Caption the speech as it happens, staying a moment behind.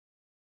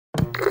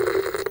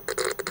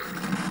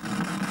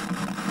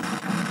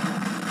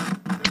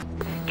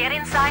Get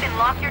inside and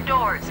lock your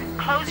doors.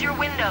 Close your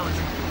windows.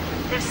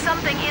 There's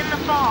something in the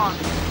fog.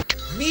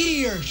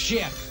 Meteor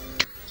ship!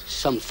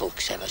 Some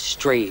folks have a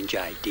strange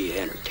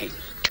idea entertaining.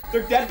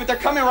 They're dead, but they're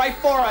coming right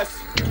for us.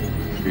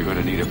 You're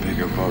gonna need a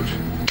bigger boat.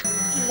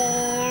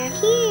 They're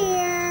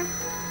here.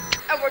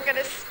 And we're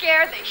gonna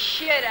scare the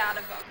shit out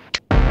of them.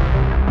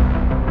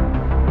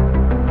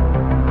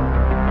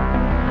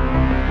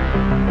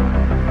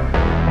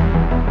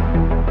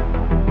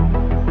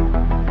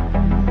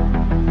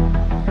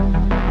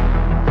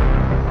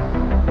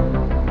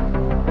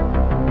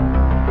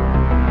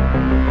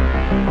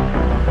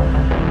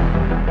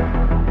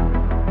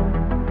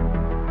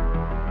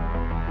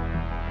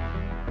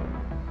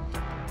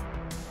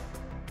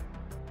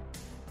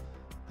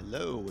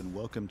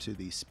 Welcome to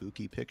the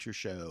Spooky Picture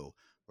Show,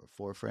 where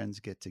four friends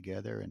get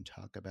together and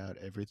talk about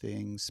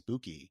everything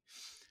spooky.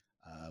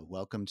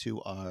 Welcome to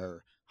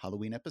our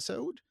Halloween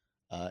episode,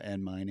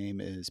 and my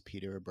name is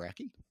Peter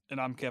Brackey.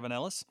 And I'm Kevin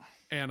Ellis.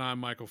 And I'm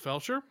Michael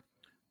Felcher.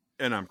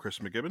 And I'm Chris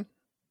McGibbon.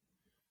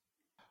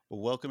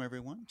 Well, welcome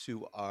everyone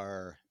to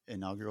our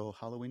inaugural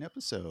Halloween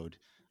episode.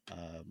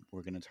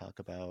 We're going to talk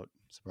about,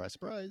 surprise,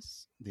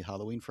 surprise, the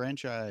Halloween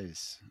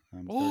franchise.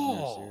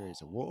 Series.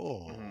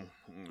 Whoa.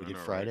 Mm-hmm. We did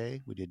Friday.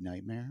 Right? We did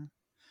Nightmare.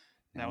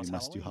 Now we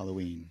must do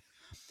Halloween.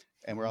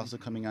 And we're also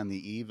coming on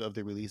the eve of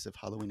the release of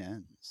Halloween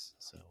Ends.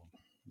 So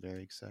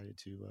very excited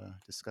to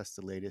discuss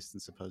the latest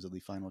and supposedly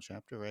final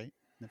chapter, right?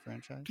 In the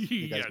franchise?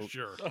 Yeah,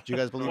 sure. Do you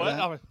guys believe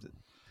that?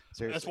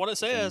 Seriously? That's what it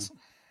says.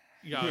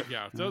 Yeah.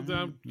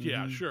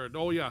 Yeah, sure.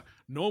 Oh, yeah.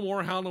 No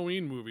more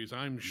Halloween movies.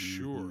 I'm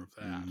sure of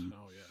that. Mm-hmm.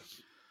 Oh, yes.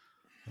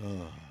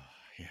 Oh,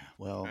 yeah.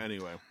 Well,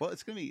 anyway. Well,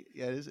 it's going to be,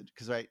 yeah, it is,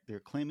 because right, they're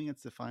claiming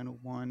it's the final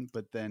one,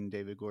 but then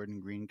David Gordon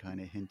Green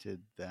kind of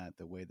hinted that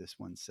the way this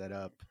one's set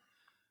up,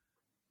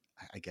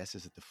 I guess,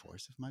 is it the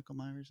force of Michael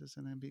Myers is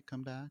going to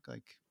come back?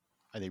 Like,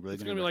 are they really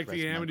going to be like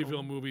the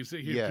Amityville movies?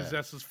 He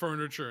possesses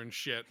furniture and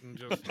shit and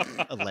just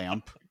a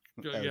lamp.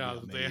 Yeah,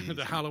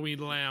 the Halloween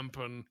lamp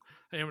and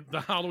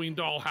the Halloween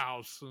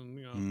dollhouse and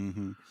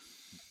Mm-hmm.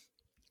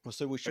 Well,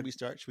 so should we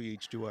start? Should we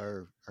each do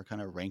our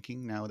kind of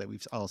ranking now that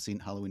we've all seen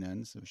Halloween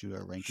Ends? So we should do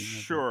our ranking.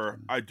 Sure.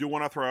 I do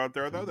want to throw out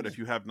there, though, that if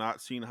you have not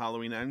seen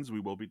Halloween Ends,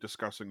 we will be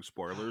discussing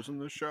spoilers in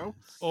this show.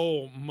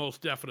 Oh,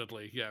 most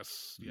definitely.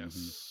 Yes.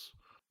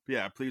 Mm-hmm.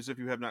 Yeah, please, if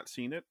you have not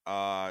seen it,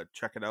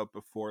 check it out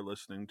before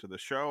listening to the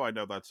show. I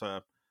know that's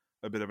a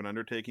bit of an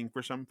undertaking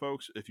for some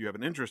folks. If you have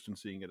an interest in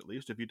seeing it, at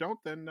least. If you don't,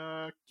 then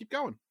keep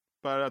going.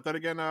 But then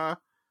again,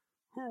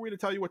 who are we to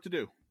tell you what to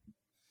do?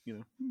 You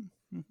know?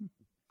 Mm-hmm.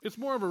 It's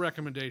more of a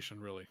recommendation,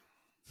 really.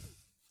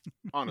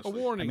 Honestly. A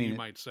warning, you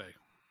might say.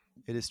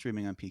 It is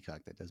streaming on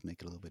Peacock. That does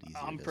make it a little bit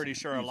easier. I'm pretty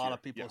sure a lot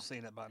of people have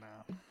seen it by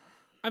now.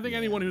 I think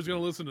anyone who's going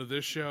to listen to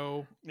this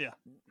show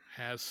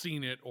has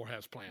seen it or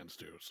has plans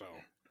to. So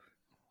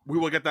we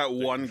will get that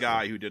one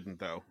guy who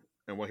didn't, though,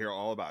 and we'll hear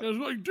all about it. It's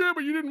like, yeah,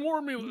 but you didn't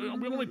warn me.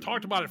 We only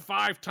talked about it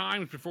 5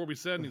 times before we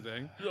said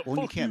anything.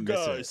 Well, you can't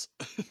miss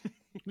it.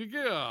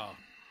 Yeah.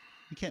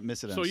 You can't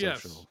miss it on social.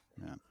 Yes.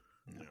 Yeah.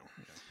 No.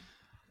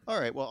 All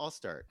right, well, I'll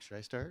start. Should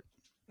I start?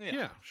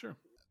 Yeah, sure.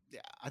 Yeah,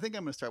 I think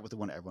I'm going to start with the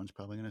one everyone's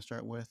probably going to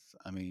start with.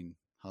 I mean,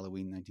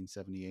 Halloween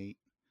 1978.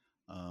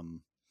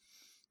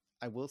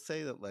 I will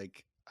say that,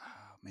 like,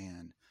 oh,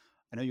 man,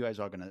 I know you guys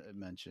are all going to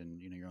mention,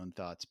 your own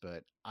thoughts,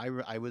 but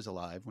I was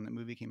alive when that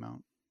movie came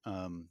out.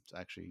 So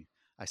actually,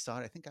 I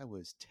saw it, I think I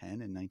was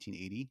 10 in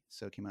 1980,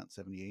 so it came out in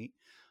 78.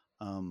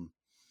 I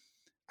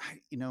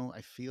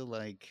feel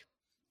like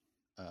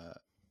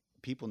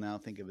people now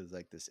think of it as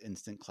like this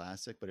instant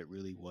classic, but it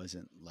really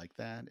wasn't like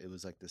that. It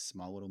was like this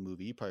small little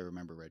movie. You probably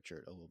remember Red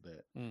Shirt a little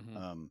bit.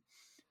 Mm-hmm.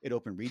 It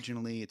opened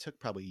regionally. It took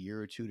probably a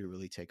year or two to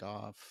really take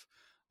off.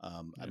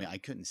 I mean, I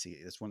couldn't see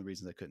it. That's one of the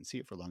reasons I couldn't see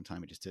it for a long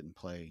time. It just didn't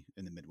play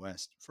in the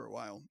Midwest for a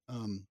while.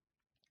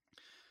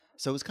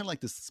 So it was kind of like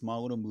this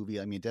small little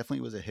movie. I mean, it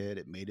definitely was a hit.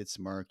 It made its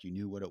mark. You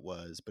knew what it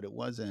was, but it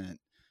wasn't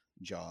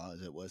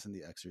Jaws. It wasn't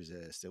The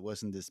Exorcist. It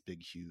wasn't this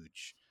big,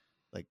 huge,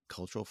 like,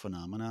 cultural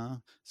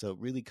phenomena. So it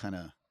really kind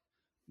of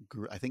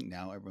grew. I think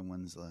now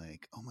everyone's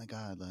like, oh my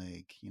God,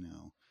 like,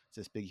 it's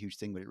this big, huge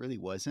thing, but it really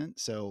wasn't.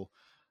 So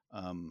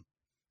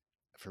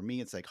for me,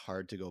 it's like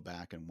hard to go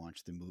back and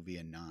watch the movie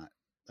and not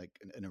like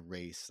and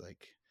erase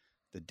like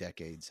the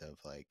decades of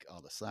like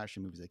all the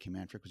slasher movies that came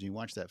after. Because when you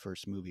watch that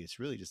first movie, it's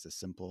really just a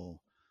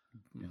simple,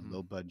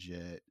 low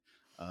budget,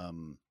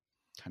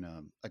 kind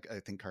of like, I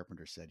think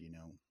Carpenter said,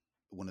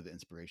 one of the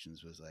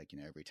inspirations was like,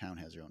 every town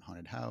has their own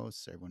haunted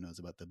house. Everyone knows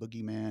about the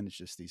boogeyman. It's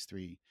just these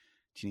 3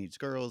 teenage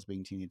girls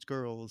being teenage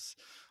girls,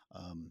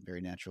 very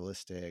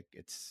naturalistic.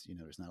 It's,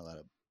 there's not a lot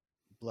of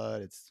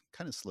blood. It's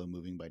kind of slow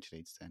moving by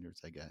today's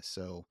standards, I guess.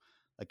 So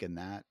like in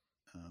that,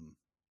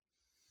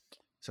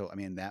 so I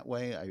mean, that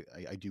way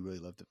I do really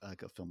love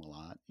a film a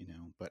lot,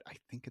 but I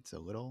think it's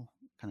still a little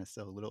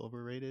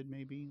overrated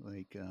maybe.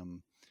 Like,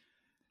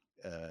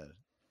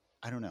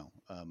 I don't know.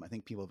 I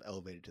think people have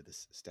elevated to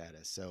this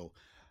status. So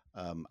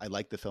I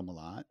like the film a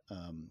lot.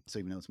 So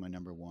even though it's my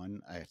number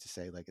one, I have to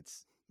say like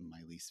it's my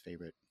least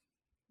favorite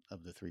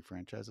of the 3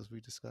 franchises we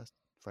discussed: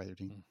 Friday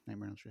the 13th,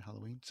 Nightmare on Elm Street,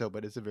 Halloween. So,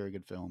 but it's a very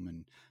good film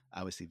and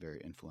obviously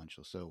very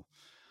influential. So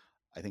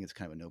I think it's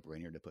kind of a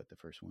no-brainer to put the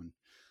first one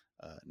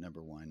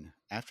number 1.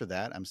 After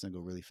that, I'm just gonna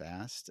go really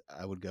fast.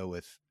 I would go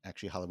with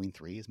actually Halloween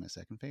 3 is my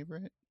second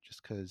favorite,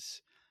 just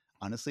because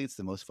honestly it's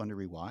the most fun to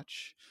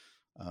rewatch.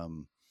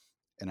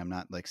 And I'm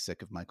not like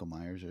sick of Michael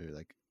Myers or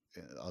like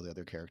all the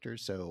other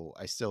characters, so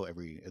I still at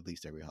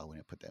least every Halloween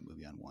I put that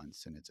movie on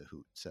once, and it's a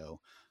hoot.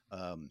 So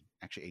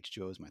actually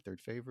H2O is my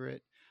third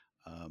favorite.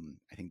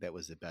 I think that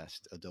was the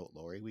best adult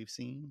Laurie we've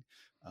seen.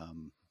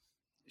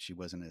 She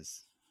wasn't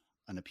as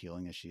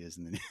unappealing as she is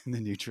in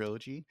the new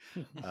trilogy.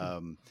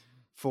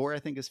 4 I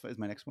think is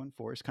my next one.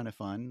 4 is kind of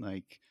fun.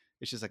 Like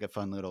it's just like a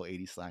fun little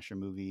 80s slasher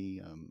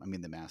movie. I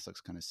mean the mask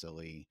looks kind of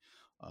silly.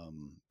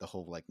 The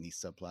whole like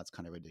niece subplot's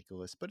kind of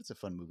ridiculous, but it's a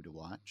fun movie to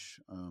watch.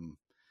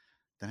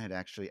 Then I'd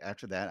actually,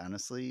 after that,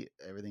 honestly,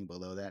 everything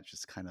below that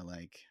just kind of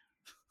like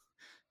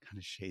kind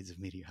of shades of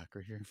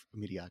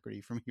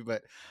mediocrity for me.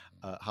 But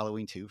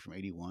Halloween 2 from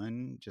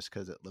 81, just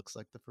because it looks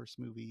like the first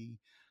movie.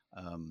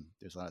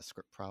 There's a lot of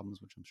script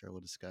problems, which I'm sure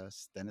we'll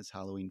discuss. Then it's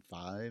Halloween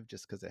 5,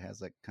 just because it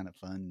has like kind of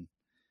fun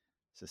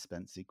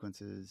suspense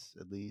sequences,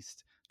 at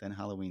least. Then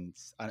Halloween,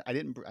 I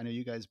know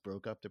you guys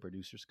broke up the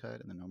producer's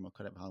cut and the normal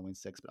cut of Halloween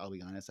 6, but I'll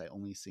be honest, I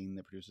only seen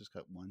the producer's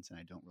cut once and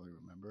I don't really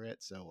remember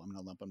it, so I'm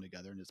gonna lump them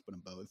together and just put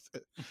them both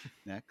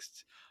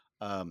next.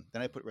 Then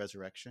I put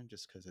Resurrection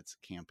just because it's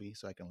campy,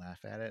 so I can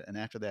laugh at it. And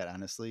after that,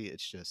 honestly,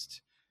 it's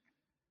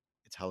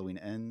Halloween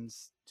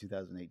Ends,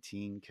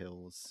 2018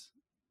 kills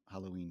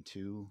Halloween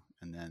 2,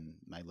 and then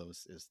my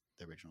lowest is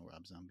the original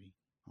Rob Zombie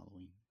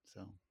Halloween.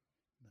 So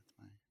that's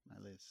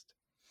my list.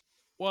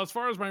 Well, as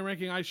far as my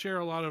ranking, I share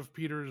a lot of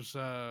Peter's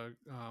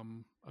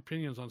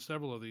opinions on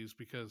several of these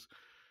because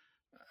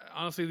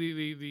honestly,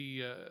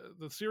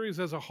 the series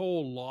as a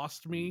whole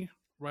lost me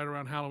right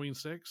around Halloween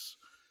 6,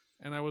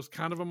 and I was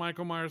kind of a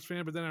Michael Myers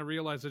fan, but then I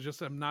realized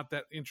I'm not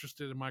that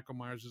interested in Michael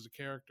Myers as a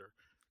character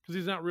because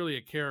he's not really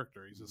a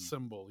character; he's a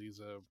symbol, he's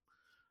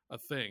a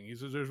thing.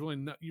 There's really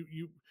no,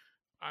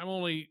 I'm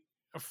only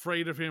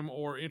afraid of him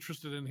or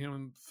interested in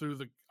him through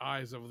the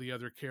eyes of the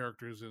other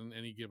characters in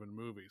any given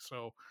movie.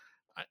 So.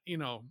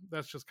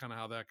 That's just kind of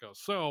how that goes.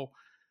 So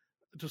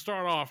to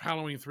start off,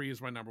 Halloween 3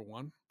 is my number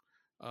 1,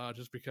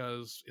 just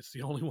because it's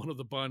the only one of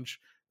the bunch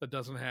that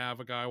doesn't have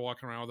a guy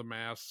walking around with a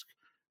mask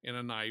and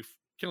a knife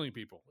killing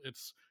people.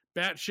 It's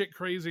batshit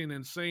crazy and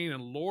insane,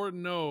 and Lord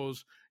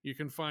knows you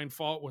can find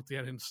fault with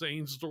that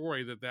insane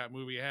story that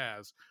movie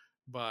has.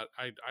 But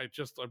I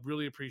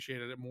really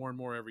appreciated it more and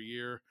more every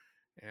year,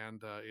 and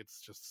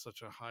it's just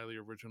such a highly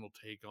original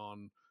take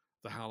on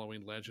the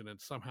Halloween legend and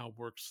somehow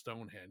works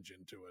Stonehenge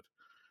into it.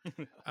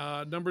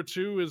 Number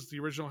 2 is the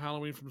original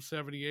Halloween from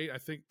 78. I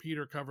think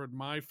Peter covered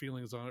my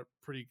feelings on it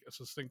pretty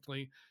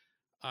succinctly.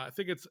 I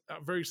think it's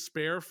a very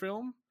spare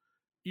film.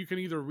 You can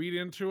either read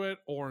into it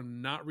or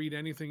not read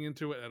anything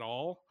into it at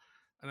all.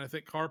 And I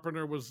think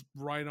Carpenter was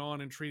right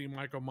on in treating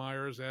Michael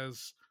Myers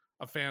as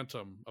a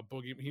phantom, a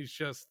boogie. He's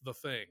just the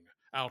thing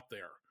out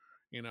there,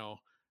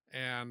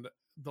 and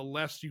the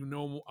less you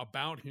know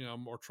about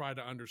him or try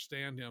to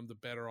understand him, the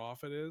better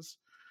off it is.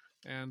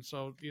 And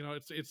so,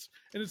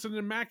 it's an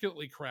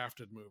immaculately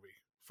crafted movie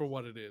for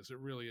what it is. It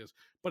really is.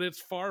 But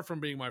it's far from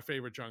being my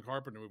favorite John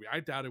Carpenter movie.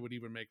 I doubt it would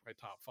even make my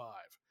top 5.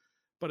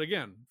 But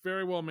again,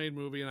 very well made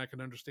movie, and I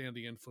can understand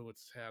the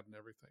influence it's had and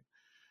everything.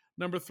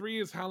 Number 3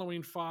 is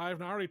Halloween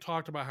 5. Now, I already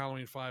talked about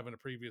Halloween 5 in a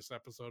previous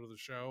episode of the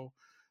show.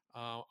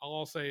 All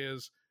I'll say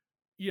is,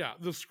 yeah,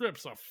 the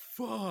script's a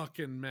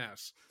fucking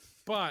mess.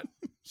 But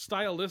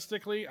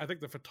stylistically, I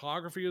think the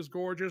photography is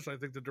gorgeous. I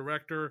think the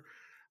director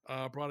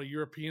brought a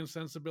European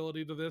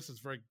sensibility to this. It's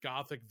very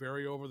gothic,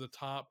 very over the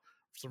top,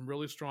 some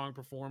really strong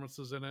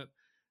performances in it.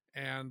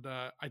 And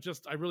I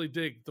really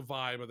dig the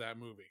vibe of that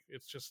movie.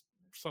 It's just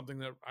something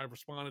that I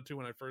responded to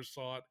when I first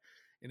saw it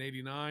in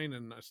 89,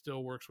 and it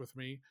still works with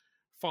me.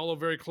 Followed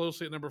very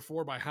closely at number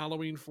 4 by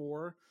Halloween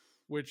 4,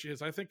 which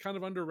is, I think, kind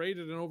of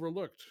underrated and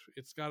overlooked.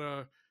 It's got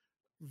a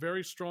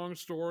very strong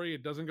story.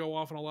 It doesn't go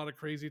off on a lot of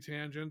crazy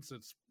tangents.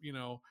 It's,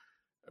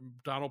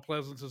 Donald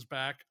Pleasance is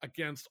back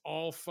against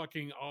all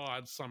fucking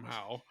odds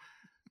somehow.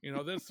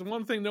 That's the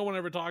one thing no one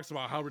ever talks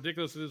about, how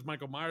ridiculous it is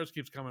Michael Myers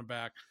keeps coming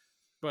back.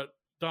 But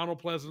Donald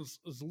Pleasance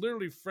is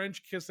literally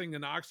French kissing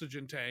an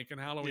oxygen tank in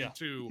Halloween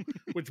 2,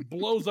 which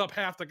blows up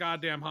half the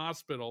goddamn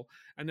hospital.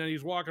 And then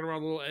he's walking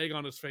around with a little egg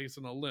on his face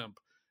and a limp.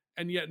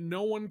 And yet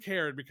no one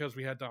cared because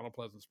we had Donald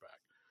Pleasance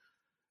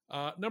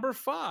back. Number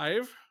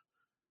 5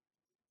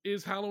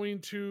 is Halloween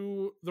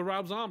 2, the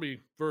Rob Zombie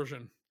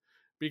version.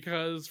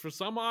 Because for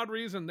some odd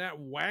reason, that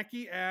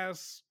wacky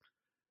ass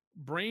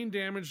brain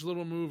damaged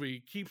little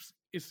movie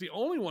it's the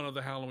only one of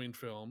the Halloween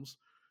films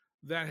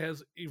that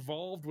has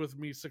evolved with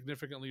me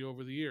significantly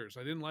over the years.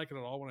 I didn't like it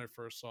at all when I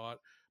first saw it,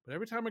 but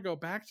every time I go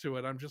back to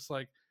it, I'm just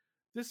like,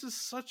 this is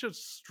such a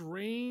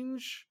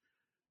strange,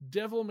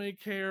 devil may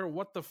care,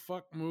 what the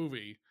fuck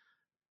movie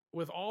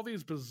with all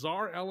these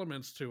bizarre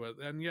elements to it.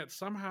 And yet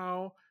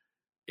somehow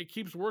it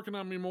keeps working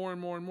on me more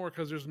and more and more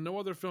because there's no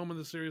other film in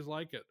the series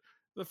like it.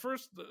 the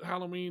first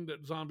Halloween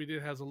that Zombie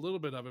did has a little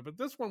bit of it, but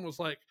this one was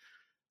like,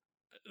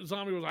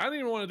 Zombie was, I didn't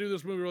even want to do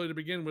this movie really to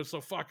begin with,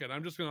 so fuck it.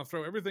 I'm just going to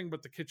throw everything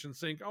but the kitchen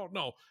sink. Oh,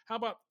 no. How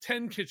about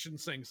 10 kitchen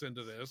sinks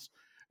into this?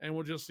 And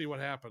we'll just see what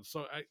happens.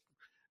 So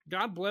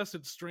God bless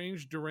its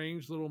strange,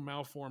 deranged little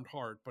malformed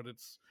heart, but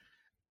it's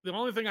the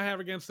only thing I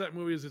have against that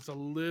movie is it's a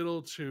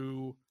little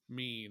too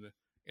mean.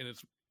 And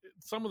it's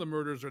some of the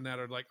murders in that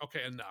are like,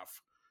 okay,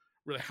 enough.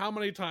 Really, how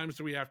many times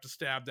do we have to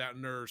stab that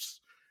nurse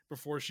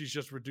before she's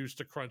just reduced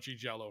to crunchy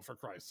jello, for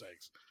Christ's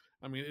sakes?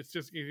 I mean, it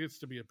gets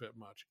to be a bit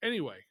much.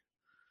 Anyway.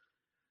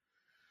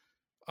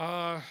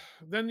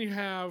 Then you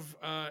have,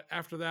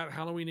 after that,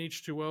 Halloween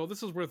H2O.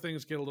 This is where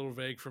things get a little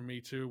vague for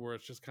me too, where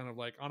it's just kind of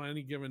like on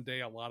any given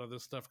day, a lot of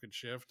this stuff could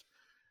shift.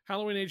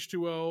 Halloween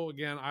H2O,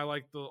 again, I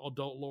like the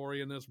adult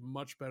Laurie in this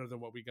much better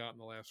than what we got in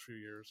the last few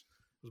years.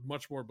 It was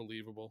much more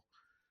believable.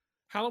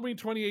 Halloween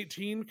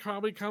 2018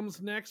 probably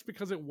comes next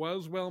because it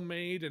was well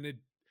made and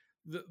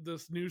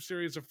this new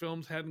series of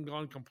films hadn't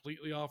gone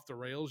completely off the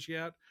rails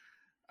yet.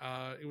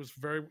 It was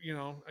very,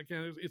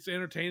 again, it's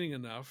entertaining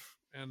enough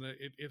and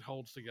it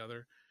holds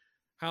together.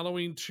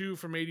 Halloween 2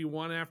 from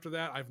 81 after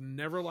that. I've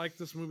never liked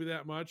this movie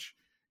that much.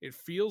 It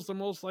feels the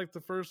most like the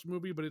first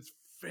movie, but it's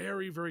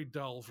very, very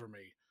dull for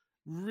me.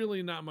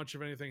 Really not much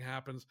of anything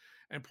happens.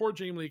 And poor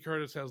Jamie Lee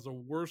Curtis has the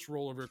worst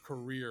role of her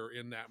career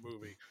in that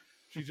movie.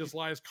 She just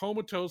lies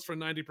comatose for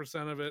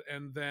 90% of it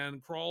and then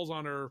crawls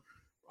on her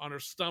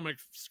stomach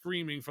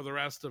screaming for the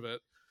rest of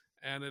it.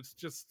 And it's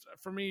just,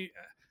 for me,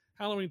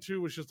 Halloween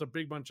 2 was just a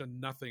big bunch of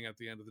nothing at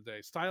the end of the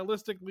day.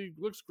 Stylistically,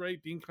 looks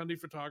great. Dean Cundy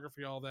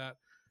photography, all that.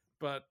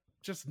 But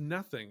just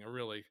nothing,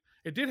 really.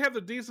 It did have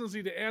the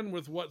decency to end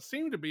with what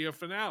seemed to be a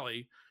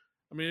finale.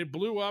 I mean, it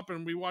blew up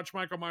and we watched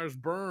Michael Myers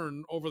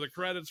burn over the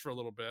credits for a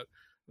little bit.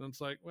 And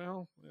it's like,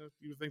 well,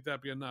 you would think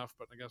that'd be enough,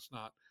 but I guess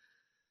not.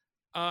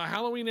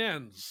 Halloween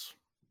Ends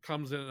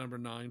comes in at number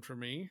 9 for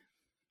me.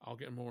 I'll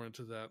get more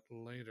into that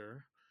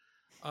later.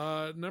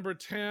 Number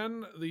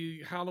 10,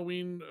 the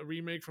Halloween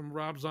remake from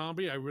Rob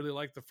Zombie. I really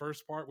liked the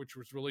first part, which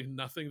was really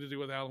nothing to do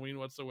with Halloween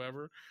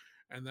whatsoever.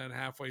 And then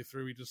halfway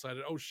through, he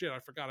decided, oh shit, I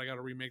forgot I got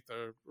to remake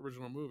the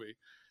original movie.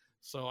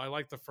 So I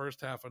liked the first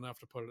half enough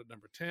to put it at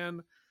number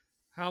 10.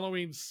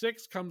 Halloween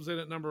 6 comes in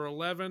at number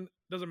 11.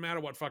 Doesn't matter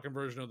what fucking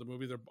version of the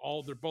movie.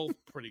 They're both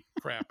pretty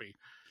crappy.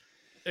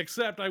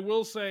 Except I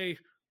will say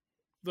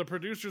the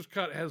producer's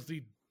cut has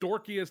the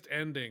dorkiest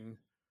ending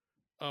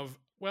of,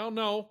 well,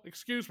 no,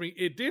 excuse me.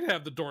 It did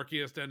have the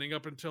dorkiest ending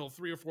up until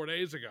 3 or 4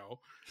 days ago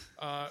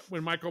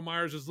when Michael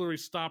Myers is literally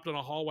stopped in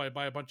a hallway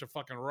by a bunch of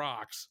fucking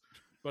rocks.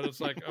 But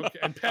it's like, okay,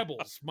 and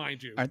pebbles,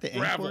 mind you. Aren't they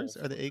gravel. acorns?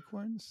 Are they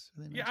acorns?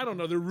 Yeah, I don't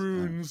know. They're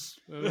runes.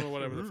 I don't know,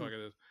 whatever the fuck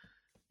it is.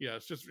 Yeah,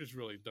 it's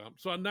really dumb.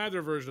 So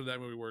neither version of that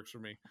movie works for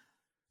me.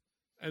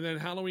 And then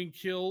Halloween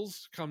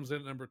Kills comes in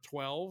at number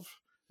 12.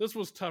 This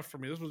was tough for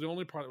me. This was the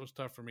only part that was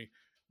tough for me.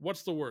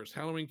 What's the worst,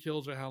 Halloween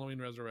Kills or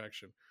Halloween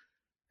Resurrection?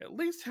 At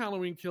least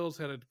Halloween Kills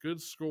had a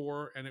good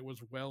score and it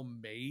was well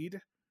made.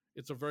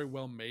 It's a very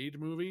well made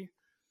movie.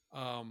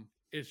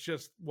 It's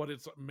just what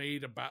it's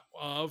made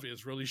of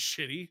is really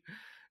shitty.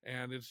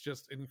 And it's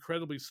just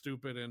incredibly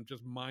stupid and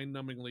just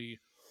mind-numbingly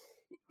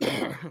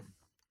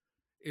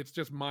it's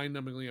just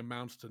mind-numbingly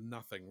amounts to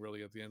nothing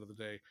really at the end of the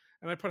day.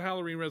 And I put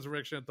Halloween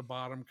Resurrection at the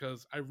bottom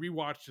because I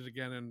rewatched it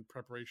again in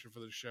preparation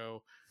for the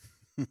show.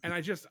 And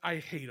I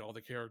hate all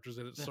the characters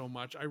in it so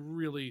much.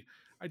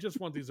 I just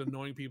want these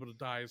annoying people to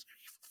die as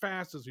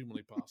fast as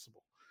humanly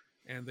possible.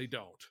 And they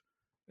don't.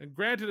 And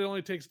granted, it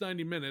only takes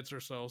 90 minutes or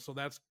so. So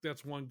that's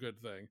one good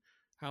thing.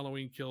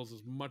 Halloween Kills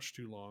is much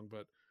too long,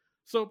 but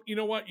so you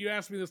know what? You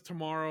ask me this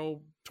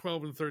tomorrow,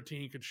 12 and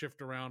 13 could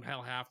shift around.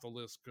 Hell, half the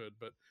list could,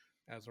 but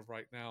as of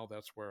right now,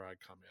 that's where I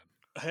come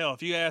in. Hell,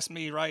 if you ask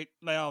me right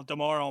now,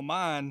 tomorrow on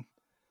mine,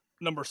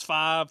 numbers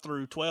 5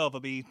 through 12 will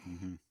be.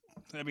 Mm-hmm.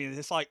 I mean,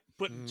 it's like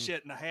putting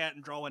shit in a hat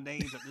and drawing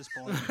names at this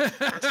point.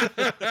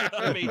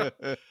 I mean,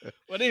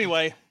 but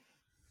anyway,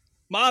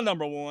 my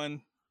number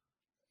 1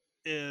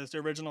 is the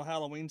original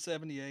Halloween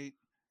 78,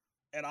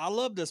 and I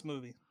love this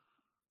movie.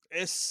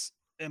 It's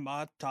in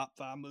my top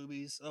 5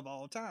 movies of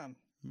all time.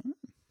 Mm.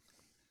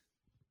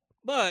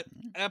 But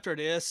after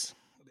this,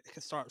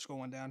 it starts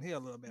going downhill a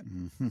little bit.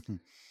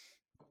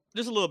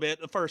 Just a little bit,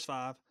 the first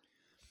 5.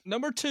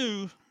 Number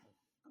 2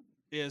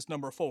 is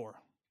number 4.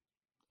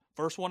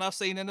 First one I've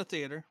seen in the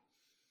theater.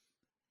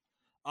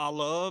 I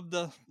love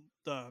the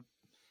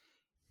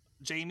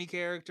Jamie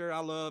character. I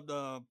love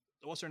the,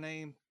 what's her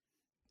name?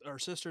 Her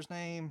sister's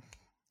name?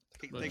 I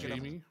keep thinking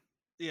Jamie? of,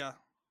 yeah.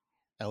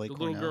 Ellie the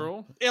Cornell. little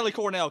girl? Ellie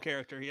Cornell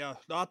character, yeah.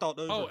 I thought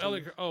those were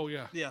Ellie. Oh,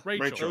 yeah. Yeah.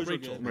 Rachel.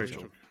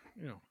 Rachel.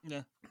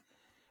 Yeah.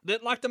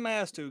 Didn't like the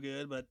mask too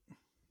good, but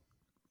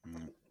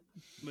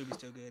movie's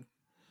still good.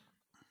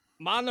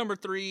 My number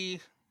 3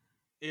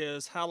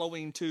 is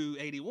Halloween 2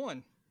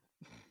 81.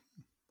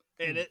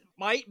 And it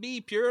might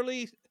be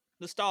purely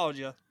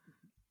nostalgia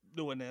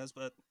doing this,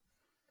 but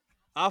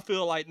I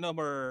feel like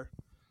number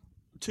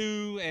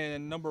 2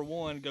 and number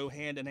 1 go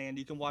hand in hand.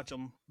 You can watch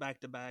them back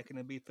to back and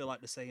it'll feel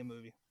like the same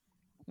movie.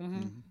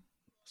 Mm-hmm.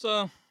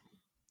 So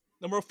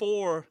Number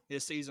 4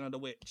 is Season of the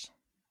Witch.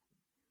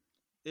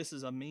 This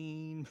is a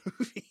mean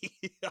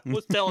movie. I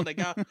was telling the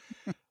guy,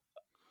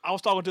 I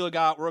was talking to a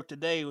guy at work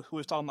today who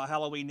was talking about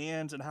Halloween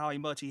Ends and how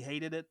much he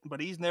hated it,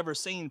 but he's never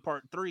seen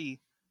part 3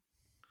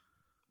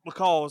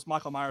 because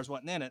Michael Myers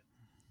wasn't in it,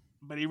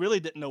 but he really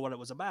didn't know what it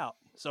was about.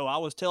 So I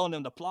was telling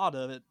him the plot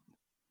of it,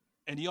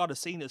 and you ought to have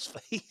seen his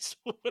face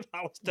when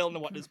I was telling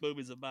him what this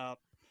movie's about.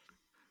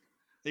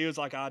 He was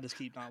like, I just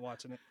keep not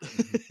watching it.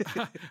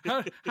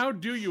 How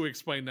do you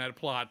explain that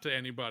plot to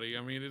anybody?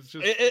 I mean, it's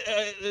just...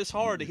 It's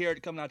hard to hear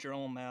it coming out your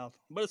own mouth,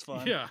 but it's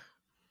fun. Yeah.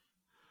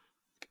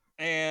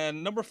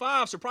 And number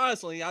 5,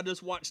 surprisingly, I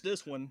just watched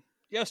this one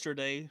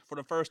yesterday for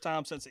the first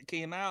time since it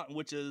came out,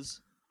 which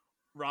is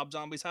Rob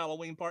Zombie's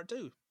Halloween Part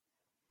 2.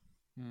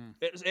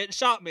 It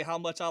shocked me how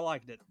much I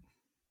liked it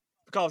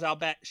because how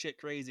batshit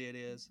crazy it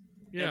is.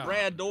 Yeah. And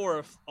Brad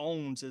Dourif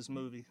owns his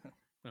movie.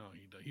 Oh,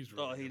 he does. He's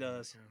really he good.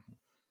 does. Yeah.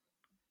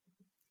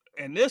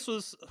 And this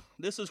is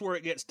where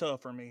it gets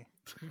tough for me.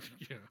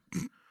 Yeah.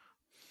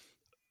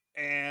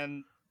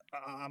 And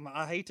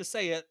I hate to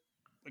say it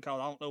because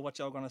I don't know what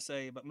y'all gonna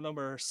say, but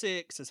number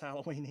 6 is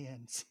Halloween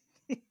Ends.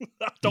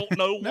 I don't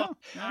know why.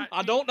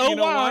 I don't know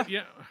why. What?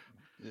 Yeah.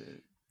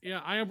 Yeah,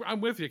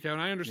 I'm with you, Kevin.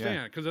 I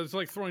understand because it's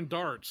like throwing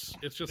darts.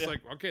 It's just like,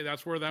 okay,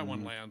 that's where that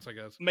one lands, I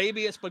guess.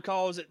 Maybe it's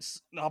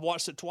because I've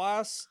watched it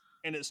twice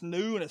and it's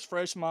new and it's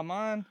fresh in my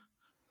mind,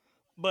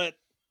 but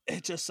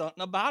it's just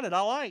something about it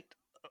I liked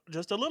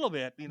just a little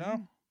bit, you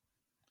know.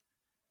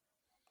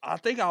 I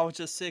think I was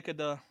just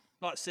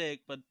not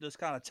sick, but just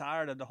kind of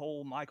tired of the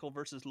whole Michael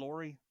versus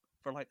Laurie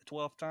for like the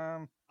 12th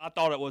time. I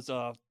thought it was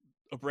a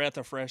breath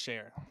of fresh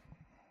air.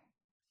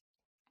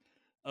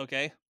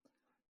 Okay,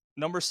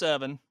 number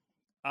 7.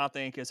 I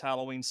think is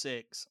Halloween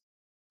 6.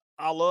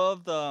 I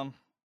love the.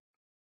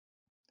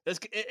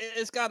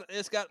 It's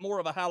got more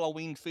of a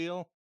Halloween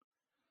feel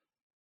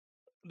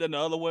than the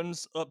other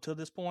ones up to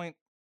this point,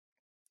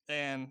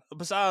 and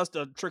besides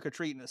the trick or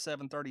treating at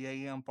 7:30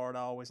 a.m. part, I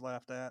always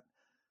laughed at.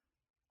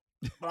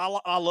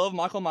 But I love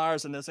Michael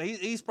Myers in this.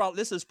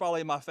 This is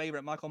probably my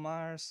favorite Michael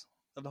Myers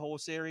of the whole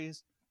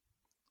series.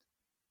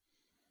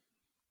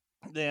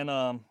 Then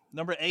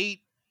number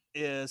 8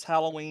 is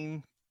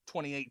Halloween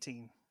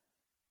 2018.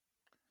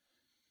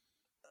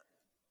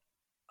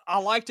 I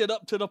liked it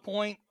up to the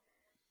point.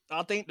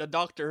 I think the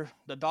doctor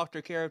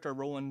character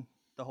ruined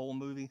the whole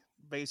movie.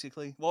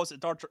 Basically, what was it,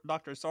 Dr.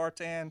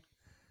 Sartan?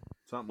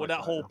 Something with like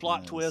that whole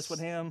plot twist with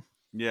him.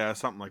 Yeah,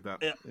 something like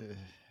that. Yeah.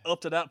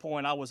 Up to that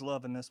point, I was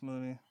loving this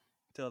movie.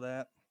 Till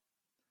that.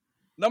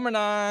 Number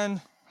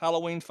 9,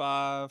 Halloween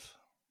 5,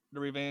 The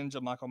Revenge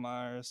of Michael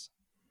Myers.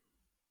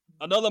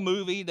 Another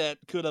movie that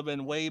could have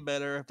been way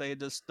better if they had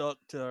just stuck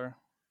to,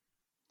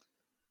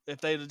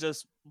 if they had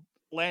just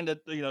landed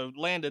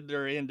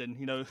their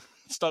ending,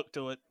 stuck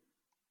to it.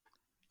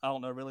 I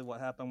don't know really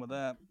what happened with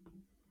that.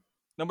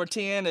 Number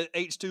 10 is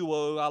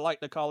H2O. I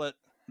like to call it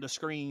the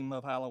Scream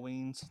of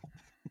Halloweens.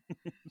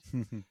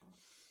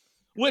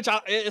 Which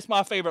it's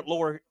my favorite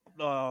Laurie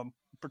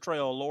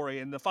portrayal of Laurie,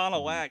 and the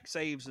final act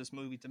saves this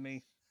movie to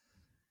me.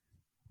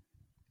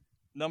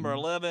 Number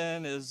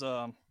 11 is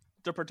the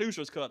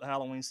producer's cut of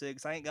Halloween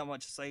 6. I ain't got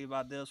much to say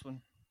about this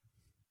one.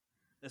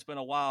 It's been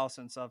a while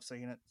since I've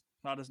seen it.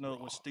 I just know it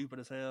was stupid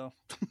as hell.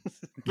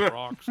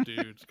 Rocks, dude.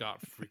 It's got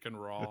freaking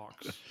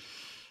rocks.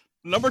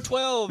 Number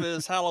 12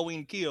 is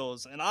Halloween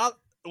Kills. And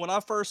when I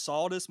first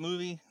saw this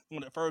movie,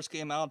 when it first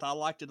came out, I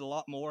liked it a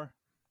lot more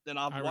than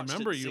I've watched it. I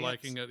remember you since.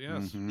 liking it,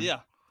 yes. Mm-hmm. Yeah.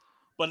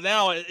 But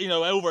now,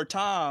 over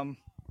time,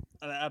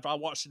 after I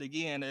watched it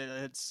again,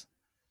 it's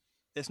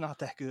not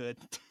that good.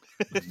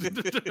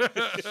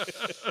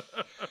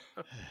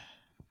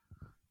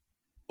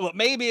 Well,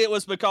 maybe it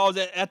was because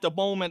at the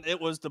moment it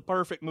was the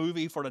perfect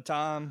movie for the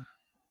time.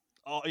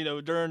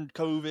 During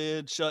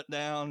COVID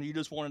shutdown, you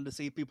just wanted to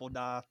see people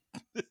die,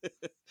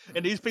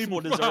 and these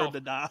people deserve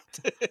to die.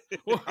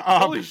 Well,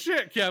 holy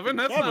shit, Kevin!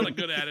 That's not a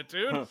good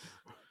attitude.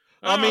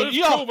 I mean,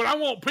 cool, but I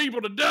want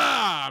people to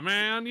die,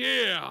 man.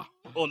 Yeah.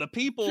 Well, the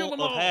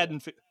people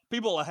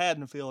of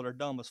Haddonfield are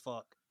dumb as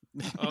fuck.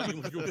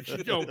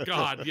 Oh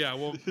God, yeah.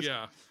 Well,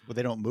 yeah. Well,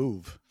 they don't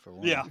move for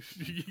one. Yeah.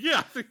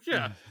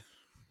 yeah.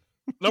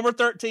 Number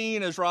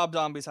 13 is Rob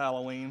Zombie's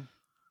Halloween.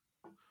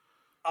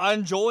 I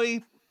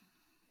enjoy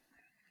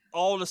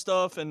all the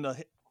stuff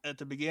at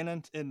the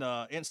beginning in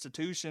the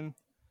institution.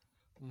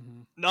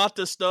 Mm-hmm. Not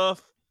the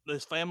stuff,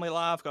 this family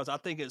life, because I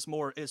think it's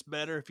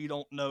better if you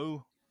don't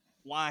know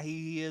why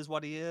he is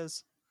what he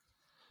is.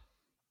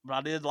 But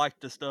I did like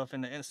the stuff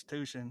in the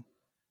institution.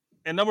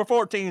 And number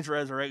 14 is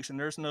Resurrection.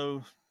 There's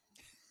no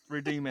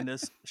redeeming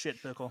this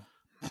shit pickle.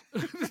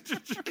 Poor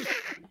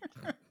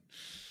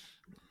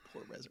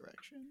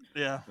Resurrection.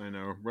 Yeah. I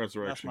know.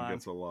 Resurrection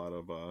gets a lot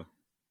of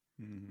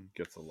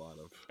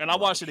And I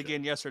watched it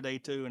again yesterday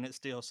too, and it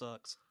still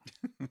sucks.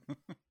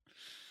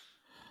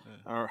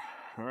 All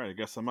right, I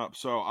guess I'm up.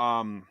 So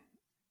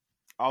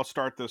I'll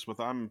start this with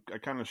I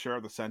kind of share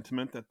the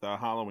sentiment that the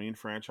Halloween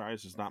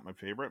franchise is not my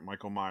favorite.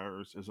 Michael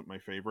Myers isn't my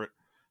favorite.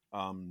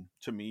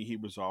 To me, he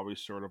was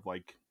always sort of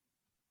like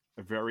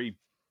a very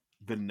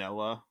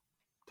vanilla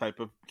type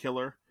of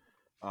killer.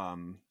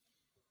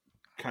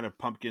 Kind of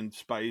pumpkin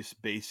spice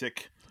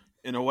basic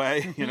in a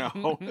way, you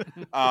know.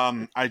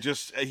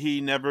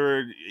 He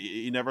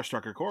never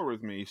struck a chord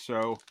with me.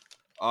 So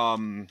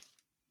I'm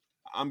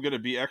going to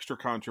be extra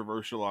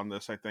controversial on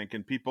this, I think,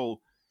 and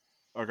people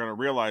are going to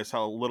realize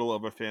how little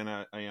of a fan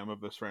I am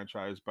of this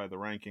franchise by the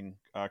ranking,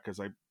 because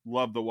I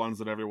love the ones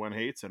that everyone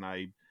hates, and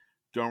I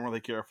don't really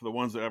care for the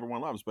ones that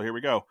everyone loves. But here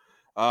we go.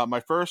 My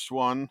first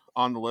one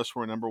on the list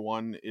for number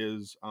one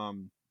is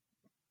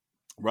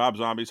Rob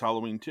Zombie's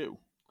Halloween 2.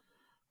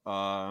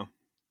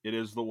 It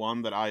is the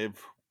one that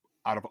I've,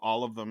 out of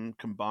all of them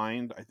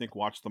combined, I think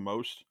watched the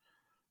most.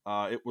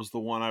 It was the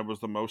one I was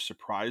the most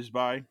surprised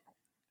by.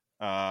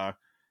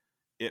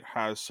 It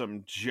has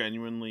some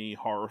genuinely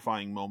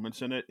horrifying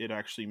moments in it. It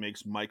actually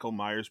makes Michael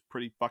Myers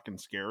pretty fucking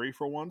scary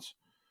for once.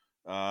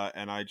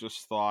 And I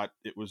just thought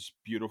it was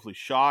beautifully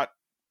shot,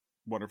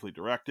 wonderfully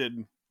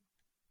directed.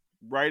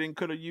 Writing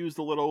could have used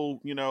a little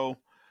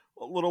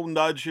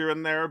nudge here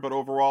and there, but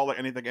overall,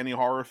 like any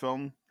horror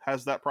film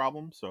has that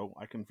problem, so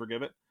I can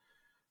forgive it.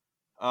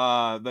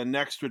 The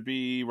next would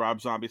be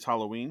Rob Zombie's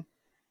Halloween.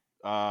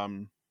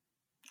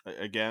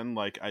 Again,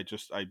 like I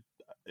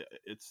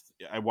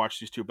watched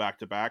these two back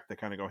to back. They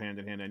kind of go hand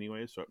in hand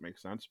anyway, so it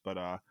makes sense. But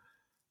I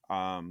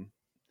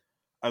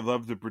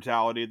love the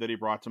brutality that he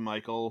brought to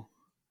Michael.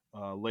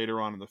 Later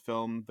on in the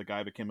film, the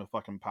guy became a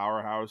fucking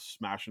powerhouse,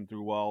 smashing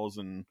through walls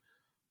and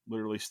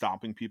literally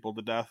stomping people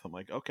to death. I'm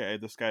like, okay,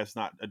 this guy's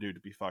not a dude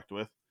to be fucked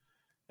with.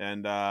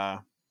 And I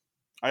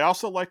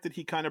also like that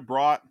he kind of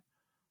brought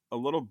a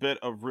little bit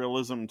of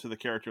realism to the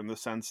character in the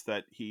sense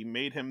that he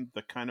made him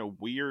the kind of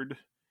weird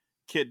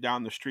kid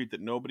down the street that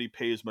nobody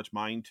pays much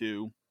mind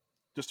to.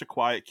 Just a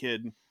quiet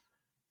kid, a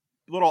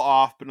little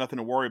off, but nothing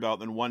to worry about.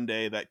 Then one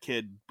day that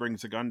kid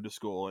brings a gun to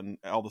school and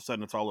all of a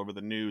sudden it's all over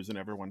the news and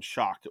everyone's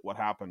shocked at what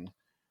happened.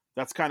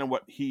 That's kind of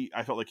what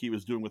I felt like he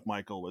was doing with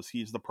Michael, was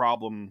he's the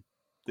problem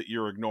that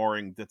you're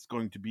ignoring that's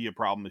going to be a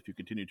problem if you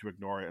continue to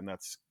ignore it. And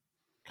that's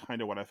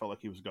kind of what I felt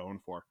like he was going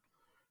for.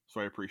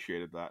 So I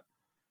appreciated that.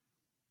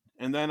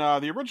 And then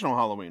the original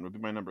Halloween would be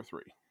my number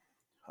 3.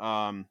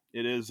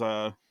 It is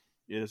a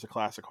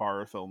classic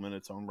horror film in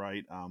its own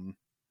right.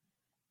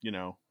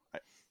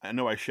 I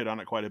know I shit on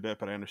it quite a bit,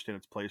 but I understand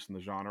its place in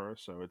the genre,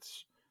 so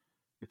it's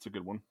a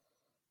good one.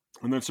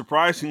 And then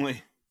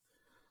surprisingly,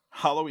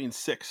 Halloween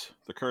 6,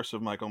 The Curse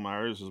of Michael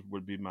Myers,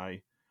 would be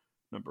my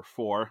number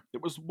 4.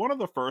 It was one of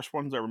the first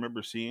ones I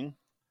remember seeing.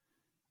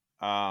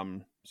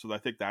 So I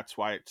think that's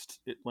why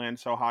it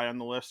lands so high on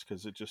the list,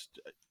 because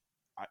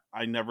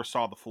I never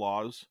saw the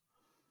flaws.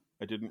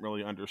 I didn't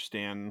really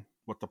understand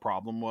what the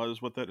problem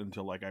was with it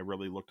until like I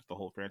really looked at the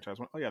whole franchise.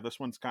 Went, oh yeah, this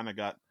one's kind of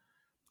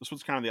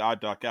the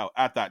odd duck out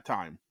at that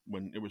time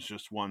when it was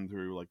just one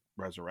through like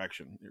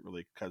Resurrection. It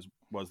really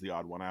was the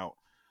odd one out.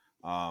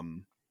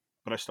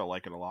 But I still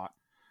like it a lot.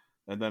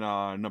 And then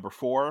number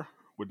 4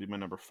 would be my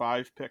number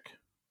 5 pick.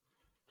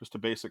 Just a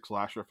basic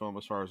slasher film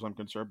as far as I'm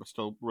concerned, but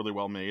still really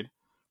well made.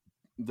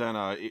 Then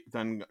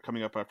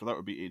coming up after that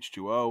would be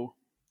H2O.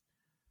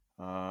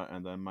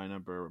 And then my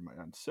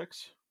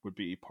 6 would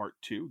be Part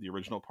 2, the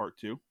original Part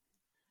 2.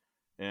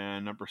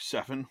 And number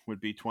 7 would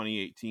be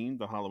 2018,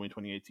 the Halloween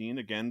 2018.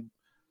 Again,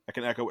 I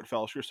can echo what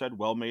Felsher said.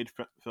 Well-made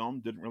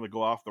film. Didn't really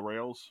go off the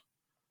rails.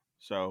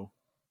 So,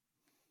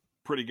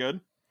 pretty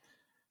good.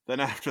 Then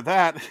after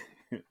that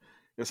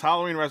is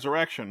Halloween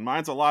Resurrection.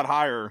 Mine's a lot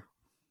higher.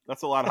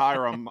 That's a lot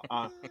higher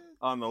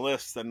on the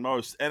list than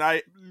most. And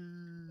I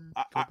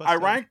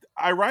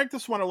ranked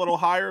this one a little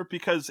higher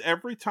because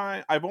every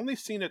time, I've only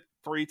seen it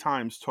 3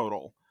 times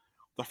total.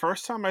 The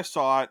first time I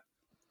saw it,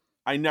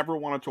 I never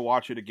wanted to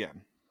watch it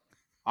again.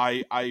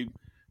 I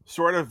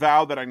sort of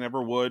vowed that I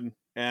never would,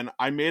 and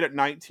I made it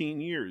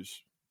 19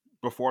 years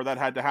before that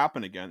had to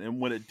happen again.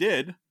 And when it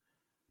did,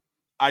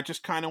 I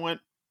just kind of went,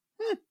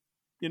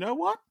 you know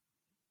what?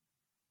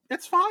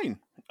 It's fine.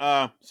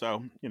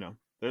 So,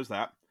 there's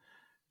that.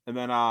 And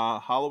then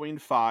Halloween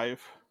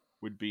 5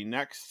 would be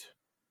next.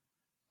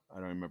 I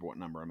don't remember what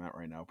number I'm at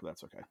right now, but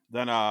that's okay.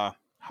 Then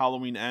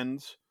Halloween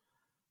Ends.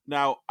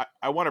 Now,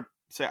 I want to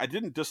say I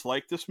didn't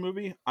dislike this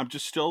movie. I'm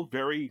just still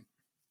very,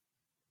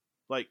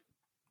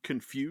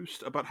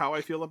 confused about how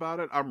I feel about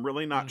it. I'm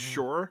really not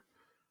sure.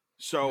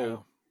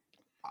 So,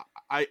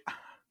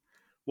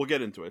 we'll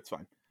get into it. It's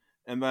fine.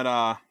 And then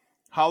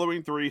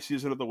Halloween 3,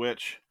 Season of the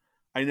Witch.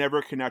 I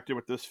never connected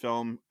with this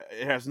film.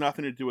 It has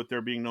nothing to do with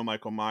there being no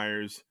Michael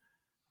Myers.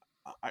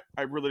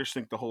 I really just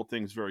think the whole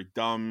thing's very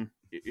dumb.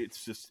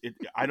 It's just,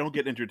 I don't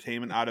get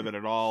entertainment out of it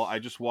at all. I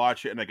just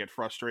watch it and I get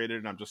frustrated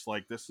and I'm just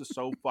like, this is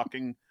so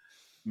fucking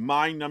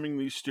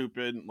mind-numbingly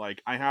stupid.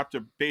 Like, I have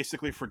to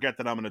basically forget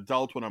that I'm an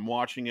adult when I'm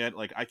watching it.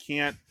 Like, I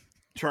can't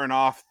turn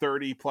off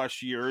 30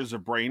 plus years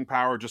of brain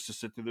power just to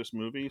sit through this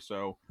movie.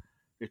 So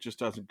it just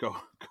doesn't go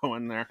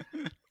in there.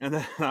 And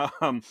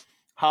then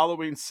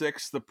Halloween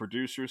 6, the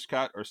producer's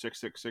cut, or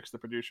 666, the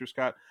producer's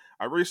cut.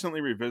 I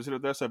recently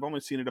revisited this. I've only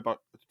seen it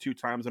about 2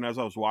 times, and as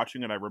I was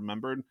watching it, I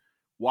remembered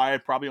why I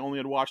probably only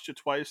had watched it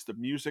twice. The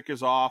music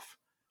is off.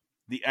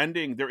 the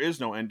ending, there is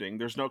no ending.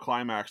 There's no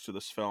climax to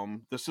this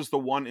film. This is the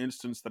one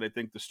instance that I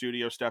think the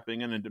studio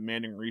stepping in and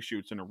demanding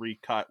reshoots and a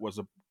recut was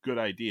a good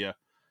idea.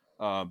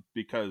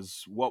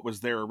 Because what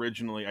was there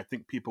originally, I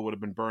think people would have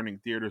been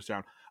burning theaters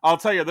down. I'll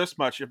tell you this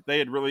much: if they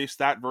had released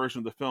that version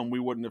of the film, we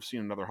wouldn't have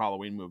seen another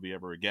Halloween movie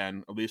ever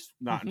again. At least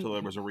not until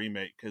there was a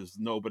remake, because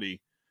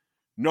nobody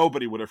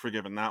would have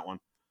forgiven that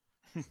one.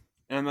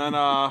 And then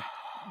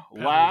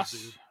last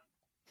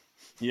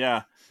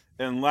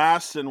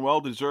and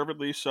well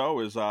deservedly so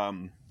is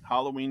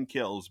Halloween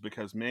Kills,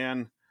 because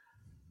man,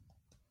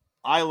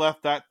 I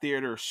left that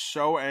theater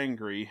so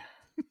angry.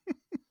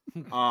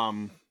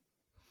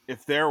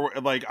 If there were,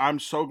 like, I'm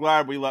so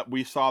glad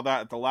we saw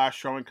that at the last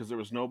showing, because there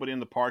was nobody in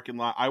the parking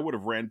lot. I would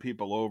have ran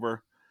people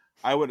over.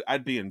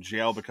 I'd be in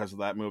jail because of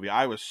that movie.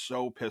 I was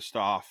so pissed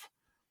off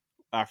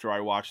after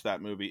I watched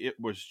that movie. It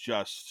was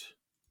just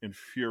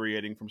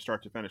infuriating from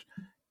start to finish.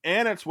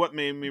 And it's what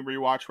made me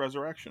rewatch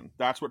Resurrection.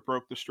 That's what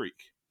broke the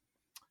streak.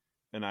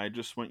 And I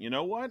just went, you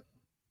know what?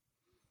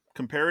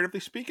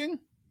 Comparatively speaking,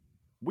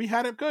 we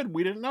had it good.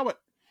 We didn't know it.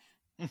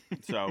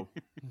 So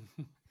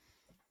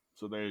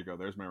there you go.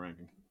 There's my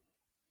ranking.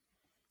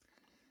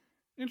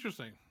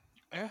 Interesting.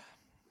 Yeah,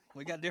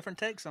 we got different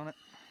takes on it.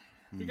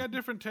 We got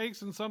different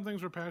takes, and some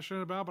things we're passionate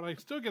about, but I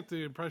still get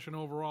the impression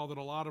overall that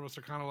a lot of us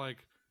are kind of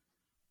like,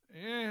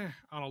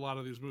 on a lot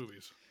of these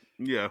movies.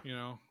 Yeah. You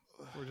know,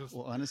 we're just...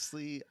 Well,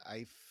 honestly,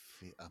 I'm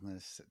going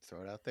to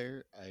throw it out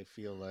there. I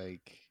feel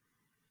like,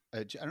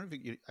 I don't know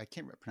if I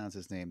can't pronounce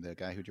his name. The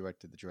guy who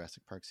directed the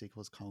Jurassic Park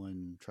sequels,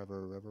 Trevorrow,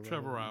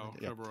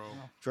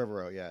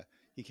 yeah.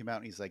 He came out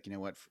and he's like, you know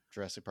what?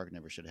 Jurassic Park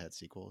never should have had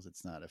sequels.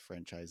 It's not a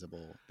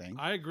franchisable thing.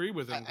 I agree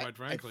with him, quite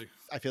frankly.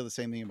 I feel the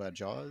same thing about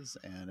Jaws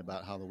and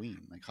about Halloween.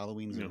 Like,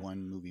 Halloween's a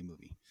one movie.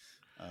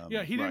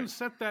 He didn't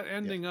set that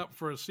ending up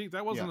for a sequel.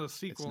 That wasn't a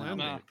sequel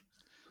ending. Right.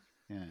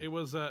 Yeah. It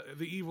was the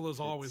evil is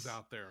always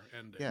out there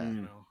ending. Yeah.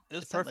 You know,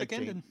 it's perfect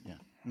ending. Yeah.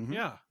 Mm-hmm.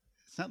 Yeah.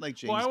 It's not like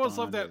James Well, I always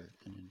Bond love that.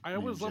 I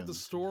always Indiana love the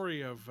Jones.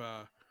 story of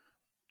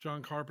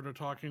John Carpenter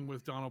talking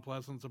with Donald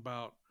Pleasance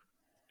about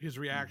his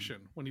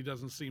reaction when he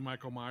doesn't see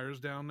Michael Myers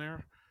down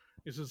there.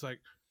 It's just like,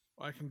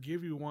 I can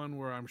give you one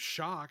where I'm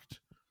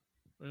shocked,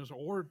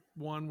 or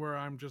one where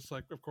I'm just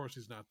like, of course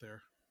he's not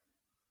there.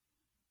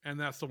 And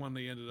that's the one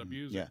they ended up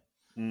using. Yeah.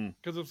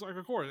 Because it's like,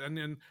 of course. And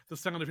then the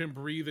sound of him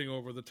breathing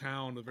over the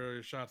town, the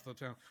various shots of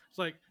the town. It's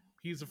like,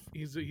 he's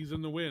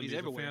in the wind. He's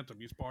a phantom.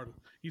 He's part of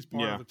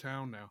the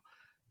town now.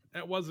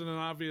 That wasn't an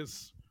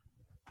obvious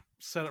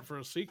setup for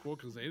a sequel,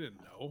 because they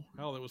didn't know.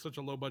 Hell, it was such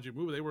a low budget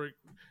movie. They weren't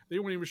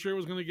even sure it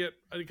was going to get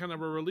any kind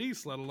of a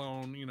release, let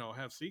alone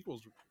have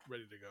sequels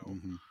ready to go.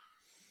 Mm-hmm.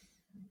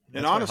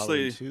 And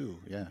honestly,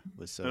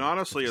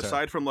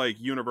 aside from like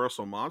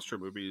Universal monster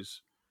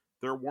movies,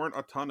 there weren't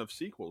a ton of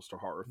sequels to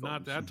horror films.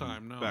 Not that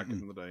time, no. Back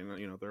in the day,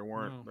 there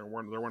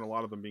weren't a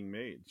lot of them being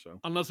made. So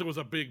unless it was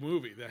a big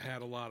movie that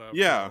had a lot of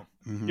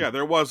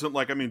there wasn't,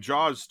 like, I mean,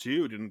 Jaws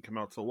 2 didn't come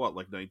out till what,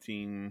 like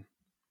 19.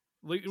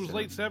 It was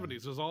late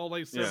 70s. It was all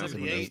late 70s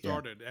when they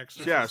started.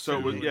 So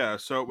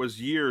it was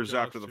years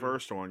after the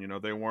first one.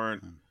 They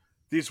weren't.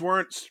 These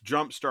weren't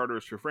jump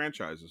starters for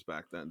franchises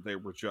back then. They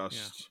were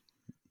just.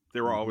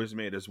 They were always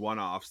made as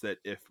one-offs. That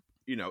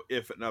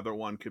if another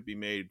one could be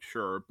made,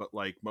 sure. But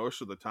like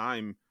most of the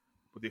time,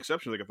 with the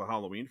exception of like the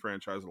Halloween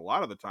franchise, a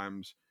lot of the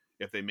times,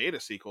 if they made a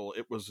sequel,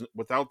 it was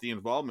without the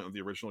involvement of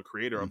the original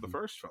creator of the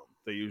first film.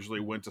 They usually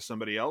went to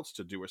somebody else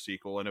to do a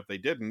sequel, and if they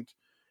didn't,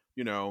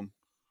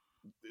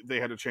 they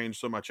had to change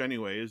so much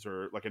anyways.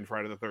 Or like in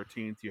Friday the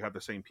 13th, you have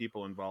the same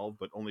people involved,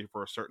 but only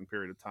for a certain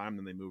period of time.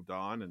 Then they moved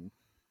on, and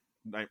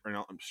Nightmare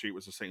on Elm Street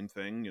was the same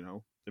thing.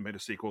 They made a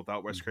sequel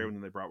without Wes Craven,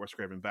 and they brought Wes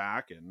Craven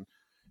back and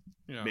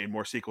made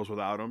more sequels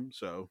without him.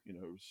 So it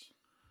was.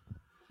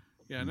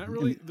 Yeah, and that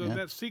really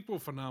that sequel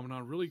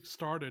phenomenon really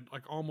started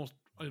like almost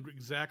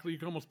exactly. You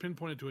can almost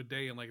pinpoint it to a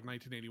day in like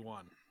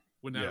 1981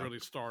 when that really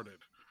started.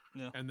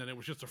 Yeah. And then it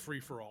was just a free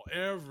for all.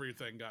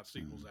 Everything got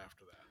sequels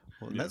after that.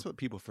 Well, and that's what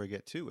people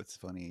forget too. What's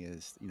funny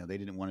is, they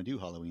didn't want to do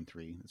Halloween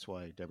 3. That's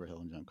why Debra Hill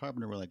and John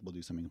Carpenter were like, we'll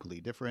do something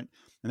completely different.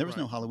 And there was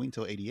no Halloween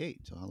till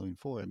 88, till Halloween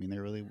 4. I mean, they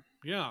really...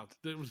 Yeah,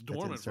 it was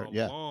dormant for a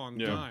long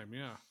time,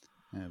 Yeah,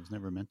 it was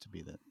never meant to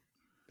be that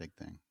big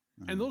thing.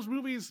 And those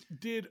movies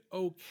did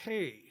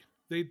okay.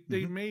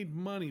 They made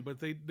money, but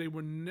they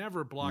were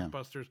never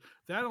blockbusters.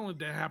 That only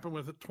happened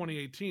with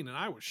 2018, and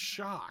I was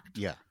shocked.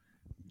 Yeah.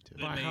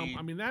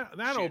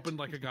 That opened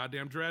like a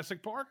goddamn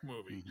Jurassic Park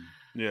movie.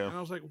 Yeah. And I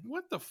was like,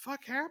 what the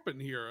fuck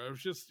happened here? It was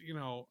just,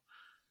 the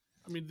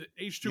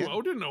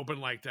H2O didn't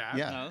open like that.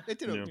 Yeah, it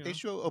did.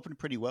 H2O opened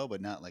pretty well, but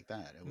not like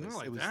that. It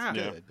was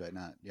good, but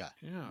not, yeah.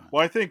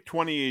 Well, I think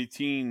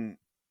 2018,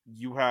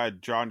 you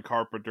had John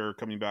Carpenter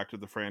coming back to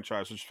the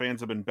franchise, which fans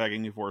have been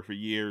begging for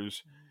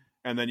years.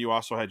 And then you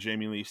also had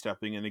Jamie Lee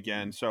stepping in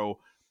again. So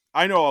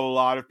I know a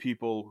lot of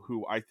people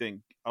who I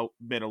think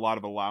made a lot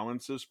of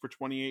allowances for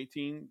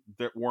 2018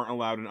 that weren't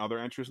allowed in other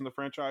entries in the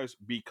franchise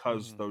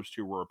because those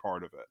two were a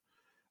part of it.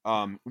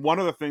 One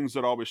of the things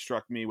that always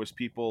struck me was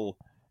people,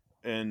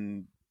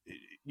 and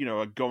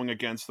going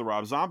against the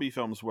Rob Zombie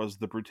films was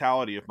the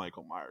brutality of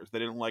Michael Myers. They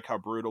didn't like how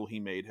brutal he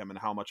made him and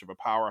how much of a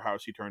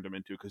powerhouse he turned him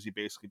into, because he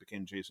basically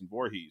became Jason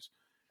Voorhees.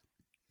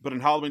 But in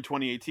Halloween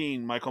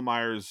 2018, Michael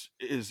Myers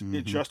is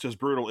just as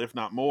brutal, if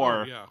not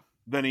more,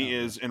 than he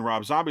is in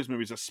Rob Zombie's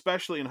movies,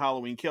 especially in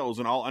Halloween Kills.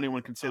 And all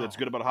anyone can say that's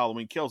good about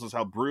Halloween Kills is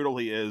how brutal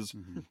he is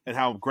and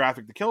how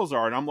graphic the kills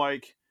are. And I'm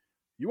like,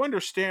 you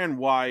understand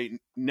why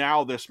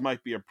now this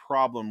might be a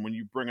problem when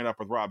you bring it up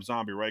with Rob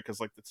Zombie, right? Because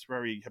that's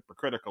very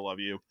hypocritical of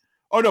you.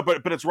 Oh no,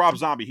 but it's Rob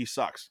Zombie. He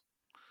sucks.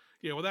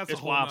 Yeah, well, that's a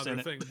whole other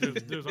thing.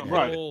 There's a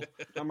right. whole.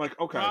 I'm like,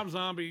 okay. Rob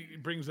Zombie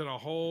brings in a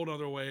whole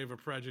other wave of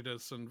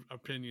prejudice and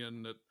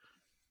opinion that,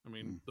 I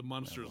mean, the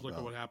Munsters. Look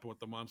at what happened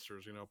with the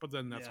Munsters, But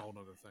then that's a whole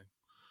other thing.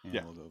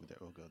 Yeah,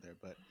 we'll go there.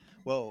 But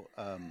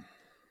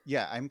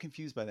I'm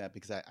confused by that,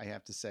 because I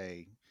have to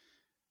say,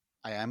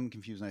 I am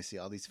confused when I see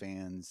all these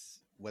fans,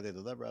 whether they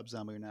love Rob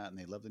Zombie or not, and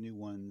they love the new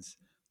ones.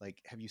 Like,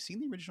 have you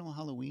seen the original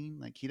Halloween?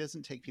 Like, he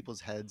doesn't take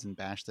people's heads and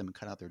bash them and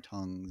cut out their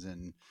tongues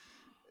and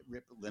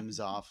rip limbs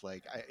off.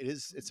 Like,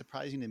 it's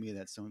surprising to me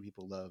that so many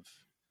people love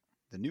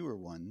the newer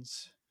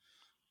ones,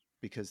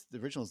 because the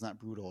original is not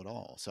brutal at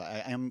all. So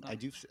I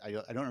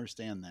don't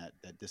understand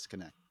that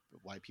disconnect.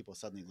 Why people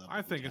suddenly love.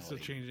 I think it's the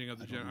changing of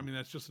the genre. I mean,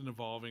 that's just an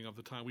evolving of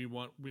the time.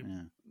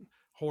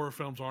 Horror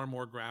films are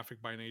more graphic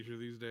by nature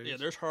these days. Yeah,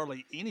 there's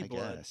hardly any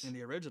blood in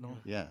the original.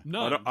 Yeah,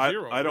 no, I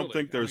don't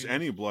think there's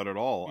any blood at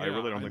all. I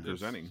really don't think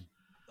there's any.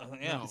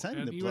 It's not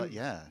even the blood.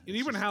 Yeah, and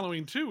even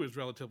Halloween 2 is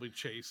relatively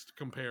chaste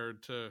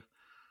compared to,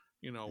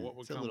 what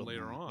would come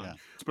later on. Yeah.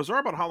 What's bizarre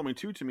about Halloween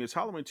 2 to me is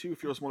Halloween 2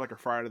 feels more like a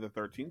Friday the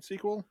 13th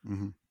sequel.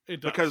 Mm-hmm.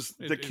 It does. Because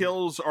the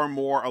kills are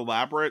more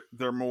elaborate.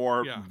 They're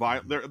more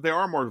violent. They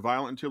are more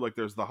violent too. Like,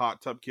 there's the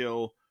hot tub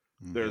kill.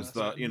 There's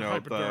the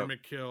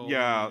hypodermic kill.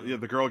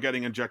 The girl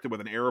getting injected with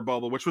an air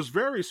bubble, which was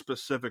very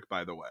specific,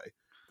 by the way.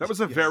 That was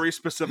a very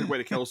specific way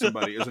to kill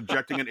somebody, is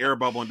injecting an air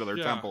bubble into their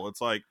temple.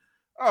 It's like,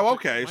 oh,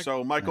 okay,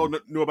 so Michael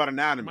knew about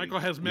anatomy. Michael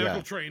has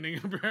medical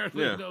training,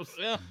 apparently.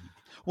 Yeah.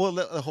 Well,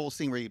 the whole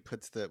scene where he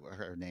puts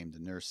her name, the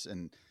nurse,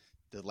 and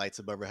the lights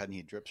above her head, and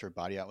he drips her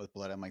body out with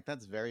blood. I'm like,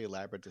 that's very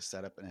elaborate to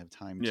set up and have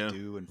time to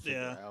do and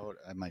figure out.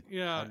 I'm like,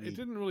 it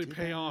didn't really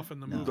pay off in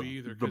the movie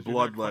either. The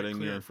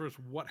bloodletting, at first,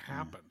 what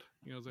happened?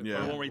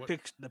 When he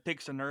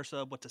picks the nurse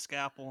up with the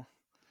scalpel.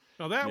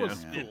 No, that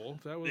was cool.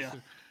 That was,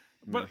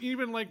 but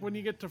even like when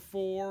you get to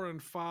 4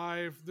 and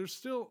 5, there's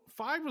still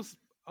 5 was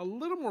a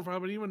little more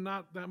violent, but even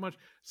not that much.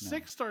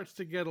 6 starts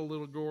to get a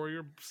little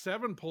gorier.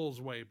 7 pulls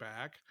way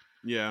back.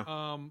 Yeah.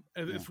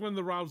 And it's when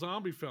the Rob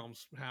Zombie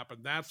films happen.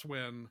 That's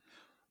when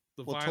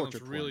the violence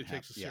really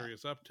takes a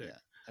serious uptick. Yeah.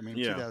 I mean,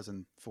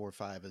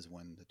 2004-5 is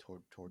when the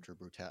torture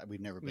brutality. We've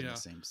never been the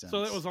same since.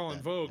 So that was all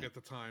in vogue at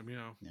the time.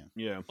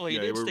 Yeah. Well, he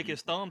did stick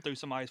his thumb through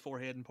somebody's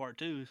forehead in part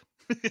 2.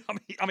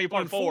 I mean,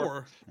 part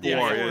 4.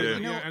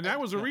 And that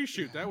was a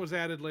reshoot. That was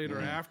added later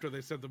after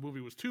they said the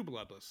movie was too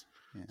bloodless.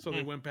 Yeah. So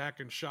they went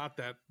back and shot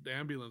that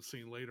ambulance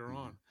scene later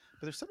on.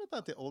 But there's something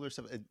about the older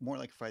stuff, more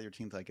like Friday the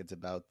 13th, like it's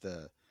about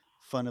the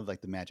fun of like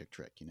the magic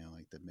trick,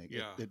 like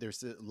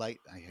there's a light.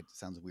 It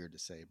sounds weird to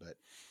say, but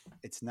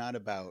it's not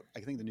about. I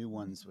think the new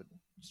ones, what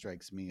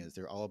strikes me is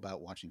they're all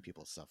about watching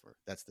people suffer.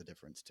 That's the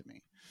difference to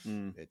me.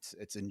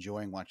 It's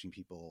enjoying watching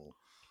people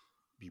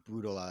be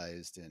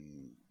brutalized,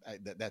 and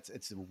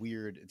it's a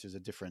weird. There's a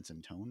difference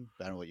in tone.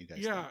 I don't know what you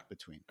guys think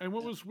between. And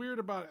what was weird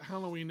about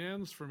Halloween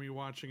Ends for me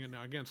watching it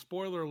now, again,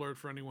 spoiler alert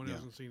for anyone who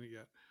hasn't seen it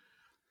yet.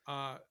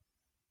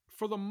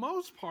 For the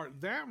most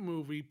part, that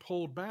movie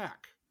pulled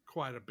back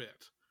quite a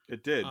bit.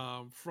 It did.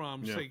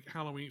 From say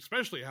Halloween,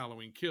 especially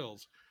Halloween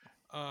Kills,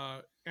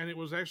 and it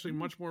was actually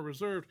much more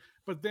reserved.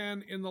 But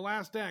then in the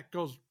last act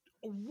goes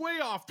way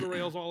off the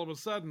rails all of a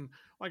sudden.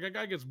 Like a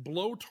guy gets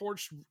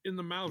blowtorched in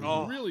the mouth,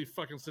 really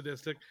fucking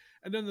sadistic.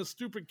 And then the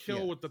stupid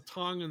kill with the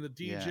tongue and the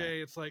DJ.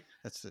 Yeah. It's like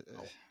it's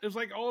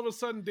like all of a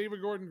sudden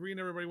David Gordon Green,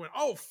 everybody went,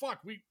 oh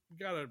fuck, we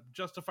gotta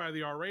justify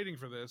the R rating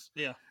for this.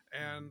 Yeah,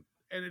 and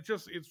it's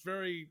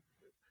very.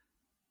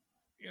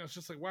 It's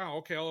just like, wow,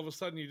 okay, all of a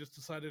sudden you just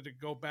decided to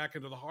go back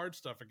into the hard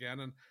stuff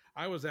again. And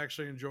I was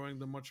actually enjoying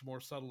the much more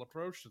subtle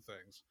approach to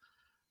things.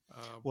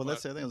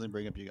 That's the other thing I was going to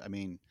bring up. I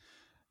mean,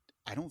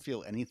 I don't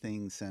feel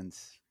anything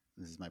since,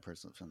 this is my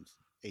personal films,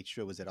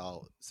 H2O was at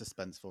all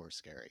suspenseful or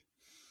scary.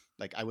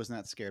 Like, I was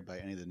not scared by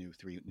any of the new.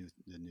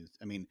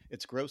 I mean,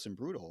 it's gross and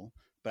brutal,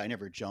 but I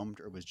never jumped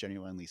or was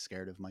genuinely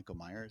scared of Michael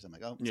Myers. I'm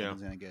like,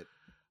 someone's going to get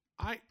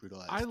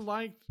brutalized. I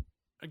liked...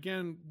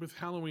 Again, with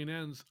Halloween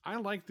Ends, I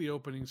liked the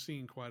opening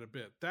scene quite a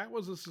bit. That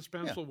was a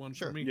suspenseful one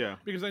for me. Yeah.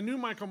 Because I knew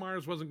Michael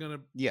Myers wasn't going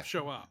to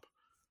show up.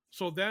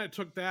 So then it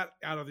took that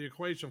out of the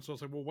equation. So I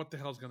was like, well, what the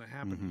hell is going to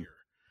happen here?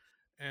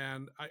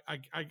 And I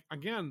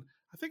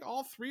think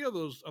all 3 of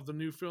the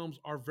new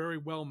films are very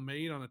well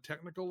made on a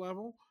technical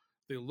level.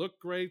 They look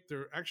great.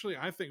 They're actually,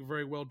 I think,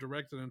 very well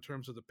directed in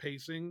terms of the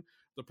pacing,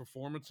 the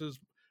performances.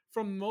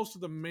 From most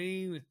of the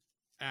main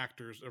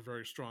actors are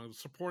very strong. The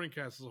supporting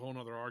cast is a whole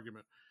other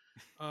argument.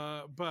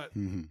 But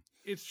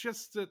it's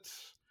just that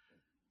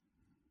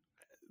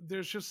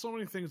there's just so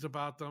many things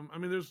about them. I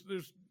mean,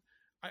 there's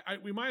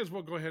we might as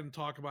well go ahead and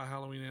talk about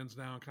Halloween Ends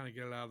now and kind of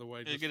get it out of the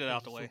way. Yeah, get it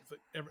out the way.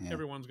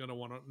 Everyone's going to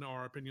want to know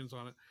our opinions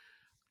on it.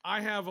 I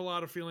have a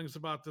lot of feelings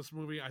about this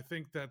movie. I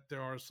think that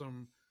there are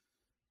some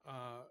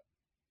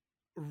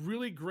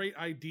really great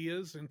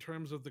ideas in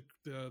terms of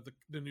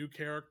the new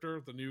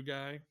character, the new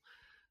guy.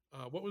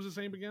 What was his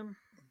name again?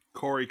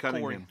 Corey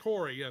Cunningham.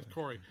 Corey, yes,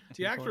 Corey.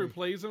 The actor who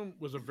plays him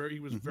was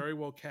very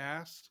well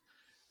cast,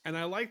 and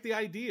I like the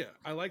idea.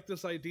 I like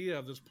this idea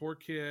of this poor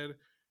kid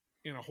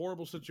in a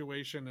horrible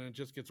situation, and it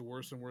just gets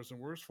worse and worse and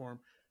worse for him.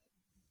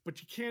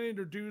 But you can't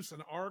introduce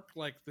an arc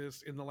like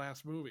this in the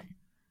last movie.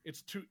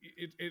 It's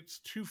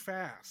too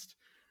fast.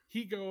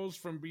 He goes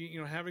from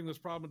being, having this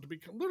problem to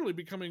literally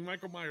becoming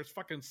Michael Myers'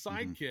 fucking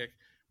sidekick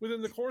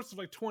within the course of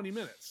like 20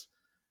 minutes.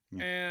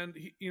 Yeah. And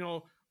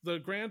the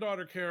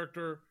granddaughter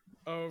character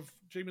of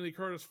Jamie Lee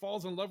Curtis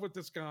falls in love with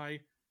this guy,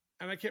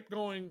 and I kept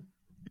going,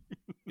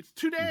 it's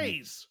 2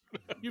 days.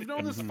 You've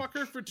known this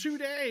fucker for 2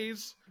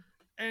 days,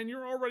 and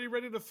you're already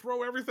ready to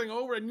throw everything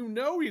over, and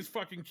he's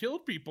fucking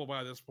killed people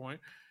by this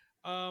point.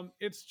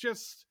 It's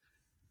just,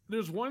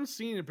 there's one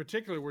scene in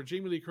particular where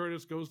Jamie Lee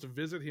Curtis goes to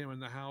visit him in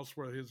the house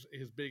where his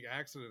big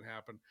accident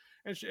happened.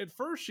 And at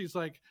first she's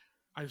like,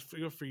 I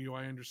feel for you.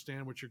 I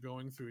understand what you're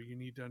going through. You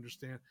need to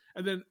understand.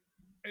 And then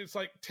it's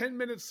like 10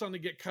 minutes suddenly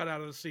get cut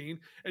out of the scene,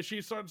 and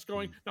she starts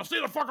going, now stay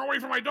the fuck away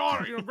from my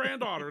daughter,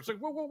 granddaughter. It's like,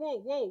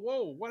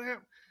 whoa, what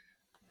happened?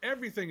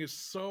 Everything is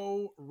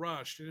so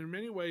rushed. And in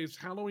many ways,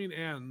 Halloween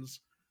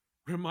Ends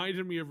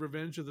reminded me of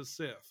Revenge of the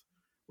Sith,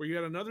 where you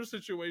had another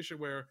situation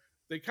where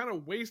they kind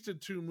of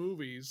wasted 2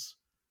 movies,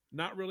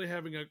 not really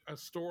having a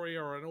story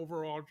or an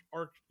overall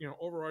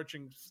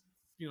overarching,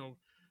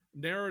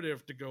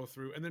 narrative to go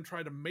through, and then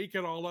try to make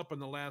it all up in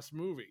the last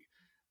movie.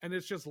 And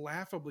it's just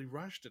laughably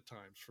rushed at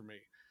times for me.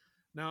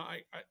 Now,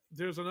 I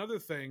there's another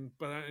thing,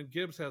 and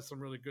Gibbs has some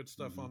really good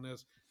stuff on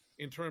this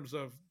in terms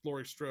of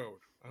Laurie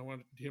Strode. I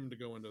want him to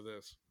go into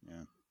this.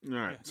 Yeah. All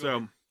right.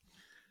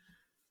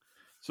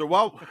 So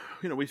while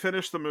we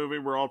finished the movie,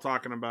 we're all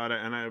talking about it,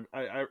 and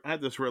I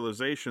had this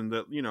realization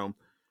that in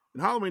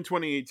Halloween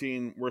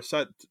 2018, we're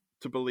set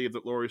to believe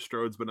that Laurie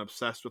Strode's been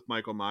obsessed with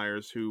Michael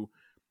Myers, who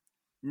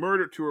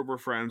murdered 2 of her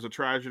friends, a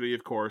tragedy,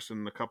 of course,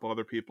 and a couple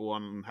other people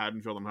on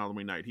Haddonfield on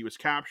Halloween night. He was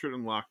captured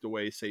and locked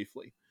away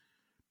safely.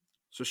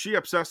 So she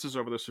obsesses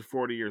over this for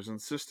 40 years,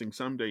 insisting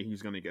someday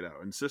he's going to get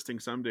out, insisting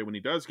someday when he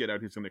does get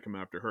out, he's going to come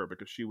after her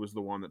because she was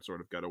the one that sort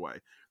of got away.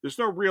 There's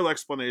no real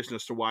explanation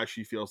as to why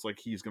she feels like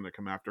he's going to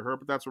come after her,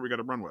 but that's what we got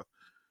to run with.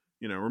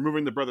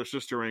 Removing the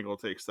brother-sister angle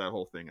takes that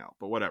whole thing out,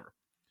 but whatever.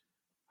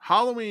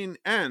 Halloween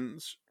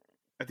Ends.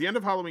 At the end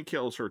of Halloween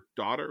Kills, her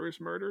daughter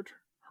is murdered.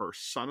 Her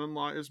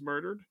son-in-law is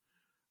murdered.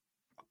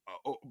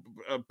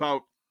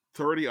 About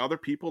 30 other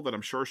people that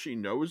I'm sure she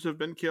knows have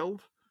been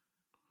killed.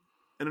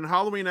 And in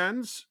Halloween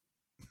Ends,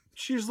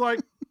 she's like,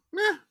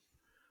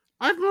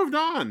 I've moved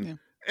on. Yeah.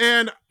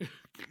 And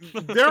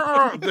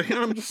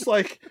I'm just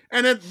like,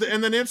 and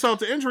then insult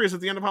to injury is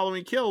at the end of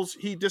Halloween Kills,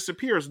 he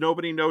disappears.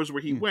 Nobody knows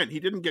where he went. He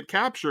didn't get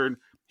captured.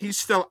 He's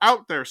still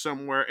out there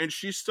somewhere. And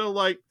she's still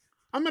like,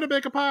 I'm going to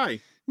bake a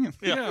pie.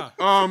 Yeah.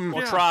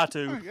 Or try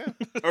to.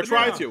 Or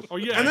try to. Oh,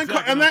 yeah. And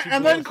then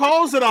and then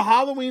calls it a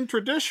Halloween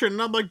tradition.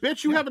 And I'm like,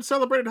 bitch, you haven't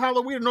celebrated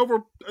Halloween in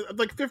over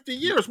 50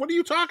 years. What are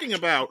you talking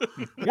about?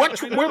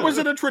 When was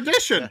it a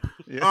tradition?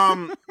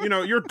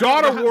 Your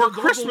daughter wore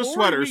Christmas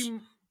sweaters.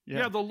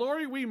 The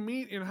Laurie we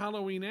meet in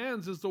Halloween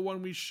Ends is the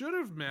one we should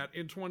have met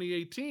in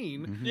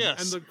 2018.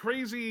 Yes. And the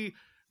crazy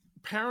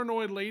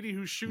paranoid lady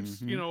who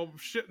shoots,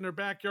 shit in her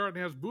backyard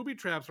and has booby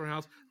traps in her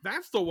house.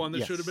 That's the one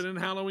that should have been in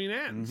Halloween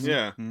Ends.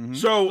 Yeah.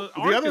 So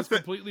the arc is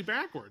completely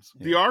backwards.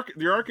 The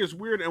arc is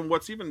weird, and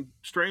what's even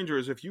stranger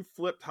is if you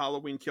flipped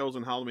Halloween Kills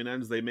and Halloween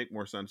Ends, they make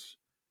more sense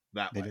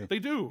that way. They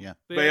do. Yeah.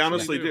 They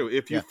honestly do.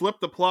 If you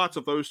flip the plots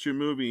of those 2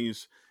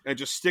 movies and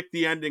just stick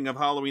the ending of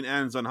Halloween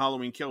Ends on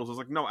Halloween Kills, it's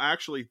like, no,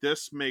 actually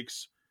this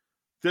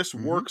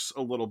works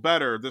a little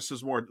better. This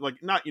is more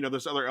like, not,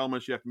 there's other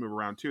elements you have to move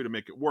around too to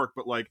make it work,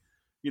 but like,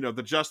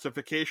 the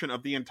justification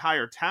of the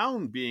entire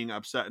town being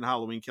upset in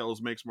Halloween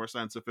Kills makes more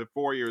sense if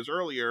 4 years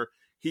earlier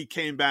he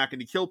came back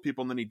and he killed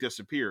people and then he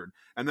disappeared.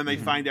 And then they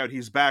find out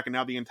he's back, and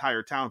now the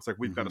entire town's like,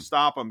 we've got to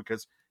stop him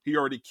because he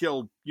already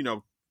killed,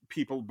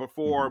 people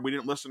before. We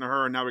didn't listen to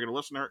her, and now we're going to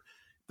listen to her.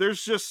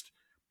 There's just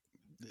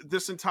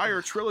this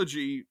entire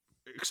trilogy,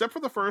 except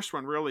for the first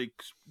one, really,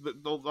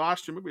 the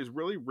last 2 movies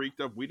really reeked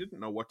of we didn't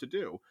know what to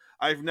do.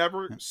 I've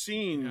never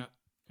seen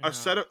a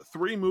set of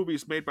 3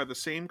 movies made by the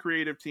same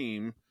creative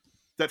team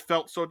that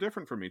felt so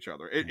different from each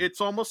other. It's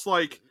almost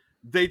like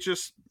they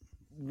just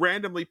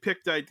randomly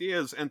picked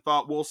ideas and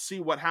thought, we'll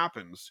see what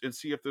happens and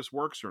see if this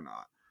works or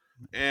not.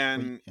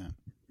 And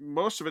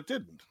most of it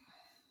didn't.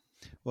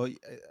 Well,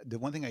 the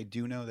one thing I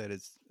do know that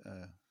is,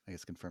 I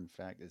guess, confirmed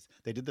fact is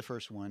they did the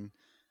first one,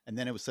 and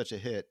then it was such a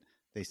hit,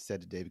 they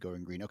said to David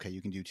Gordon Green, okay,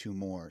 you can do 2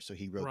 more. So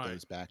he wrote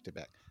those back to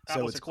back.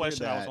 That was a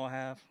question I was going to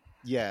have.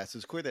 Yeah, so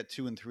it's clear that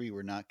 2 and 3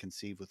 were not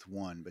conceived with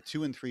one, but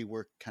 2 and 3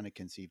 were kind of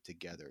conceived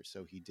together.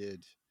 So he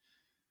did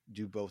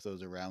do both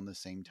those around the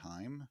same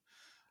time.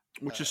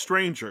 Which is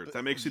stranger.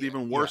 That makes it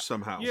even worse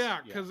somehow. Yeah,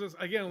 because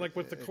again, like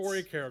with the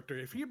Corey character,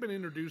 if he had been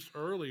introduced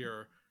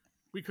earlier,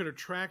 we could have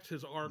tracked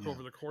his arc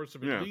over the course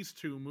of at least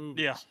 2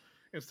 movies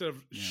instead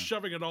of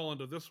shoving it all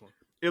into this one.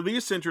 At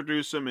least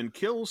introduce him and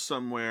kill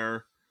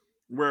somewhere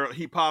where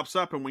he pops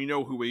up and we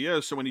know who he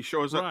is. So when he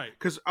shows up,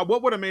 because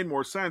what would have made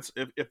more sense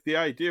if the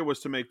idea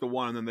was to make the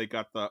one and then they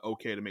got the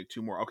okay to make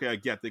 2 more. Okay, I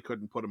get they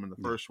couldn't put him in the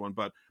first one,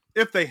 but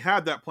if they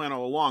had that plan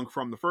all along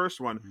from the first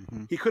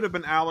one, he could have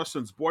been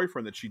Allison's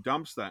boyfriend that she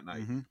dumps that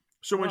night.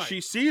 So when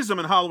she sees him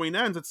in Halloween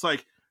Ends, it's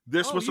like,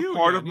 this was a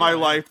part of my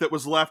life that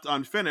was left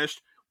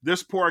unfinished.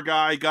 This poor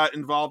guy got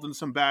involved in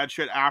some bad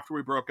shit after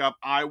we broke up.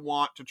 I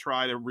want to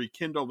try to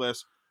rekindle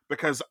this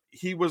because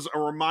he was a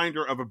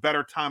reminder of a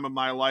better time of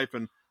my life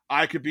and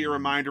I could be a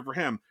reminder for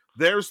him.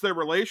 There's their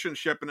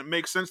relationship, and it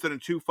makes sense that in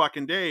 2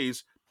 fucking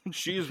days,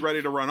 she's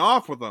ready to run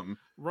off with him.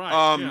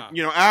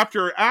 You know,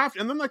 after,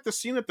 and then like the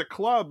scene at the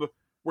club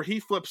where he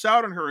flips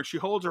out on her and she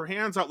holds her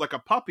hands out like a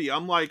puppy.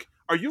 I'm like,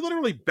 are you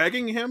literally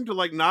begging him to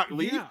like not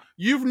leave? Yeah.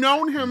 You've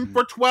known him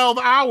for 12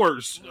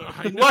 hours.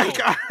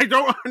 I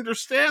don't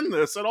understand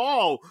this at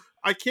all.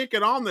 I can't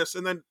get on this.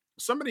 And then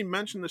somebody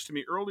mentioned this to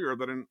me earlier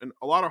that in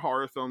a lot of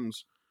horror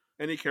films,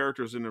 any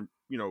characters in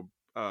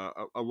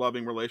a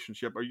loving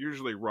relationship are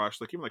usually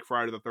rushed. Like even like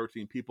Friday the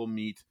 13th, people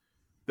meet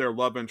their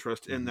love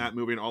interest in that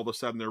movie and all of a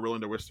sudden they're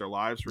willing to risk their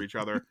lives for each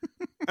other.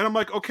 And I'm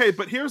like, okay,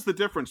 but here's the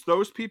difference.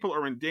 Those people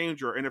are in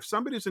danger. And if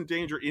somebody's in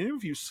danger, even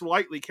if you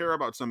slightly care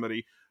about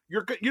somebody,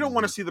 you don't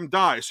want to see them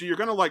die. So you're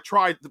going to like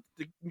try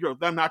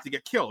them not to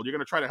get killed. You're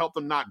going to try to help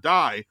them not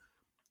die.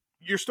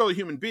 You're still a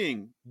human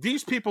being.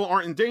 These people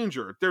aren't in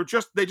danger.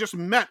 They just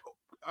met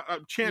a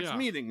chance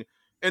meeting.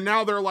 And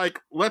now they're like,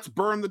 let's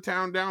burn the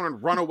town down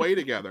and run away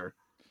together.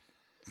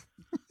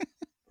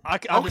 I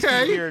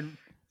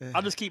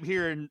just keep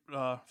hearing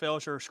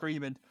Felsher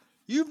screaming,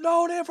 "You've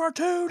known him for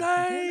 2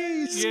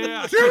 days!"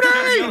 Yeah. 2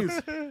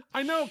 days!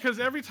 I know, because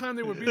every time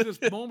there would be this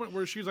moment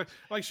where she's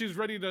like she's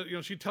ready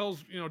to, she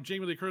tells,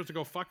 Jamie Lee Curtis to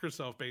go fuck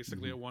herself,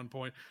 basically, at one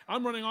point.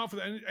 I'm running off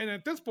with it. And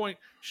at this point,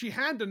 she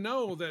had to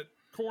know that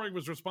Corey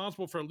was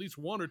responsible for at least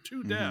 1 or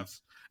 2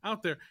 deaths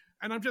out there.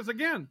 And I'm just,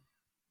 again,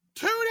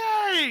 2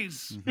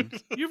 days!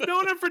 You've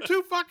known him for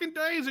 2 fucking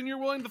days, and you're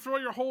willing to throw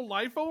your whole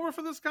life over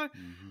for this guy?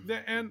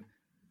 And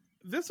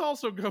this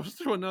also goes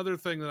to another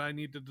thing that I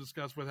need to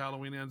discuss with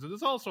Halloween Ends, and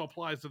this also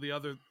applies to the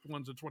other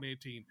ones of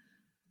 2018.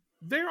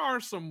 There are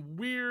some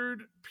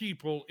weird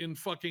people in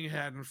fucking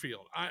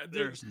Haddonfield.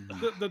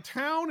 The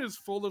town is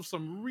full of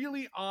some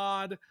really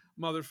odd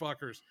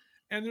motherfuckers.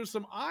 And there's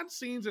some odd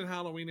scenes in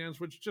Halloween Ends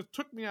which just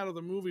took me out of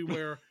the movie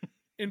where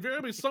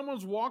invariably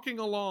someone's walking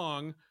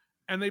along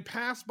and they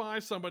pass by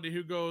somebody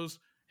who goes,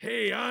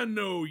 "Hey, I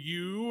know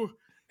you."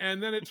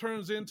 And then it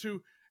turns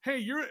into,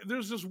 "Hey,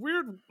 there's this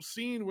weird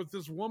scene with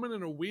this woman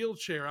in a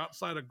wheelchair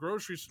outside a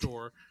grocery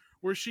store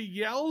where she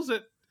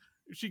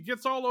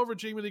gets all over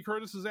Jamie Lee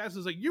Curtis's ass and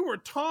is like, 'You were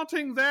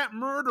taunting that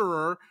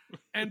murderer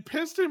and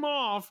pissed him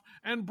off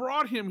and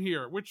brought him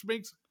here,' which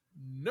makes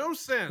no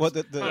sense. Well,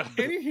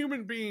 any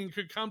human being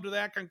could come to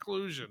that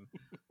conclusion.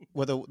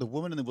 Well, the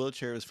woman in the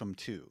wheelchair is from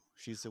 2.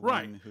 She's the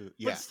one who...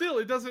 Yeah. But still,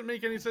 it doesn't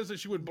make any sense that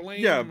she would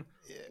blame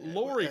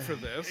Lori for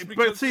this.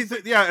 But see,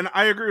 and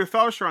I agree with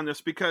Felsher on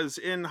this, because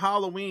in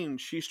Halloween,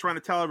 she's trying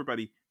to tell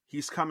everybody,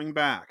 he's coming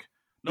back.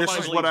 This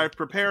is what I've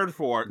prepared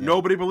for. Yeah.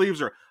 Nobody believes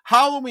her.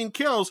 Halloween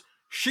Kills,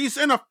 she's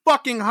in a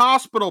fucking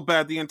hospital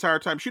bed the entire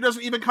time. She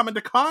doesn't even come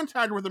into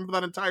contact with him for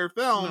that entire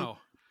film. No.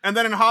 And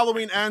then in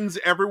Halloween Ends,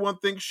 everyone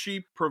thinks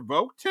she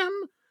provoked him.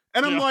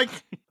 And I'm like,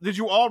 did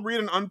you all read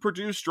an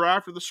unproduced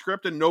draft of the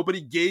script and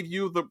nobody gave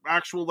you the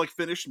actual like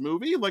finished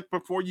movie like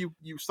before you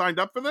signed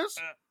up for this?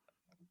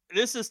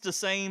 This is the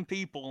same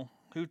people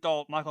who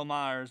thought Michael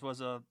Myers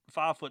was a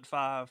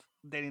 5'5"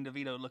 Danny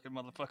DeVito looking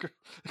motherfucker.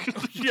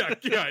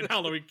 yeah, in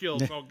Halloween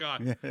Kills. Oh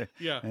god,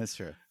 yeah, that's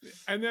true.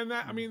 And then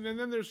and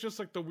then there's just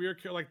like the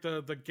weird, like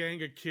the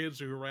gang of kids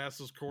who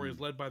harasses Corey is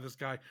led by this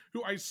guy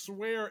who I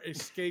swear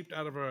escaped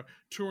out of a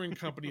touring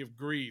company of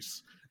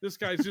Greece. This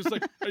guy's just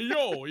like, "Hey,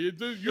 yo, you're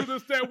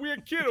just that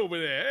weird kid over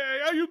there. Hey,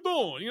 how you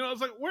doing?"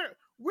 It's like,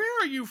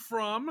 where are you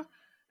from?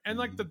 And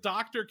like the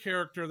doctor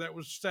character that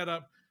was set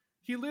up,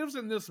 he lives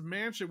in this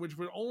mansion, which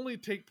would only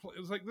take place.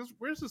 It's like,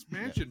 where's this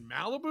mansion?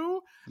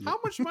 Malibu? How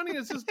much money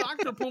is this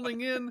doctor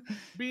pulling in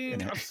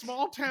being a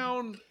small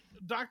town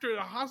doctor at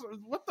a hospital?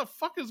 What the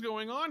fuck is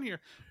going on here?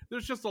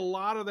 There's just a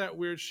lot of that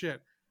weird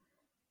shit.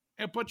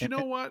 But you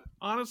know what?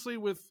 Honestly,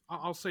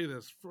 I'll say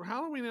this. For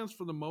Halloween Ends,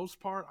 for the most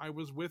part, I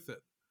was with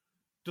it.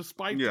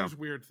 Despite these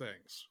weird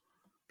things.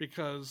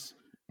 Because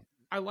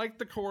I liked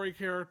the Corey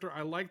character.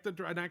 I liked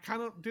and I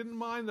kind of didn't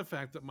mind the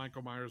fact that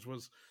Michael Myers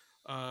was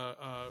kind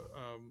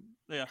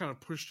of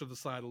pushed to the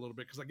side a little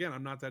bit, because again,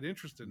 I'm not that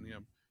interested in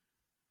him.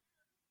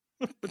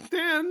 But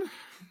then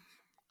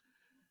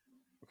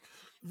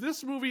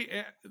this movie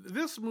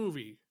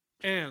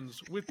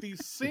ends with the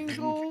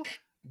single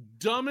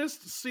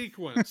dumbest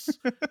sequence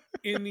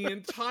in the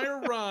entire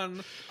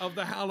run of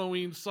the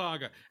Halloween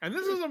saga. And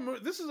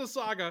this is a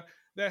saga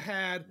that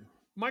had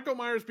Michael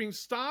Myers being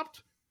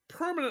stopped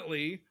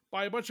permanently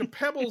by a bunch of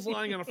pebbles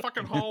lying in a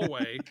fucking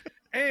hallway,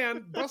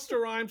 and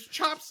Busta Rhymes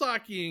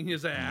chop-sockeying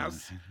his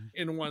ass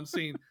in one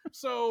scene.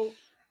 So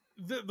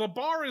the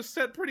bar is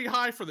set pretty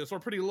high for this, or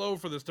pretty low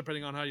for this,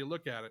 depending on how you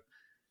look at it.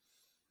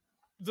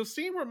 The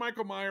scene where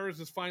Michael Myers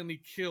is finally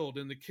killed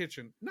in the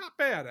kitchen, not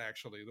bad,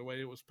 actually, the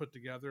way it was put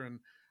together, and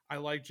I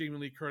like Jamie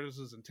Lee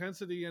Curtis's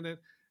intensity in it,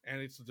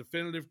 and it's a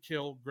definitive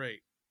kill,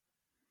 great.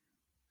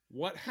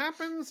 What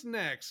happens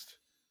next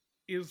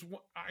is,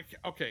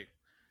 okay,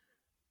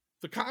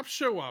 the cops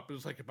show up, and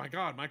it's like, my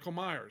God, Michael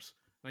Myers.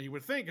 Now you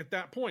would think at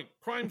that point,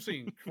 crime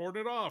scene,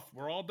 cordon it off,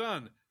 we're all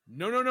done.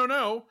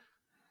 No.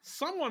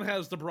 Someone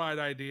has the bright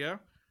idea.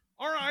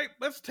 All right,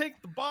 let's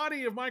take the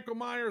body of Michael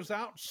Myers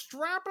out,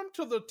 strap him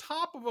to the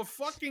top of a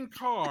fucking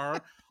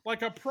car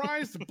like a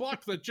prized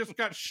buck that just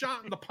got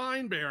shot in the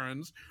Pine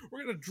Barrens.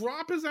 We're going to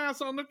drop his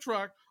ass on the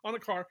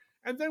car,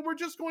 and then we're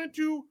just going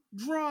to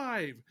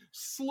drive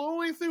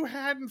slowly through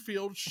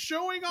Haddonfield,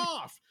 showing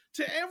off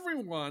to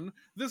everyone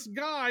this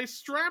guy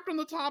strapped on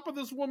the top of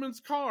this woman's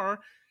car,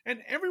 and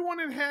everyone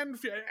in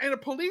Haddonfield, and a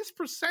police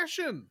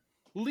procession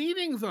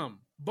leading them,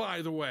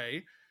 by the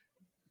way,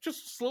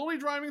 just slowly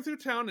driving through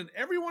town, and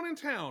everyone in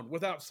town,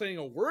 without saying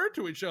a word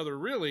to each other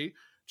really,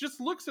 just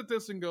looks at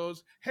this and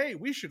goes, hey,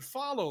 we should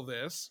follow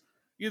this,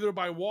 either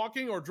by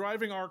walking or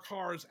driving our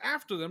cars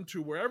after them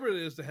to wherever it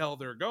is the hell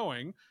they're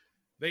going.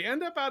 They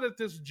end up out at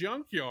this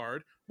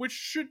junkyard, which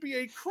should be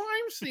a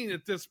crime scene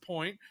at this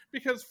point,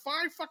 because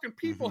 5 fucking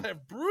people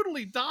have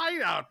brutally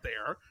died out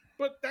there,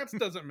 but that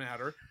doesn't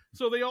matter.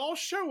 So they all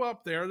show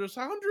up there. There's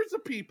hundreds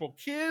of people,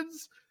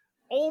 kids,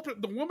 old,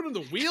 the woman in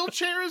the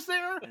wheelchair is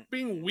there,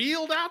 being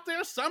wheeled out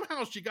there.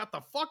 Somehow she got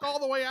the fuck all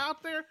the way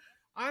out there.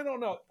 I don't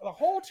know. The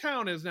whole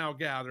town is now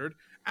gathered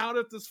out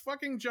at this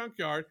fucking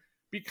junkyard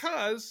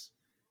because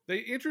they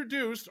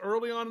introduced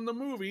early on in the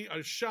movie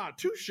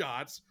 2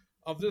 shots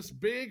of this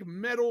big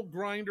metal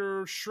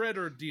grinder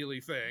shredder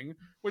dealy thing,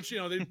 which,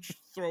 they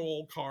throw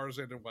old cars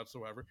in and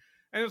whatsoever.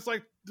 And it's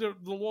like the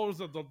laws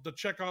of the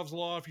Chekhov's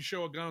law. If you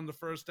show a gun in the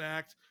first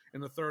act,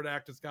 in the third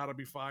act, it's got to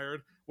be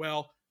fired.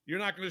 Well, you're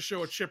not going to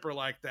show a chipper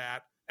like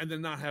that and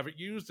then not have it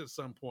used at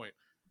some point.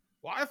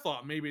 Well, I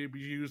thought maybe it'd be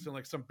used in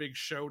like some big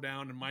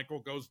showdown and Michael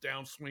goes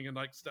down swinging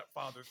like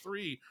Stepfather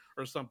 3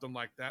 or something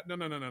like that. No.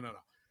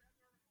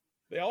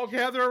 They all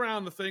gather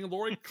around the thing.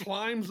 Laurie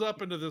climbs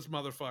up into this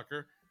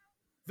motherfucker.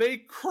 They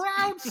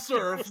crowd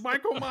surf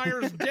Michael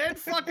Myers' dead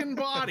fucking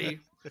body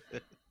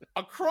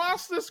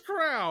across this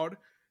crowd.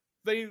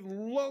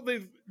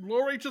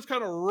 Laurie just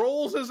kind of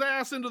rolls his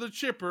ass into the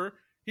chipper.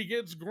 He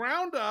gets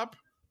ground up.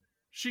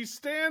 She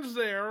stands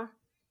there.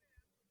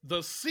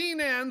 The scene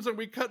ends, and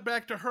we cut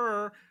back to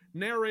her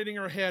narrating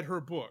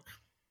her book.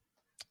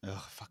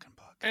 Oh, fucking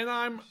book. And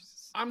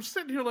I'm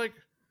sitting here like,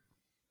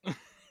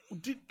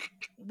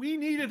 we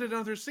needed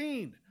another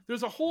scene.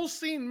 There's a whole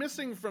scene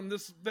missing from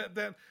this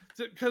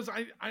because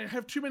I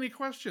have too many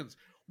questions.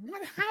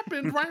 What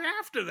happened right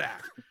after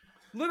that?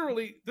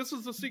 Literally, this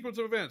is the sequence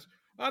of events.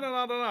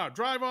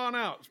 Drive on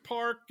out.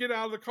 Park. Get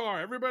out of the car.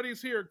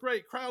 Everybody's here.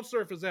 Great. Crowd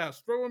surf his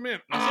ass. Throw him in.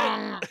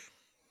 All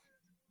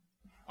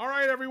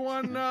right,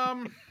 everyone.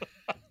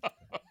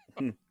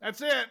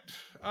 That's it.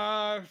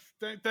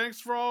 Thanks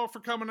for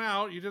coming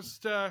out. You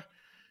just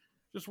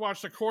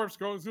watched a corpse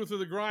going through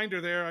the grinder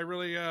there. I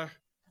really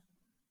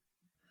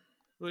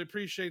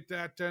appreciate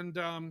that.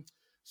 And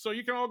so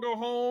you can all go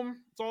home.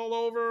 It's all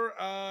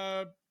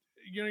over.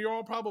 You're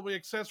all probably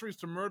accessories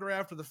to murder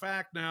after the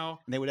fact now.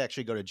 And they would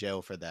actually go to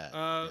jail for that.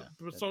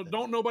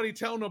 Don't nobody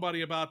tell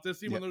nobody about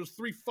this, even though there's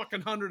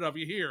 300 of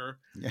you here.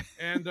 Yeah.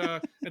 And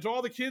to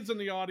all the kids in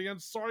the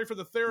audience, sorry for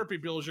the therapy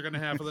bills you're going to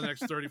have for the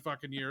next 30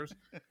 fucking years.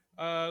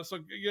 So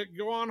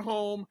go on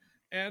home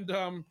and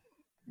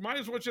might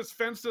as well just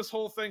fence this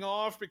whole thing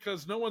off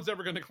because no one's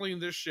ever going to clean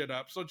this shit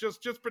up. So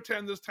just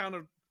pretend this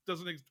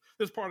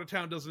part of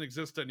town doesn't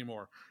exist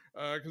anymore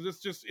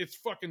because it's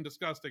fucking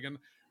disgusting. And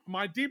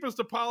my deepest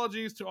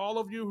apologies to all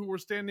of you who were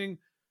standing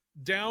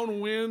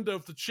downwind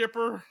of the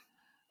chipper.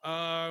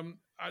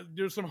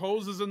 There's some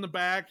hoses in the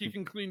back. You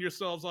can clean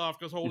yourselves off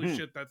because holy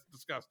shit, that's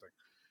disgusting.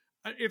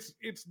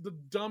 It's the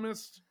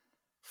dumbest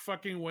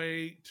fucking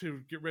way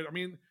to get rid of. I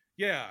mean,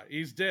 yeah,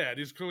 he's dead.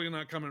 He's clearly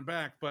not coming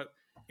back, but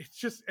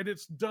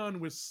it's done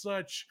with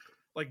such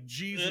like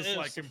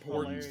Jesus-like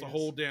importance, the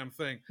whole damn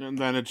thing. And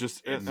then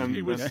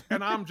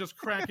and I'm just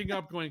cracking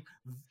up going,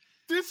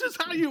 this is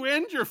how you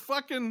end your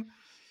fucking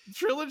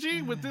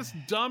trilogy with this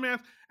dumbass.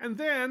 And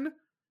then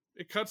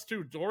it cuts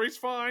to Dory's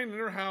fine in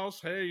her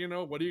house. Hey,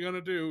 what are you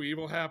gonna do?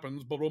 Evil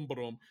happens. Ba-dum,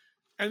 ba-dum.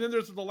 And then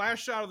there's the last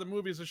shot of the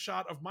movie is a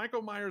shot of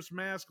Michael Myers'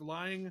 mask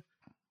lying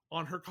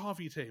on her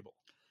coffee table.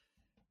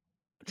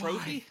 A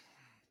trophy?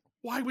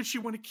 Why would she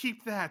want to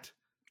keep that?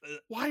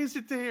 Why is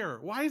it there?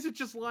 Why is it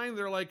just lying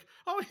there like,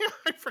 oh yeah,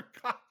 I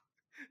forgot.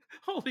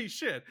 Holy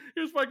shit.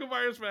 Here's Michael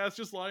Myers' mask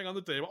just lying on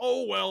the table.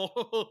 Oh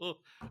well.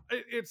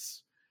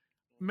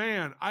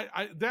 Man,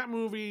 that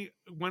movie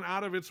went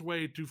out of its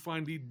way to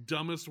find the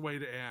dumbest way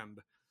to end.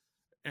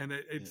 And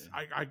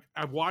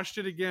I watched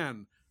it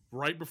again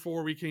right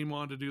before we came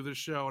on to do this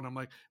show. And I'm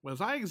like,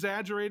 was I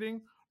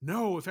exaggerating?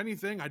 no, if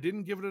anything, I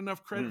didn't give it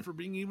enough credit for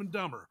being even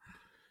dumber.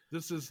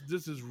 This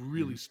is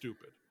really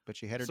stupid. But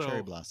she had her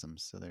cherry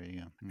blossoms, so there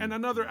you go. And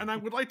I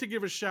would like to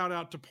give a shout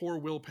out to poor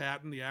Will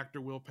Patton, the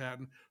actor Will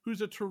Patton,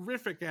 who's a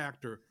terrific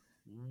actor,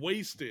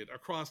 wasted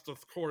across the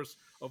course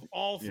of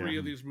all three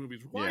of these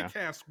movies. Why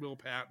cast Will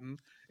Patton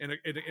in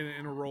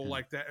a role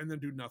like that and then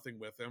do nothing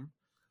with him?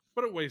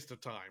 But a waste of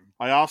time.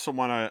 I also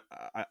want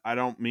to, I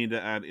don't mean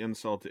to add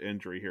insult to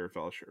injury here,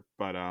 Felsher,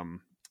 but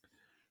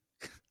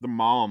the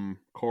mom,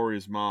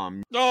 Corey's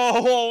mom.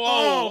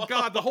 Oh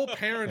God, the whole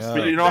parents thing.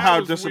 But you know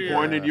how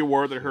disappointed you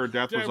were that her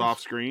death was off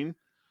screen?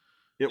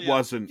 It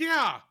wasn't.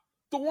 Yeah.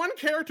 The one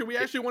character we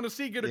actually want to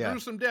see get a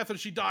gruesome death and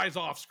she dies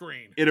off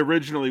screen. It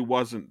originally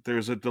wasn't.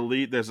 There's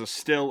a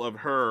still of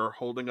her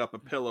holding up a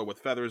pillow with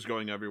feathers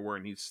going everywhere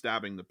and he's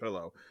stabbing the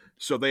pillow.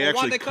 So they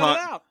actually cut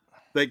it out.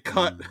 They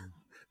cut.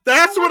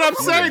 That's what I'm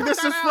saying.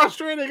 This is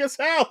frustrating as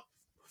hell.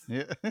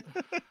 Yeah.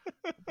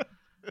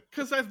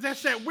 Because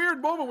that's that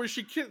weird moment where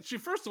she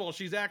first of all,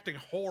 she's acting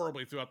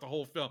horribly throughout the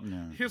whole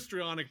film,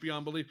 histrionic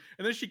beyond belief,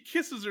 and then she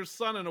kisses her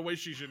son in a way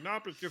she should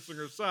not be kissing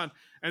her son,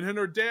 and then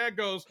her dad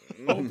goes,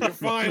 "Oh, your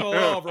final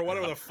love," or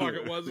whatever the fuck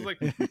it was. It's like,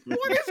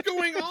 what is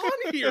going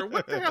on here?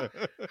 What the hell?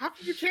 How come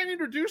you can't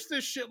introduce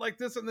this shit like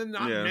this and then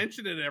not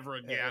mention it ever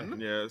again?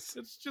 Yes,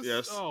 it's just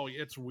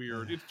it's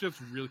weird. It's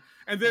just really.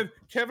 And then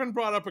Kevin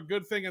brought up a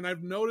good thing, and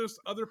I've noticed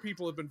other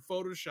people have been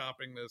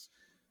photoshopping this.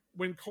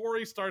 When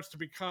Corey starts to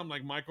become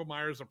like Michael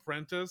Myers'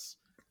 apprentice,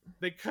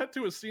 they cut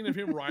to a scene of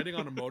him riding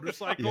on a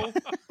motorcycle,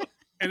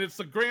 and it's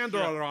the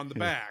granddaughter on the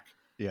back.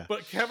 Yeah.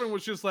 But Kevin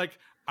was just like,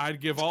 I'd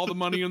give all the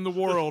money in the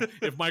world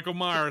if Michael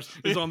Myers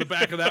is on the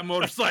back of that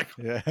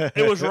motorcycle. Yeah.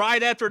 It was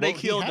right after they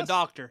killed the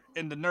doctor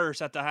and the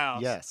nurse at the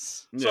house.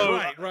 Yes. So,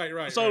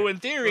 right. So in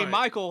theory,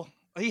 Michael,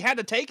 he had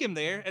to take him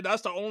there, and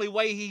that's the only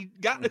way he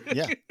got it.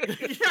 Yeah.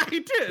 Yeah,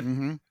 he did.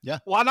 Mm-hmm. Yeah.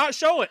 Why not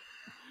show it?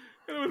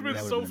 It would have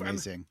been so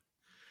amazing.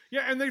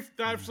 Yeah, and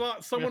I've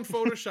saw someone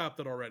photoshopped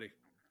it already.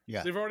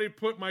 Yeah, they've already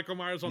put Michael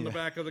Myers on the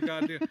back of the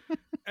goddamn.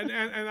 and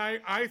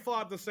I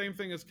thought the same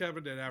thing as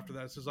Kevin did after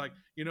that. It's just like,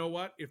 you know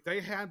what? If they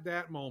had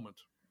that moment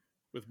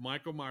with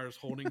Michael Myers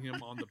holding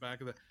him on the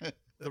back of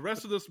the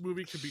rest of this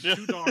movie could be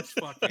two dogs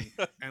fucking,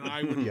 and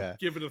I would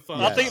give it a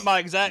thumbs up. I think my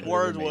exact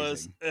words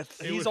was, if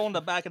he's on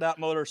the back of that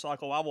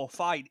motorcycle, I will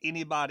fight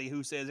anybody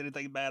who says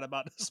anything bad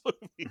about this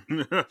movie.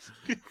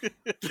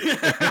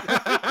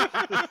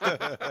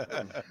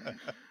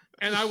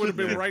 And I would have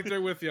been right there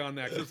with you on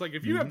that. It's like,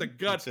 if you have the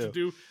guts to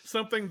do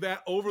something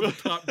that over the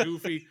top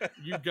goofy,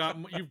 you've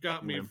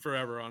got me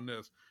forever on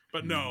this.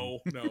 But no,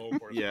 of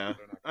course. Yeah,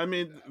 I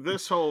mean,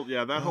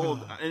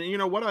 and you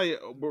know what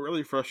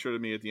really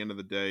frustrated me at the end of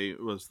the day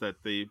was that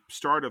the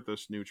start of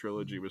this new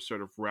trilogy was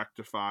sort of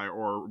rectify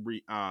or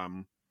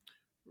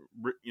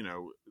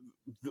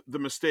the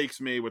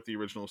mistakes made with the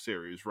original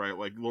series, right?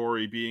 Like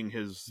Laurie being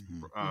his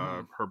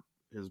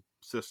his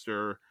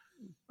sister.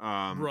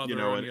 Brother, you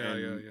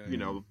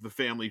know, the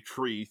family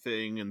tree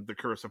thing and the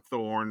Curse of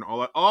Thorn,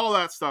 all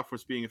that stuff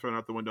was being thrown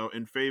out the window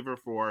in favor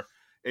for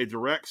a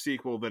direct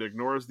sequel that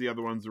ignores the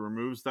other ones and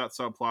removes that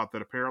subplot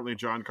that apparently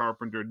John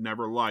Carpenter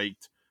never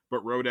liked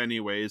but wrote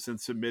anyways and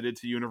submitted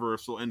to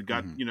Universal and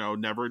got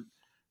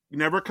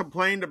never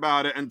complained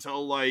about it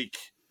until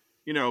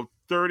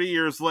 30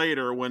 years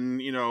later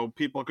when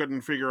people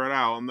couldn't figure it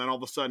out, and then all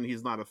of a sudden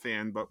he's not a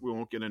fan, but we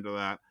won't get into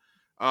that.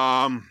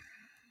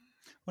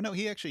 Well, no,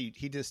 he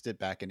dissed it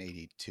back in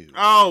 '82.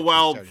 Oh,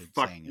 well,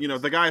 fuck.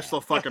 The guy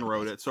still fucking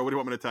wrote it. So what do you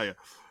want me to tell you?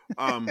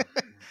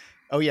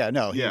 Oh, yeah,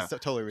 no, he's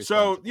totally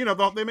responsible.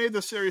 So, they made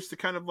this series to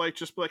kind of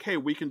just be like, hey,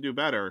 we can do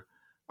better.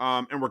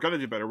 And we're going to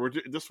do better.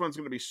 This one's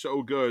going to be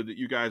so good that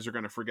you guys are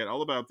going to forget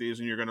all about these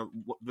and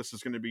this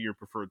is going to be your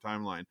preferred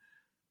timeline.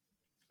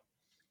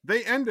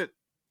 They end it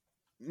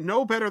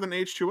no better than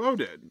H2O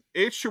did.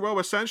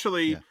 H2O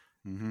essentially... Yeah.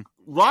 Mm-hmm.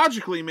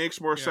 Logically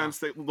makes more sense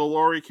that the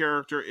Laurie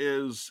character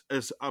is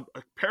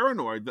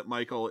paranoid that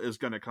Michael is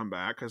going to come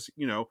back because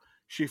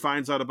she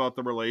finds out about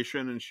the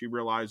relation and she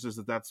realizes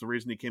that that's the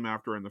reason he came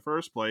after her in the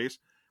first place.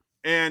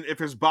 And if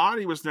his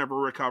body was never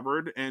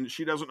recovered and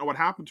she doesn't know what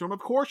happened to him, of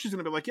course she's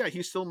going to be like, yeah,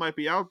 he still might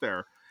be out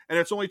there. And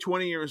it's only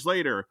 20 years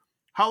later.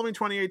 Halloween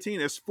 2018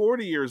 is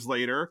 40 years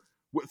later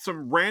with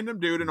some random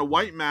dude in a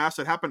white mask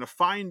that happened to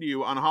find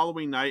you on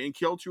Halloween night and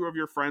kill two of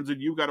your friends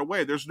and you got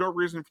away. There's no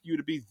reason for you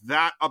to be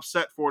that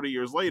upset 40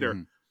 years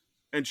later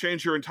and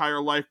change your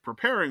entire life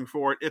preparing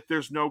for it if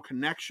there's no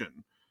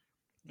connection.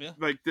 Yeah.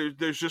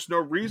 There's just no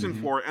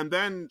reason for it. And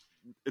then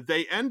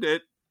they end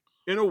it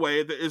in a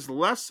way that is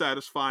less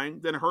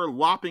satisfying than her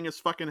lopping his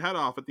fucking head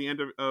off at the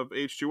end of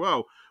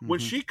H2O. When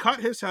she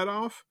cut his head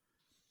off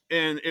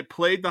and it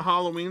played the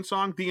Halloween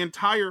song, the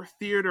entire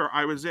theater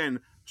I was in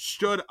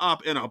stood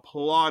up and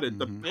applauded.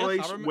 The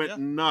place went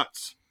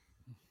nuts.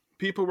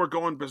 People were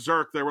going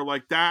berserk. They were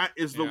like, that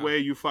is the way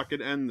you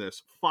fucking end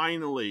this.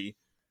 Finally.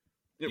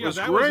 It was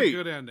that great. Was a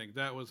good ending.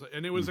 That was,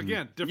 and it was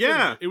again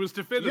definitive. It was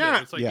definitive.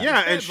 Yeah, it's like,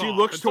 and she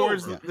looks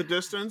towards the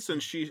distance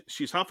and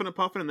she's huffing and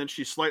puffing and then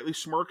she slightly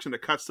smirks and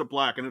it cuts to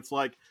black and it's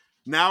like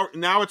now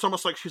it's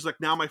almost like she's like,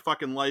 now my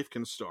fucking life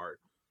can start.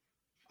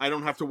 I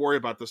don't have to worry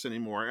about this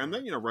anymore. And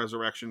then,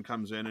 Resurrection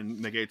comes in and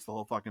negates the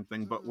whole fucking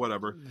thing, but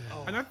whatever.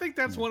 And I think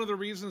that's one of the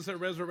reasons that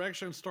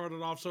Resurrection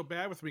started off so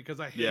bad with me, because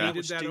I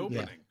hated that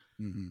opening.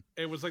 Yeah. Mm-hmm.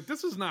 It was like,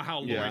 this is not how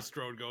Laurie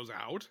Strode goes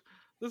out.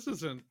 This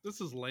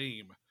is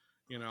lame,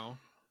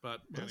 But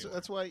anyway.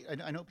 That's why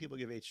I know people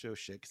give H2O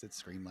shit because it's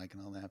Scream-like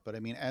and all that. But I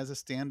mean, as a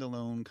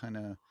standalone kind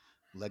of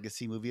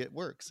legacy movie, it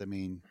works. I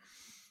mean,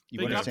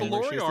 they got the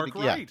Laurie arc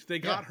right. They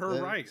got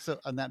her right. So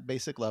on that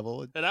basic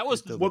level, and that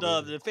was the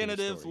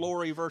definitive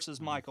Laurie versus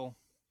Michael.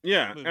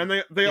 Yeah, movie.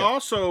 and they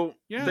also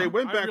they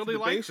went back really to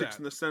the basics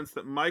in the sense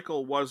that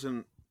Michael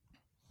wasn't.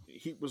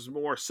 He was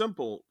more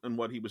simple in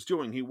what he was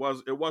doing. It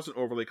wasn't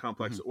overly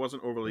complex. It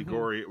wasn't overly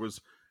gory. It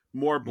was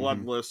more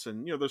bloodless,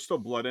 and there's still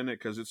blood in it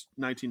because it's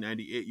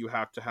 1998. You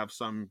have to have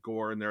some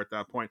gore in there at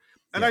that point.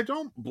 And I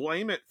don't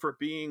blame it for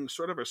being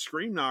sort of a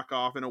Scream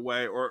knockoff in a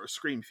way, or a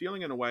Scream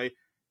feeling in a way.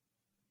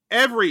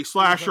 Every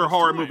slasher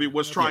horror movie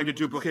was trying to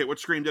duplicate what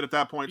Scream did at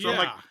that point. So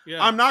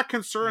I'm not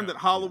concerned that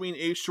Halloween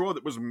H2O,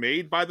 that was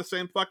made by the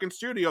same fucking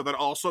studio that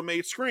also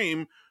made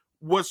Scream,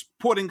 was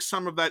putting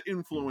some of that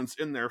influence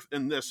in there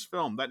in this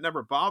film. That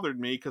never bothered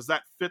me because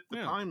that fit the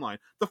timeline.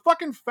 The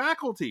fucking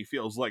Faculty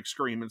feels like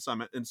Scream in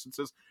some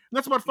instances, and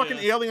that's about fucking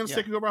aliens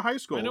taking over high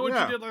school. I know what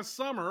you did last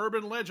summer,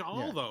 Urban Legend,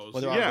 all those.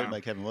 Well, they're all written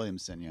by Kevin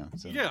Williamson,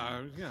 So.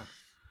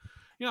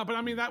 Yeah, but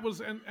I mean, that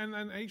was, and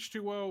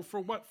H2O,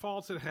 for what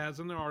faults it has,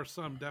 and there are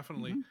some,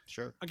 definitely.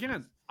 Sure.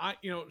 Again,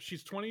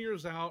 she's 20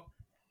 years out.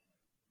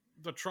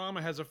 The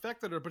trauma has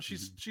affected her, but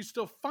she's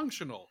still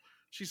functional.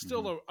 She's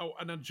still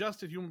an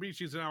adjusted human being.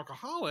 She's an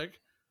alcoholic,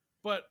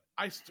 but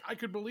I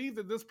could believe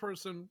that this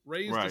person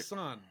raised a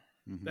son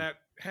that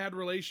had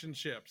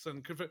relationships.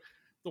 And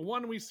the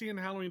one we see in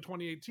Halloween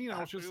 2018, I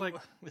was just like,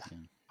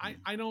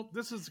 I don't,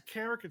 this is a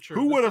caricature.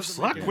 Who would have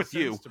slept with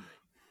you?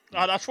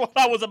 That's what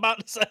I was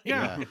about to say.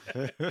 Yeah.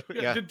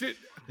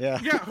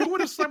 Who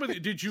would have slept with you?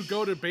 Did you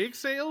go to bake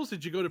sales?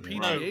 Did you go to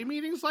PTA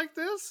meetings like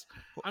this?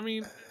 I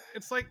mean,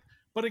 it's like,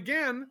 but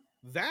again,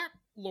 that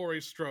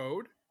Laurie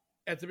Strode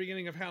at the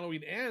beginning of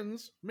Halloween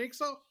Ends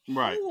makes a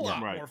whole lot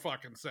more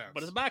fucking sense.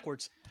 But it's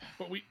backwards.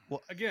 But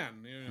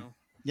again,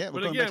 Yeah,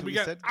 but again, we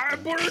got, I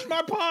burned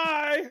my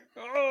pie.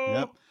 Oh.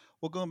 Yep.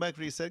 Well, going back to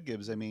what you said,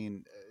 Gibbs, I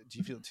mean, do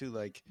you feel too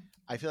like,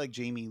 I feel like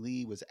Jamie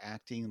Lee was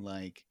acting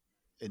like,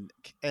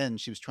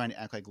 and she was trying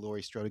to act like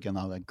Laurie Strode again,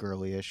 all like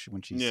girly-ish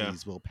when she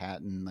sees Will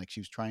Patton. Like she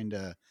was trying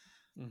to,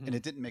 and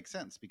it didn't make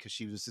sense because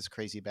she was this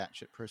crazy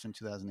batshit person in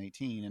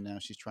 2018, and now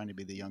she's trying to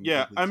be the young.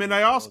 Yeah, I mean,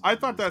 I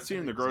thought that scene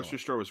in the grocery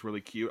store was really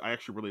cute. I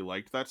actually really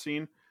liked that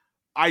scene.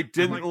 I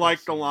didn't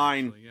like the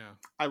line. Actually,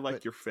 I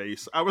like your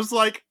face. I was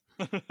like,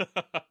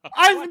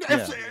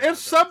 if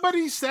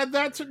somebody said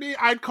that to me,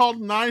 I'd call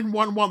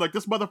 911. Like,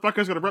 this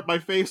motherfucker's gonna rip my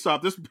face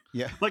off. This,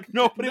 like,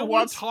 nobody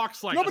wants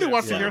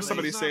to hear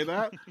somebody say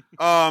that.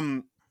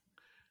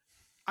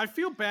 I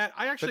feel bad.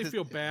 I actually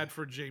feel bad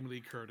for Jamie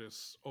Lee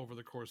Curtis over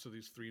the course of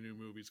these 3 new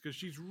movies because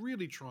she's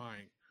really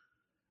trying.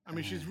 I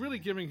mean, she's really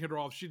giving it her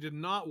all. She did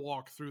not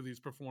walk through these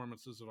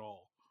performances at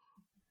all.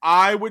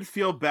 I would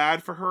feel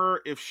bad for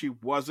her if she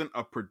wasn't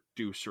a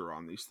producer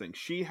on these things.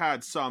 She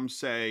had some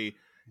say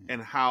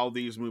and how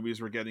these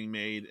movies were getting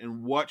made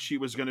and what she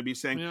was going to be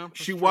saying.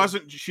 She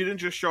didn't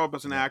just show up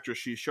as an actress.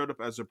 She showed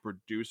up as a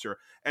producer,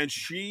 and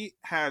she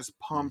has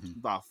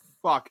pumped the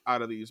fuck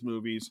out of these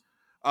movies.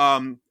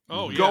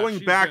 Going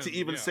back to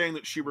even saying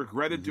that she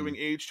regretted doing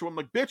H2O. I'm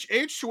like, bitch,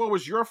 H2O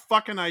was your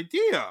fucking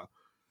idea.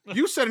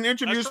 You said in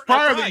interviews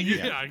prior that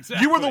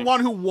you were the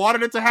one who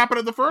wanted it to happen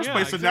in the first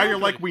place. And now you're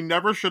like, we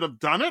never should have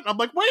done it. I'm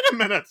like, wait a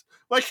minute.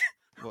 Like,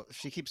 well,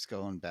 she keeps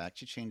going back.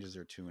 She changes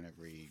her tune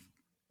every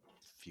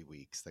few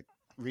weeks. Like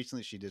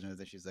recently she did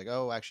that. She's like,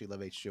 oh, actually love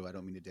H2O. I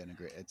don't mean to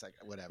denigrate. It's like,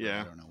 whatever.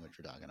 I don't know what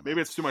you're talking about.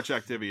 Maybe it's too much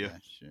activity.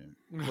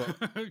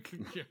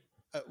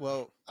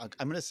 Well,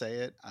 I'm going to say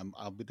it.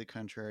 I'll be the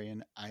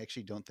contrarian. I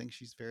actually don't think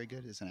she's very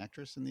good as an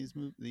actress in these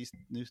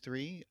new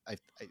 3. I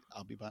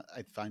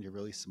find her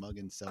really smug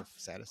and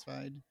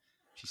self-satisfied.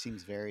 She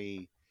seems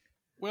very.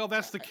 Well,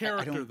 that's the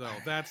character, though.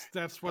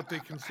 That's what they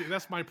can see.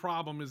 That's my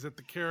problem. Is that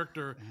the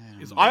character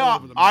is all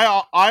over the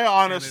map. I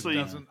honestly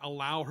doesn't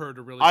allow her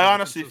to really. I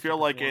honestly feel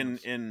like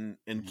in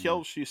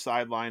Kill, she's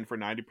sidelined for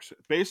 90%,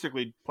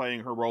 basically playing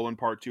her role in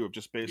part 2 of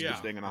just basically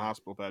staying in a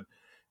hospital bed.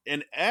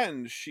 In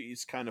End,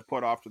 she's kind of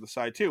put off to the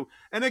side too.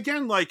 And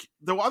again, like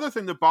the other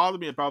thing that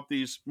bothered me about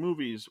these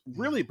movies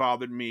really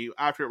bothered me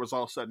after it was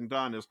all said and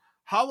done is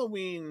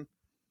Halloween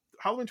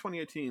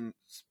 2018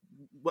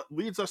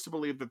 leads us to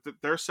believe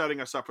that they're setting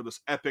us up for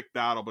this epic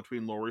battle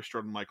between Laurie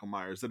Strode and Michael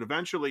Myers, that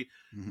eventually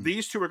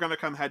these two are going to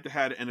come head to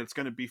head, and it's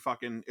going to be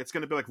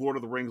like Lord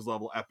of the Rings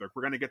level epic.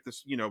 We're going to get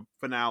this,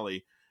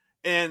 finale.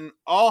 And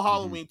all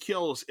Halloween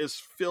Kills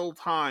is fill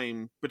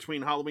time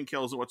between Halloween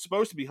Kills and what's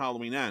supposed to be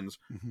Halloween Ends.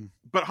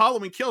 But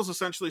Halloween Kills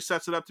essentially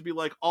sets it up to be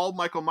like all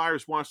Michael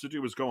Myers wants to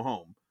do is go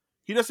home.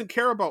 He doesn't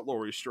care about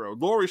Laurie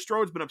Strode. Laurie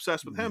Strode's been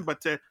obsessed with him,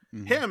 but to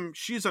him,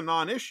 she's a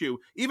non-issue.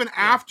 Even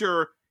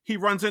after he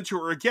runs into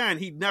her again,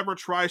 he never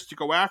tries to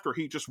go after her.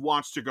 He just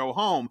wants to go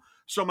home.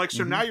 So I'm like,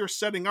 so now you're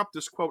setting up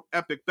this, quote,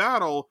 epic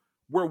battle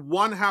where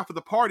one half of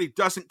the party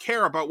doesn't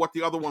care about what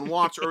the other one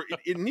wants or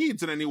it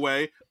needs in any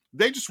way.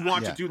 They just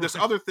want to do this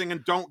other thing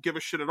and don't give a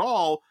shit at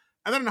all.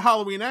 And then when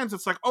Halloween ends,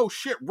 it's like, oh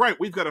shit, right,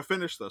 we've got to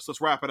finish this.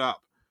 Let's wrap it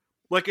up.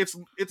 Like it's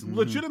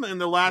legitimate in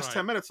the last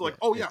 10 minutes. Like,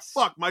 oh yeah,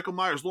 fuck, Michael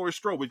Myers, Laurie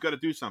Strode, we've got to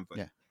do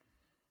something.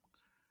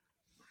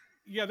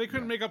 Yeah, they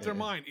couldn't make up their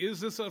mind. Is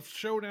this a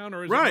showdown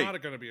or is it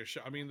not going to be a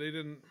show? I mean, they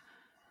didn't.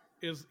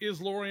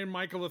 Is Laurie and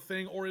Michael a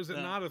thing or is it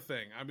not a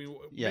thing? I mean,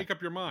 make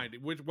up your mind.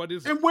 What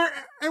is it? And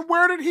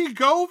where did he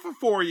go for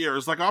 4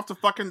 years? Like off to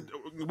fucking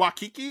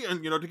Waikiki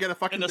and to get a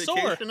fucking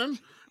vacation in?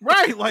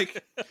 Right,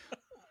 like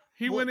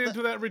he went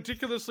into that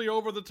ridiculously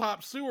over the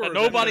top sewer. And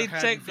nobody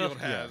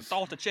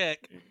thought to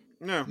check.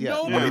 No,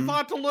 nobody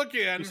thought to look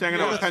in. He's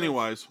hanging out with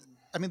Pennywise.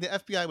 I mean, the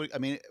FBI would. I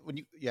mean, when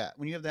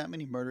you have that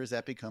many murders,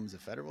 that becomes a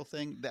federal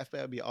thing. The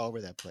FBI would be all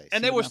over that place.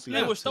 And they were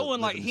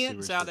throwing like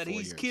hints out that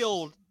he's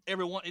killed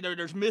everyone.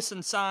 There's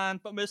missing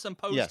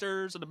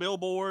posters and the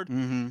billboard.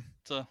 Mm-hmm.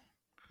 So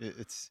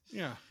it's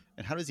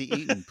And how does he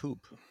eat and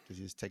poop? Does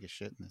he just take a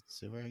shit in the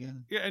sewer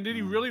again? Yeah, and did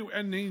he really?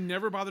 And he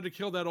never bothered to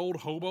kill that old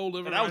hobo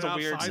living right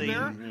outside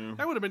there. Yeah.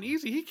 That would have been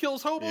easy. He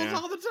kills hobos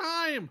all the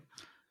time.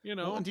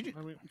 Well, did you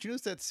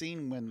notice that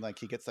scene when like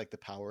he gets like the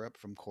power up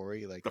from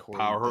Corey? Like the Corey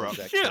power up.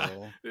 Yeah,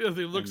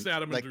 he looks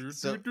at him like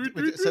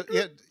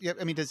yeah.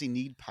 I mean, does he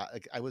need?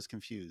 Like, I was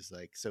confused.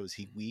 Like, so is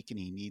he weak and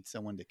he needs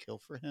someone to kill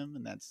for him?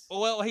 And that's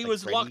well, he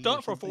was Freddy locked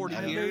up for 40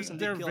 years and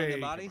didn't kill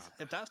anybody.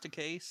 If that's the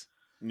case,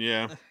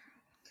 yeah.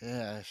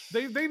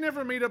 They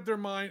never made up their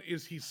mind.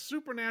 Is he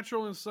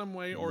supernatural in some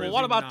way, or is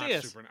what he about not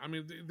this? I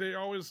mean, they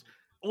always.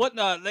 What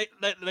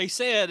they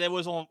said it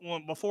was on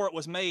before it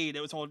was made.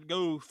 It was on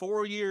go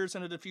 4 years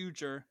into the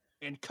future,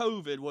 and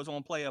COVID was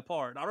on play a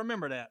part. I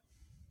remember that.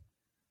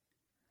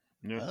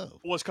 Yeah.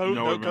 Oh. Was COVID?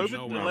 No No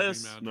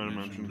COVID.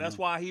 mention. That's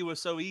why he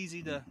was so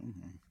easy to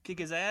kick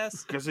his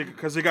ass. Because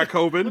he got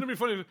COVID. Wouldn't it be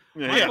funny?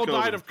 Michael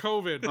died of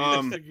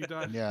COVID. Think he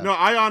died? Yeah. No,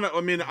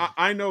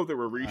 I know there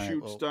were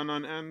reshoots done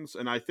on ends,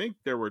 and I think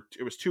it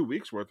was 2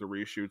 weeks worth of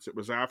reshoots. It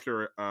was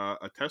after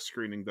a test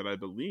screening that I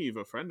believe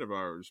a friend of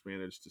ours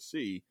managed to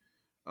see.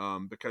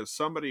 Because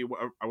somebody,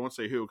 I won't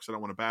say who because I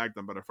don't want to bag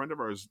them, but a friend of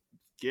ours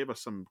gave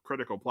us some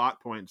critical plot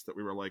points that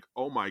we were like,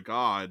 oh my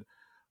God.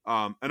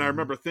 And I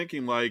remember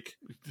thinking like,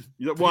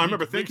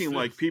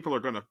 people are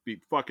going to be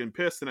fucking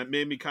pissed. And it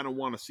made me kind of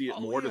want to see it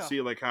more to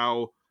see like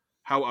how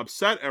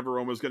upset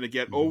everyone was going to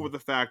get over the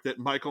fact that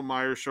Michael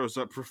Myers shows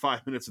up for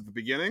 5 minutes at the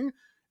beginning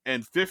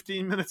and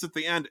 15 minutes at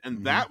the end.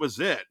 And that was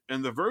it.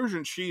 And the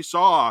version she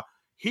saw,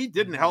 he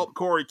didn't help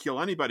Corey kill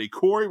anybody.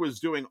 Corey was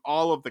doing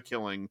all of the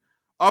killing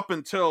up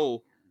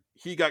until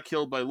he got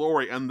killed by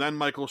Laurie, and then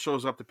Michael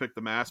shows up to pick the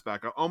mask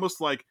back up.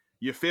 Almost like,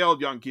 you failed,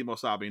 young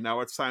Kimosabe.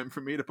 Now it's time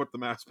for me to put the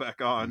mask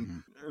back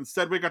on.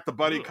 Instead, we got the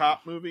buddy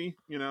cop movie,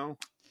 I don't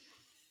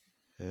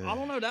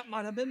know. That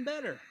might have been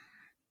better.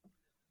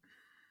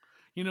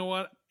 You know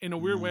what? In a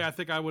weird way, I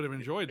think I would have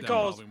enjoyed that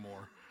probably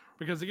more.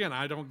 Because, again,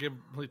 I don't give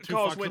two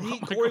fucks when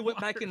about Corey went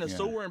back in the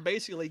sewer and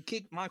basically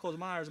kicked Michael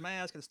Myers'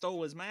 mask and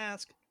stole his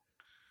mask,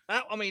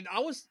 I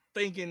was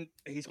thinking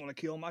he's going to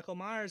kill Michael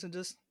Myers and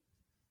just...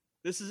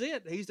 This is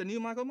it. He's the new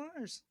Michael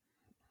Myers.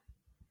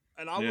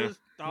 And I would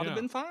have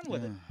been fine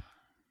with it.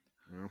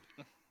 Yeah.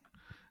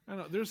 I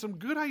know. There's some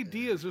good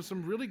ideas. There's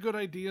some really good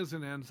ideas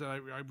in ends that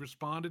I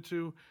responded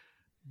to.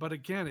 But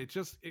again, it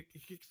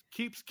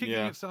keeps kicking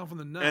itself in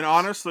the nuts. And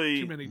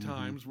honestly, too many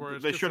times. Where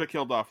they should have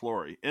killed off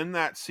Laurie. In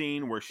that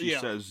scene where she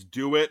says,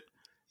 do it,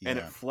 and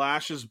it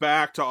flashes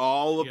back to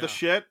all of the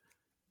shit,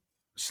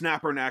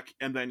 snap her neck,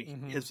 and then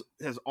his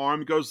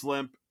arm goes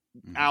limp.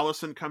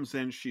 Allison comes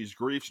in. She's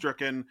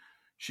grief-stricken.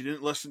 She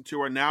didn't listen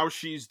to her. Now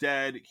she's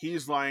dead.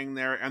 He's lying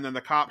there. And then the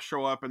cops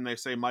show up and they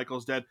say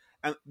Michael's dead.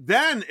 And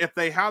then if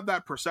they had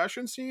that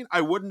procession scene,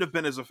 I wouldn't have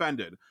been as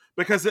offended.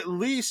 Because at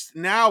least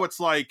now it's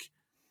like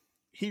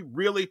he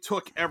really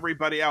took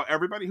everybody out.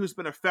 Everybody who's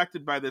been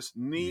affected by this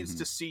needs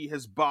to see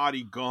his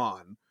body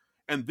gone.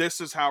 And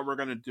this is how we're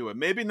going to do it.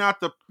 Maybe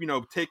not the,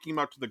 taking him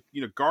up to the,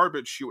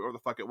 garbage chute, whatever the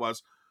fuck it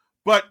was.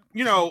 But,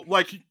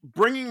 like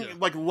bringing,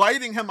 like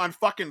lighting him on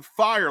fucking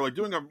fire, like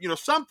doing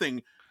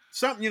something,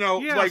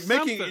 like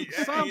making,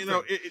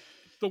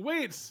 the way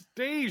it's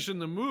staged in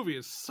the movie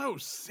is so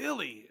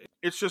silly.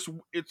 It's just,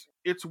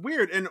 it's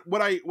weird. And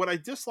what I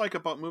dislike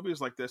about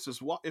movies like this is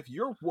if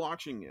you're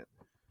watching it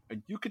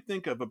and you could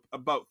think of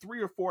about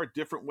 3 or 4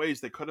 different ways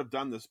they could have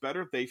done this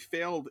better, they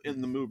failed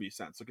in the movie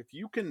sense. Like if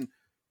you can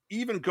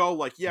even go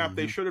like, if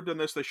they should have done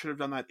this, they should have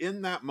done that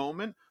in that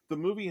moment, the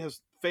movie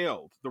has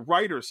failed. The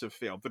writers have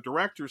failed. The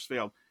directors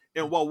failed.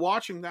 And while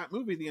watching that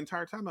movie the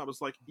entire time, I was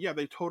like,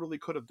 they totally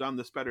could have done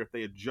this better if they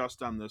had just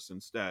done this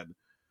instead.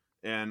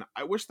 And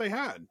I wish they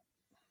had.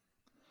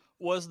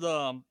 Was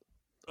the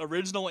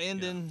original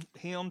ending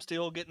him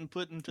still getting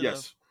put into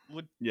the...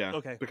 Yeah.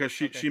 Okay. Because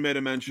she made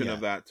a mention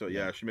of that. So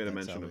she made a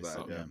mention of that.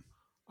 So, yeah.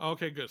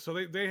 Okay, good. So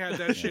they had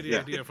that shitty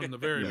idea from the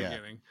very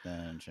beginning.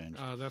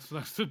 That's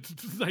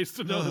nice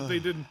to know that they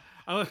didn't.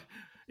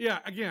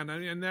 Again,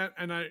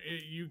 and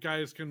you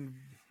guys can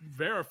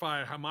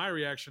verify how my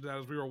reaction to that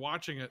as we were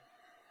watching it.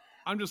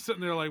 I'm just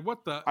sitting there like,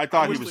 what the? I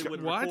thought he wish was we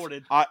would've what?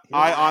 recorded. I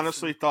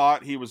honestly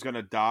thought he was going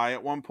to die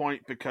at one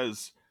point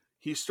because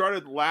he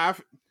started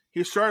laughing.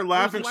 He started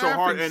laughing so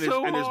hard, and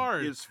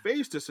his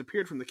face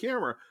disappeared from the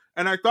camera.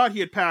 And I thought he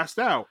had passed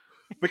out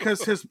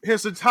because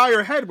his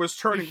entire head was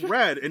turning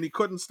red, and he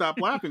couldn't stop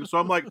laughing. So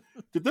I'm like,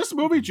 did this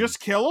movie just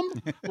kill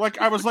him? Like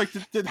I was like,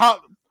 did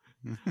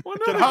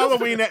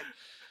Halloween?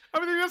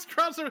 Everything just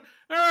crossed. All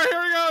right,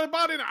 here we go. The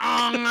body.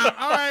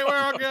 All right, we're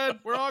all good.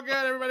 We're all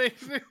good, everybody.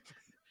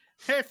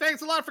 Hey,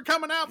 thanks a lot for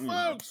coming out,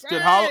 folks.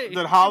 Did Hey!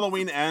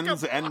 Halloween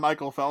Ends end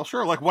Michael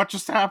Felsher? Like, what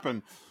just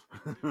happened?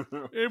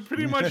 It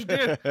pretty much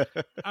did.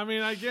 I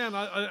mean,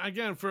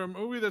 again, for a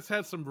movie that's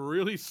had some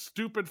really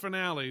stupid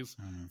finales,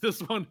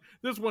 this one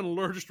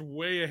lurched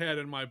way ahead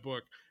in my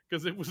book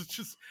because it was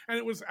just, and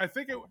it was. I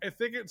think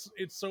it's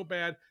so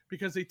bad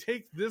because they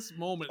take this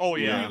moment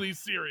really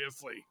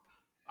seriously.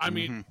 I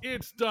mean,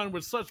 it's done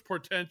with such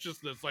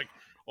pretentiousness, like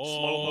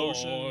slow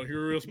motion.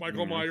 Here is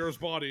Michael Myers'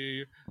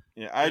 body.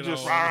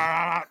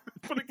 Yeah,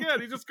 but again,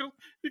 he just goes,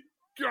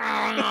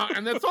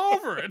 and that's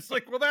over. It's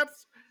like, well,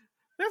 that's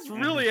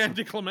really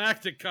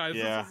anticlimactic, guys.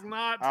 Yeah. This is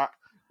not.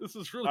 This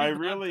is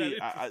really.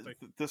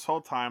 This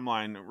whole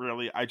timeline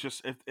really.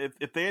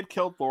 If they had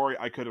killed Laurie,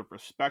 I could have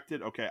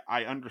respected. Okay,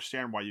 I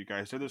understand why you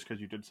guys did this because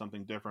you did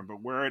something different.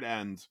 But where it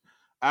ends,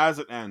 as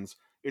it ends,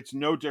 it's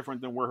no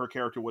different than where her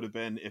character would have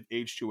been if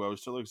H2O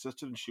still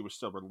existed and she was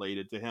still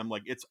related to him.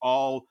 Like it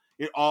all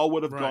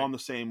would have gone the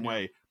same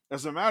way.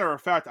 As a matter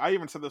of fact, I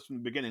even said this from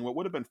the beginning. What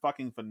would have been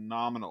fucking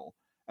phenomenal,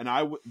 and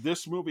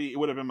this movie, it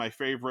would have been my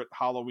favorite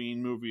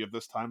Halloween movie of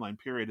this timeline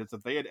period, is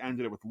if they had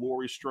ended it with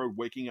Laurie Strode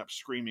waking up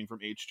screaming from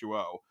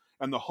H2O,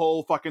 and the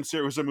whole fucking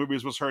series of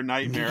movies was her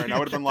nightmare, and I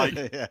would have been like,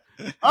 okay,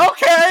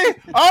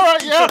 all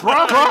right, yeah,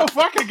 bravo,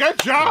 fucking good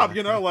job,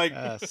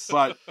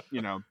 but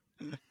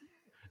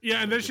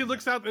Yeah, and then she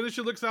looks out.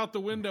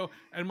 The window,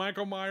 and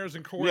Michael Myers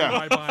and Corey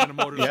ride by on a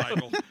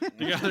motorcycle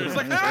together. It's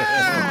like,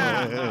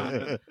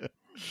 ah!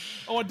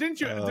 Oh,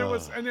 didn't you? There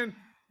was, and then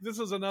this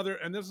is another,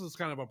 and this is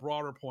kind of a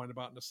broader point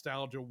about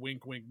nostalgia.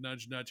 Wink, wink,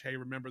 nudge, nudge. Hey,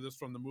 remember this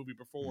from the movie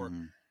before?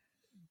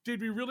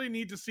 Did we really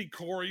need to see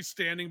Corey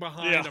standing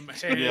behind a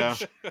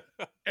hedge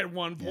at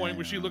one point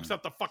when she looks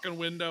out the fucking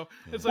window?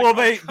 It's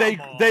like, they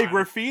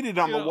graffitied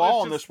on the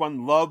wall on this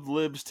one, "Love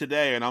lives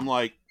today," and I'm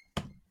like,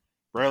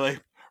 really?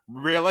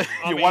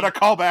 You want to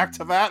call back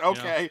to that?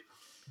 Okay.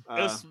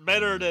 It's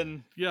better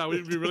than... Yeah,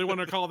 we really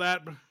want to call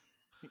that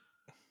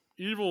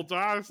Evil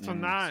Dies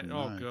Tonight.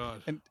 Oh,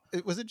 God. And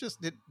was it just...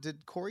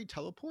 Did Corey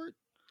teleport?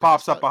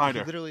 Pops up behind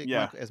her. Literally,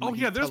 yeah.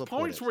 There's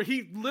points where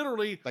he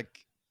literally...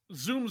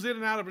 zooms in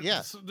and out of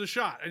the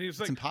shot, and he's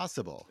like, it's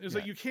impossible. It's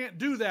like, you can't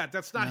do that.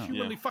 That's not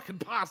humanly fucking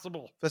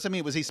possible. That's, I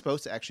mean, was he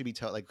supposed to actually be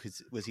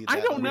was he? I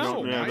don't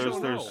know.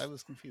 I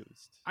was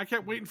confused. I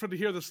kept waiting to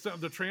hear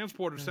the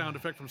transporter sound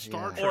effect from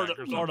Star Trek,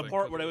 or the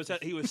part where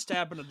he was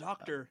stabbing a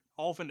doctor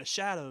off in the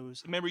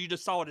shadows. Remember, you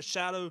just saw the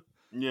shadow,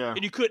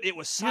 and you couldn't. It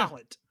was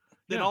silent.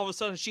 Then all of a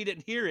sudden, she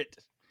didn't hear it.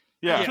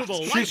 Yeah,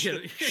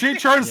 she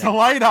turns the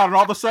light on, and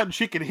all of a sudden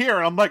she can hear.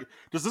 And I'm like,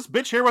 does this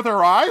bitch hear with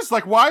her eyes?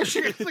 Like, why is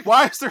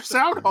there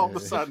sound all of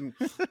a sudden?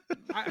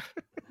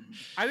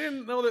 I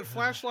didn't know that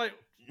flashlight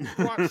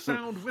brought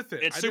sound with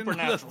it. It's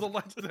supernatural.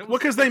 Well,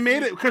 because they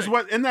made it. Because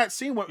in that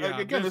scene,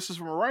 this is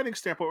from a writing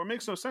standpoint. What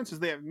makes no sense is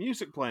they have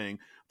music playing.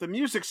 The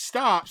music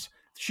stops.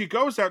 She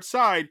goes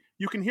outside.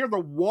 You can hear the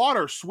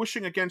water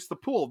swishing against the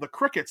pool. The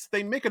crickets.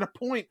 They make it a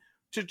point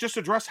to just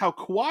address how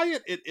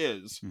quiet it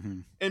is.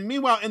 And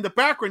meanwhile, in the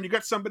background, you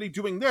got somebody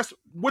doing this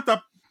with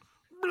a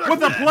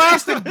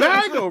plastic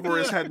bag over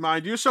his head,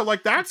 mind you. So,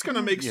 like, that's going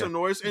to make some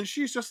noise. And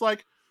she's just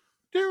like,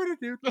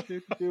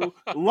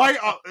 light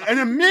up.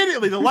 And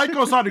immediately the light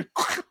goes on, and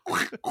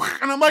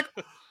I'm like,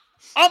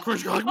 I'm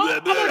like, wait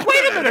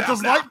a minute.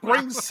 Does light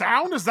bring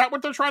sound? Is that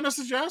what they're trying to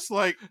suggest?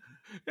 Like,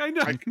 I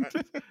know.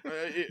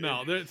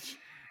 No, there's...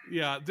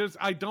 Yeah,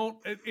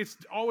 it's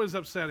always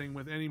upsetting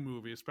with any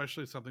movie,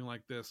 especially something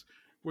like this,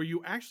 where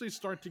you actually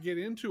start to get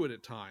into it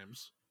at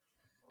times,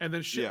 and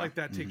then shit like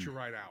that takes you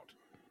right out.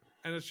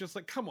 And it's just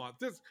like, come on,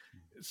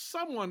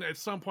 someone at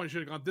some point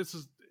should have gone,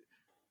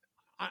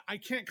 I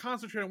can't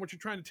concentrate on what you're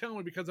trying to tell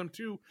me because I'm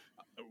too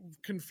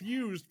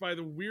confused by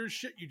the weird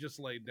shit you just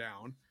laid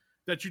down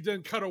that you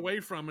then cut away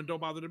from and don't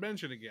bother to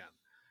mention again.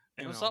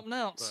 And something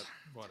else.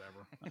 But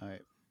whatever. All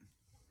right.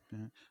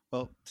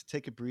 Well, to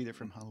take a breather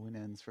from Halloween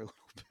Ends for a little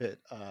bit.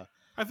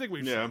 I think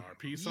we've said our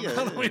piece on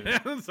Halloween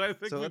Ends. I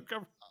think we've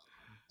covered.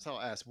 So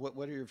I'll ask, what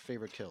are your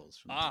favorite kills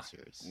from the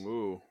series?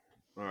 Ooh.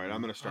 All right,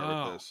 I'm going to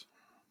start with this.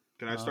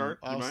 Can I start?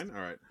 Do you mind?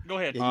 All right. Go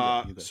ahead.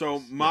 Yeah, you go so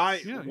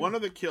one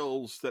of the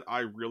kills that I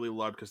really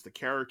loved, because the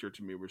character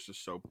to me was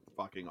just so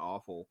fucking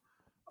awful,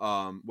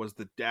 was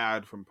the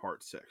dad from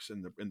Part 6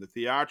 in the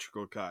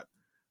theatrical cut.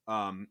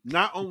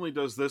 Not only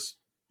does this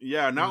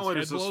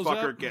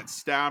fucker get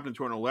stabbed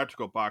into an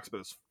electrical box, but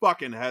his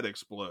fucking head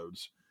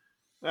explodes.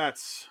 That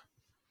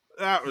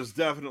was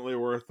definitely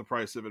worth the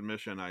price of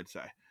admission, I'd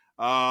say.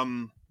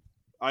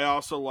 I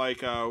also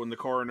like when the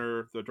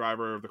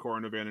driver of the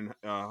coroner van in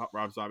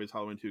Rob Zombie's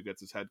Halloween 2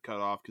 gets his head cut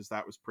off, because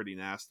that was pretty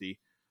nasty.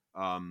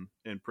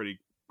 and pretty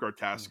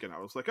grotesque. And I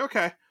was like,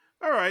 okay,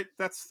 all right,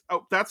 that's a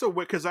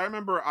wit. Because I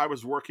remember I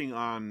was working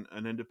on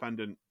an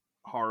independent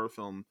horror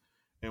film,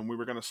 and we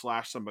were going to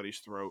slash somebody's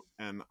throat,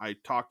 and I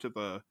talked to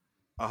the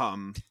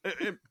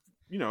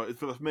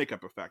for the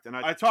makeup effect. And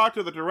I talked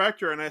to the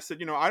director and I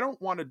said, I don't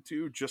want to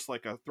do just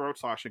like a throat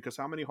slashing, because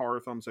how many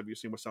horror films have you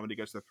seen where somebody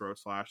gets their throat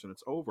slashed and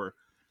it's over?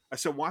 I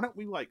said, why don't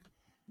we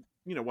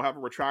we'll have a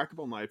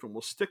retractable knife and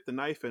we'll stick the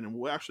knife in and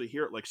we'll actually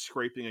hear it like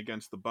scraping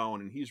against the bone.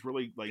 And he's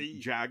really like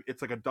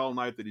it's like a dull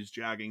knife that he's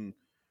jagging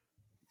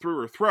through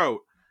her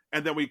throat.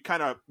 And then we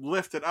kind of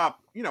lift it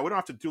up. We don't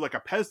have to do like a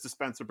Pez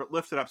dispenser, but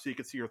lift it up so you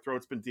can see her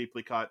throat's been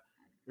deeply cut.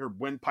 Her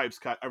windpipe's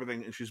cut,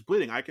 everything, and she's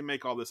bleeding. I can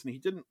make all this. And he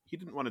didn't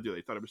want to do it.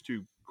 He thought it was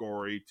too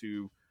gory,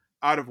 too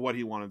out of what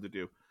he wanted to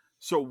do.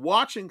 So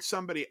watching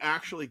somebody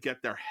actually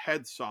get their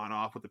head sawn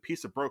off with a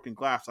piece of broken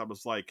glass, I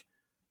was like,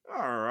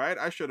 all right,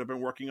 I should have been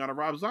working on a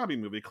Rob Zombie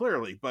movie,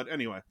 clearly. But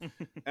anyway.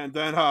 And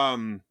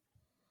then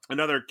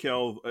another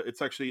kill,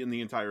 it's actually in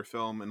the entire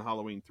film in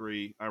Halloween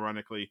 3,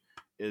 ironically,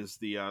 is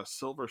the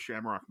silver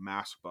shamrock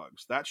mask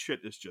bugs. That shit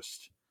is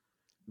just...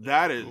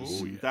 That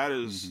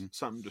is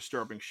something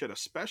disturbing shit,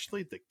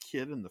 especially the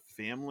kid in the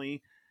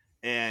family,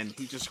 and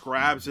he just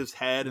grabs his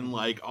head and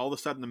like all of a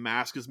sudden the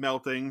mask is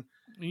melting,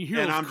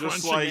 and I'm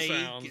just like,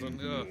 and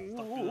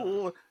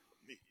the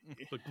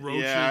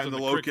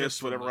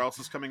locusts, whatever else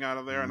is coming out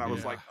of there, and I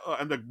was like,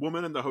 and the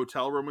woman in the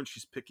hotel room when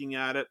she's picking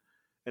at it,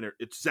 and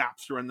it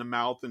zaps her in the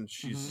mouth, and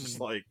she's just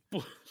like,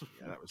 that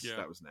was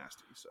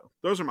nasty. So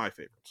those are my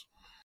favorites.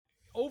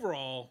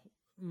 Overall,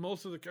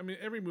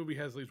 every movie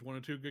has at least one or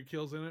two good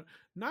kills in it.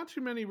 Not too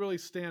many really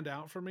stand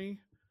out for me,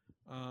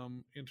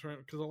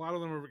 because a lot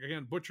of them are,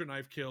 again, butcher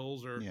knife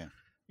kills or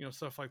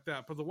stuff like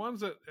that. But the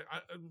ones that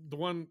the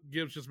one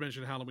Gibbs just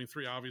mentioned, Halloween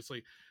 3,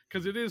 obviously,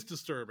 because it is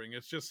disturbing.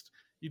 It's just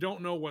you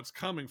don't know what's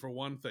coming for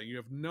one thing. You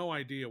have no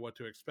idea what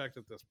to expect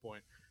at this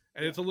point.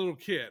 And it's a little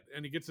kid,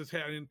 and he gets his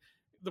head, and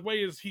the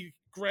way is he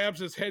grabs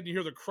his head, and you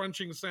hear the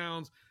crunching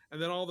sounds,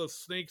 and then all the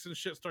snakes and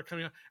shit start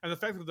coming out. And the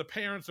fact that the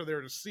parents are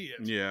there to see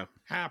it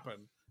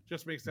happen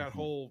just makes that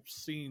whole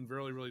scene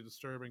really, really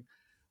disturbing.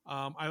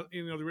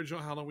 The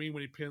original Halloween,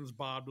 when he pins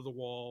Bob to the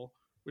wall,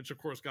 which of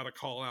course got a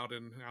call out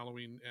in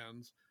Halloween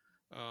Ends.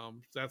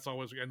 That's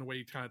always, and the way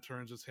he kind of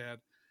turns his head.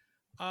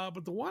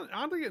 But the one,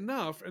 oddly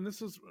enough, and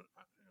this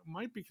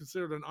might be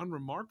considered an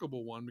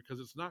unremarkable one because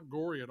it's not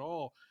gory at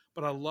all,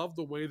 but I love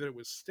the way that it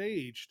was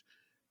staged.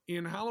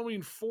 In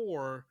Halloween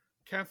 4,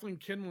 Kathleen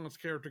Kinmont's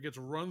character gets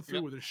run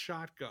through with a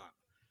shotgun.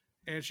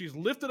 And she's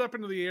lifted up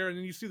into the air, and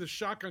then you see the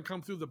shotgun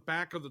come through the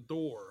back of the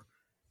door.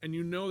 And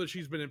you know that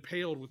she's been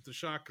impaled with the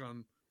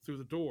shotgun through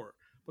the door.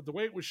 But the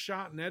way it was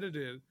shot and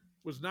edited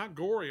was not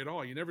gory at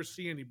all. You never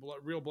see any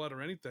real blood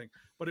or anything.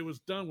 But it was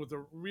done with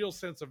a real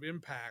sense of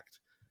impact.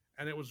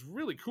 And it was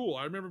really cool.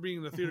 I remember being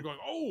in the theater going,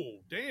 oh,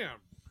 damn.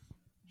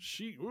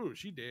 She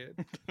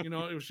did. It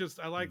was just,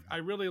 I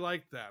really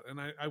liked that. And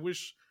I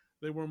wish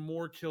there were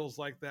more kills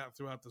like that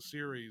throughout the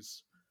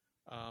series.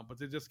 But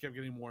they just kept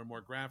getting more and more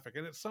graphic.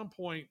 And at some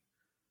point,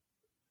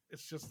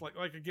 it's just like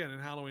again in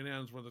Halloween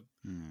Ends, when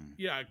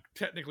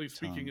technically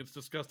speaking, it's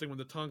disgusting when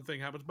the tongue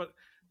thing happens, but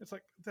it's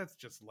like, that's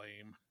just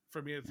lame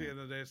for me at the end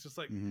of the day. It's just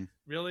like,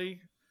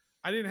 really?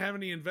 I didn't have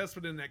any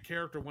investment in that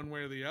character one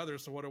way or the other,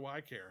 so what do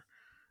I care?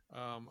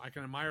 I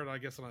can admire it, I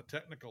guess, on a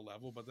technical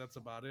level, but that's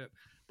about it.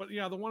 But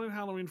yeah, the one in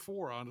Halloween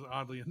 4,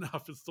 oddly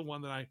enough, is the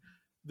one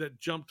that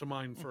jumped to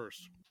mind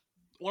first.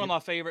 One of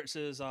my favorites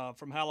is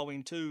from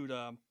Halloween 2,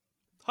 the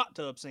hot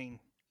tub scene.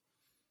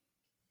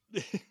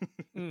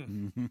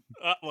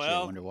 I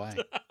wonder why.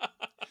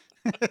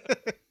 No,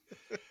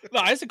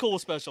 it's a cool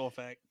special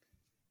effect,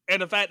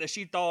 and the fact that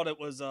she thought it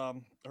was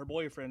her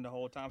boyfriend the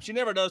whole time. She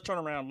never does turn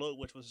around and look,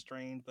 which was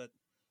strange, but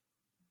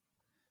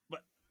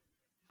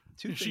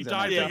she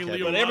died.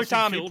 But every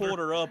time he pulled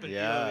her up,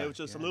 it was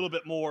just a little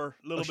bit more,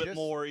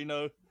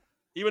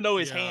 even though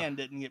his hand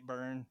didn't get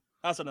burned.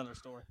 That's another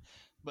story,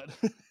 but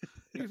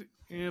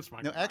it's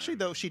fine. No, actually,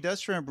 though, she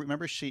does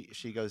remember. She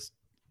goes.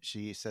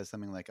 She says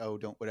something like, "Oh,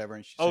 don't whatever,"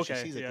 and she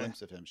sees a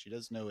glimpse of him. She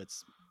does know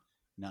it's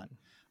not.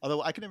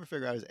 Although I could never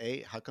figure out is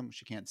A, how come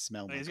she can't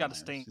smell? He's got to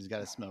stink. He's got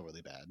to smell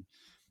really bad.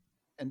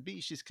 And B,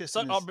 she's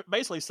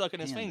basically sucking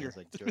his finger.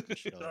 Like,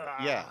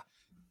 yeah.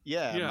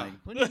 Like,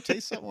 wouldn't you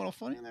taste something a little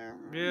funny there?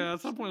 Yeah,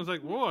 at some point it's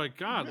like, boy,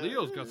 God,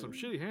 Leo's got some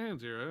shitty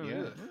hands here.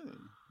 Yeah,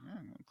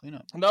 clean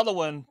up. Another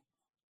one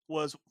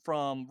was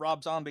from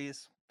Rob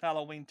Zombie's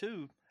Halloween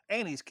 2,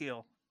 Annie's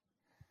kill.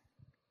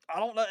 I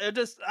don't know.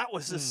 That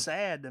was just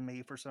sad to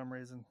me for some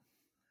reason.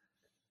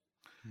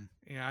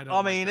 Yeah, I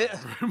don't. It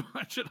very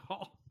much at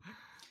all.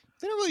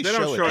 They don't really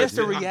show it. It's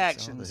the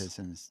reactions. It's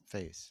in his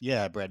face.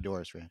 Yeah, Brad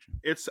Dourif's reaction.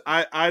 It's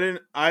I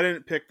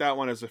didn't pick that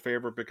one as a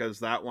favorite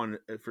because that one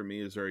for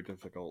me is very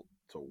difficult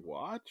to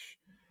watch.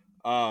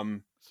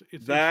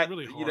 It's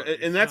really hard.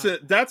 And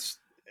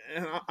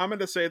and I'm going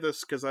to say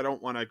this because I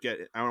don't want to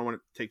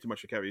take too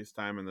much of Kevin's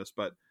time in this,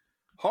 but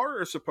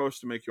horror is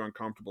supposed to make you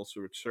uncomfortable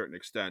to a certain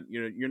extent.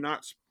 You're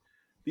not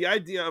the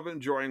idea of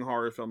enjoying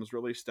horror films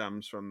really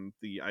stems from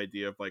the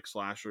idea of like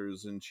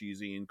slashers and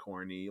cheesy and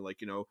corny,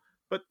 like, you know,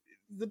 but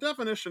the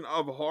definition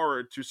of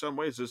horror to some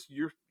ways is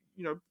you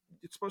know,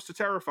 it's supposed to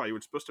terrify you.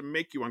 It's supposed to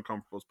make you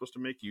uncomfortable. It's supposed to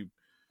make you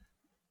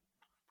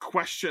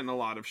question a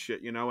lot of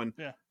shit, you know, and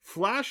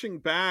flashing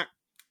back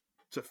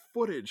to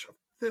footage of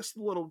this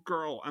little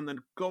girl and then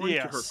going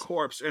to her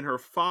corpse and her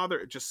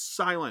father just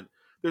silent.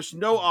 There's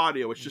no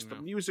audio. It's just the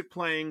music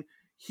playing.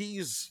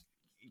 He's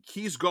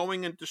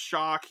going into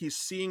shock. He's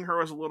seeing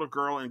her as a little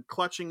girl and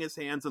clutching his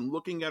hands and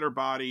looking at her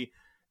body.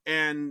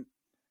 And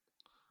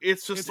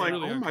it's just like,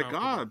 really, oh my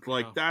God,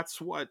 like that's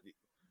what.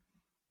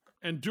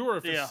 And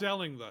Dourif is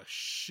selling the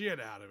shit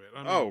out of it.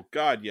 I mean, oh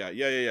God,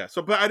 yeah.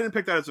 So, but I didn't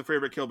pick that as a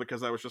favorite kill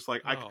because I was just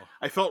like,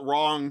 I felt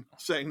wrong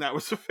saying that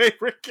was a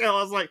favorite kill.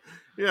 I was like,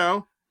 you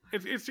know,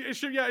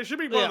 it should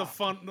be one of the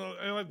fun,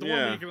 like the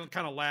one you can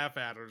kind of laugh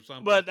at or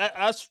something. But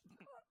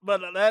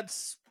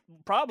that's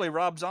probably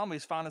Rob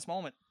Zombie's finest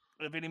moment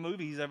of any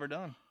movie he's ever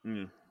done.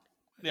 Mm.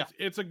 Yeah,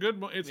 it's a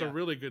good. It's a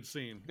really good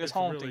scene. It's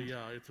haunting.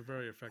 Really, it's a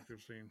very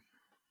effective scene.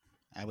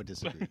 I would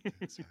disagree.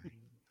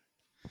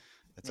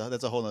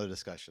 That's a whole other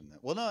discussion.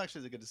 Well, no, actually,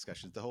 it's a good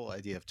discussion. It's the whole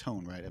idea of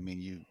tone, right? I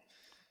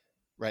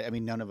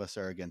mean, none of us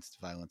are against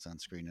violence on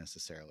screen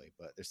necessarily,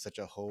 but there's such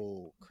a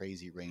whole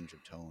crazy range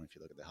of tone if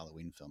you look at the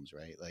Halloween films,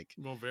 right? Like,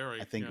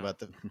 I think about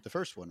the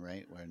first one,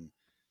 right? When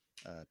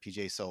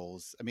PJ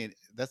Souls. I mean,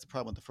 that's the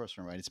problem with the first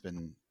one, right? It's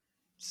been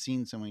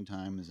seen so many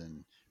times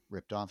and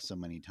ripped off so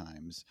many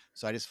times.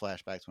 So I just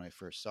flash back to when I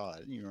first saw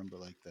it. And you remember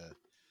like the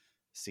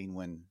scene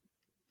when,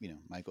 you know,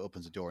 Michael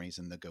opens the door and he's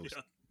in the ghost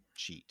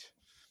sheet.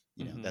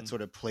 You know, that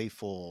sort of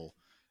playful,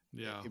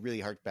 it really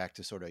harked back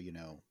to sort of, you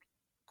know,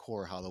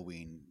 core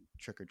Halloween,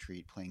 trick or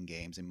treat, playing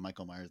games. And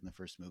Michael Myers in the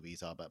first movie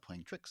is all about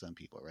playing tricks on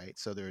people, right?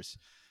 So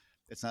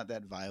it's not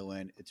that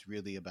violent. It's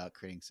really about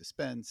creating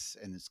suspense,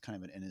 and it's kind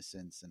of an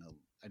innocence, and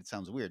it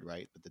sounds weird,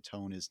 right? But the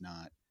tone it's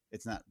not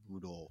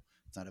brutal.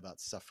 It's not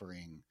about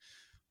suffering,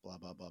 blah,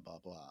 blah, blah, blah,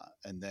 blah.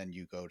 And then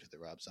you go to the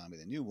Rob Zombie,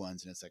 the new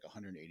ones, and it's like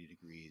 180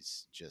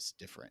 degrees, just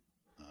different.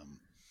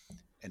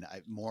 And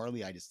I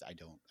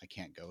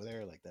can't go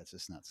there. Like, that's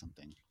just not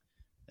something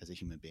as a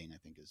human being, I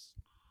think it's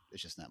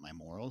just not my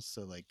morals.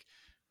 So like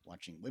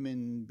watching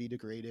women be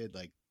degraded,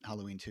 like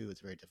Halloween 2,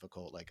 it's very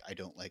difficult. Like, I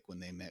don't like when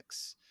they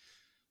mix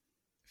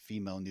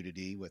female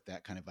nudity with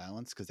that kind of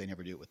violence, because they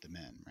never do it with the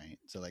men, right?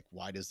 So like,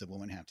 why does the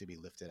woman have to be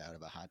lifted out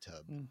of a hot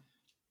tub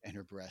and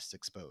her breasts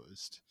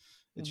exposed?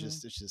 It's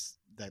just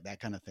that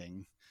kind of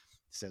thing,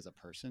 as a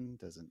person,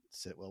 doesn't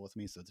sit well with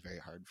me. So it's very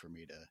hard for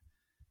me to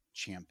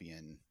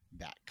champion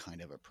that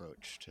kind of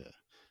approach to,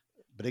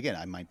 but again,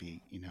 I might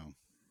be, you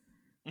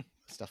know,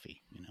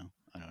 stuffy, you know,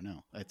 I don't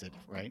know. That's it,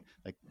 right?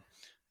 Like,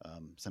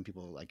 some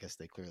people, I guess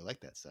they clearly like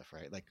that stuff,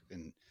 right? Like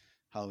in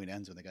Halloween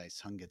Ends, when the guy's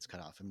tongue gets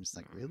cut off, I'm just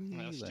like, really?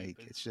 Like,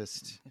 it's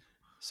just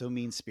so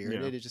mean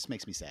spirited. It just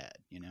makes me sad,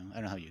 you know. I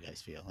don't know how you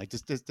guys feel. Like,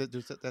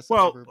 that's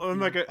well,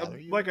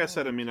 like I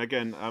said, I mean,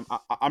 again,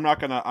 I'm not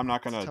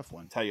gonna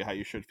tell you how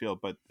you should feel,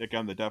 but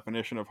again, the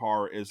definition of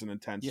horror is an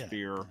intense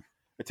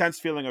intense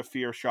feeling of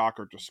fear, shock,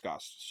 or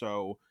disgust.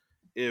 So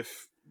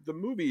if the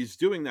movie's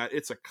doing that,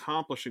 it's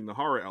accomplishing the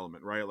horror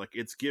element, right? Like,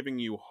 it's giving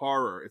you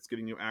horror. It's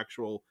giving you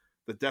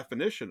the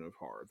definition of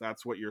horror.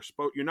 That's what you're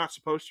not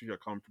supposed to feel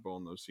comfortable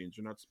in those scenes.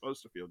 You're not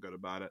supposed to feel good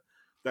about it.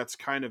 That's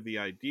kind of the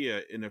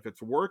idea. And if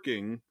it's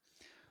working,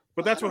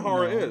 but that's what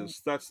horror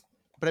is.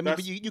 But I mean,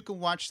 you can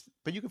watch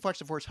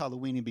the first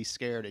Halloween and be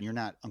scared, and you're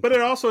not. But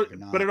it also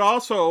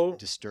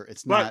disturb.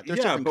 It's not.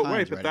 But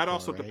kinds, but that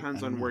also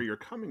depends on where you're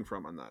coming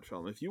from on that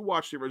film. If you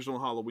watch the original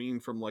Halloween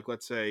from, like,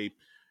 let's say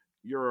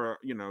you're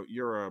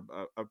a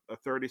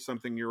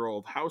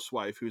 30-something-year-old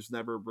housewife who's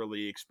never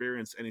really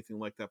experienced anything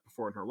like that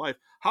before in her life,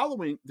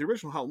 the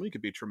original Halloween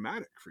could be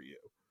traumatic for you.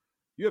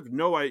 You have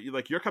no idea.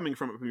 Like, you're coming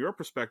from your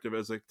perspective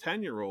as a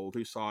 10-year-old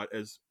who saw it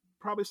as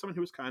probably someone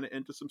who was kind of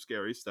into some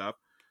scary stuff.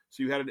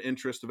 So you had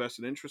a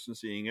vested interest in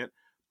seeing it.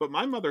 But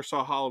my mother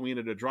saw Halloween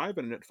at a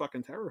drive-in and it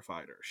fucking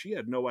terrified her. She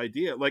had no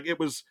idea. Like,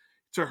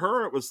 to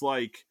her, it was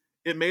like,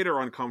 it made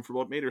her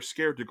uncomfortable. It made her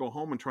scared to go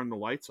home and turn the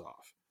lights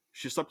off.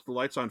 She slept with the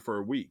lights on for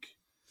a week.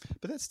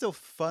 But that's still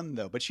fun,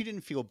 though. But she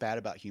didn't feel bad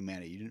about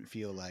humanity. You didn't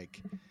feel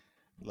like,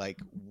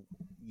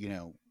 you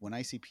know, when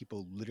I see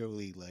people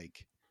literally,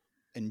 like,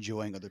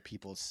 enjoying other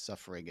people's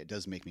suffering, it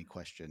does make me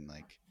question,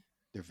 like,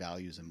 their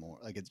values and more.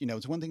 Like,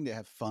 it's one thing to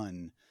have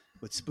fun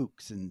with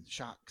spooks and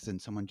shocks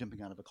and someone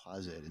jumping out of a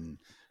closet and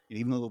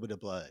even a little bit of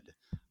blood.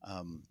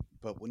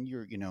 But when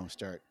you're,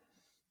 start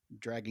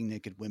dragging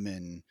naked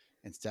women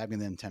and stabbing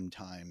them 10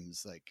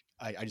 times, like,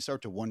 I just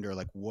start to wonder,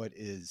 like,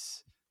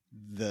 what's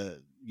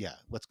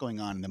going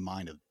on in the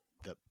mind of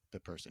the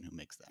person who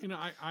makes that?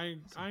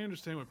 I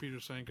understand what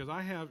Peter's saying, because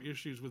I have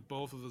issues with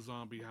both of the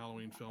zombie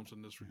Halloween films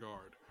in this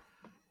regard.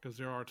 Because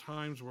there are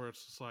times where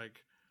it's just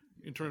like,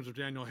 in terms of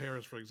Danielle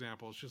Harris, for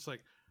example, it's just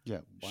like,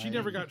 she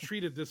never got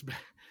treated this bad.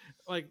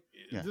 Like,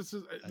 this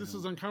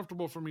is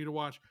uncomfortable for me to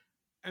watch.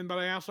 But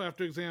I also have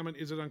to examine,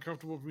 is it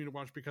uncomfortable for me to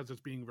watch because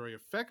it's being very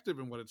effective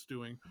in what it's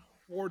doing?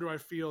 Or do I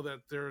feel that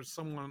there's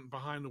someone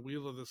behind the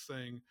wheel of this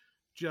thing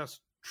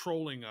just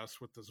trolling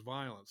us with this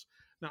violence.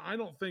 Now, I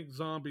don't think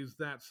Zombie's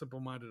that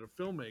simple-minded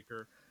a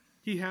filmmaker.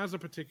 He has a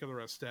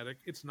particular aesthetic.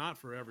 It's not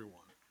for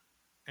everyone.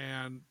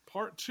 And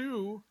part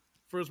 2,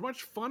 for as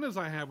much fun as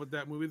I have with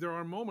that movie, there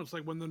are moments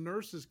like when the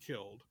nurse is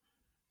killed,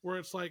 where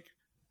it's like,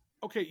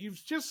 okay,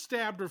 you've just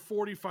stabbed her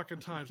 40 fucking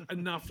times.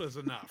 Enough is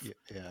enough.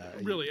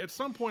 Really, at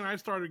some point I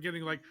started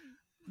getting like,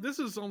 this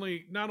is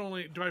not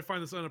only do I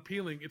find this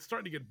unappealing, it's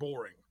starting to get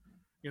boring.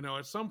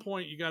 At some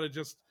point you got to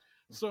just,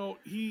 so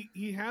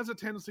he has a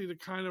tendency to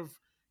kind of,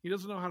 he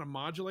doesn't know how to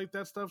modulate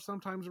that stuff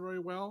sometimes very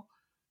well,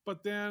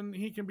 but then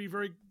he can be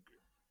very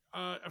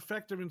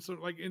effective in, so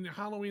like in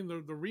Halloween,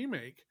 the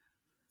remake,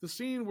 the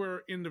scene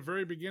where in the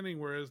very beginning,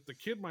 whereas the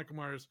kid Michael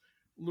Myers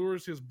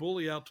lures his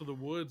bully out to the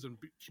woods and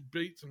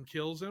beats and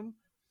kills him,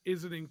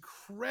 is an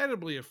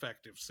incredibly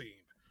effective scene.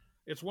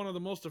 It's one of the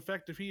most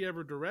effective he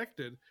ever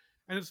directed,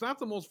 and it's not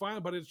the most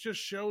violent, but it just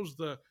shows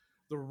the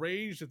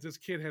rage that this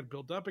kid had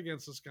built up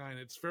against this guy, and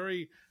it's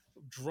very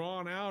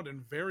drawn out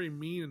and very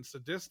mean and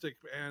sadistic,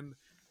 and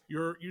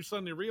you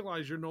suddenly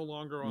realize you're no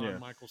longer on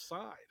Michael's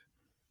side.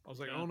 I was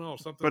like, oh no,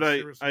 something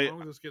serious wrong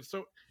with this kid.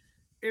 So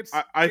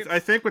I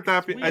think with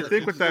that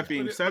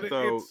being said,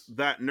 though,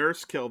 that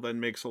nurse kill then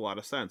makes a lot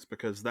of sense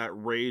because that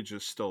rage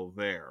is still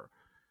there.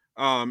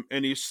 And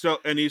he's still,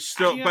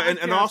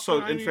 but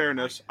also in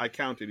fairness, I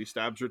counted. He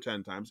stabs her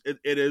 10 times. There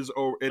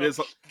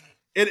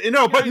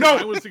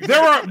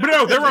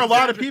were a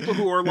lot of people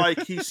who are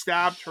like, he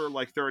stabbed her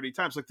like 30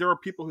 times. Like there are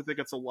people who think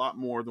it's a lot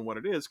more than what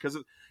it is because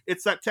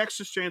it's that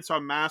Texas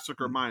Chainsaw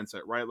Massacre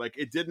mindset, right? Like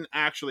it didn't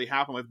actually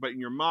happen, but in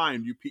your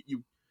mind,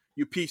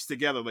 you piece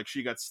together like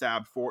she got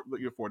stabbed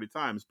 40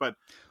 times, but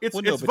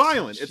it's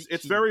violent.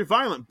 It's very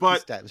violent,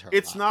 but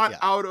it's not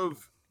out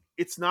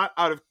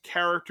of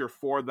character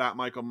for that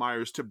Michael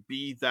Myers to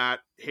be that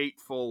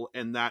hateful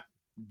and that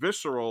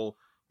visceral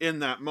in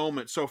that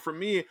moment. So for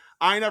me,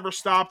 I never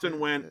stopped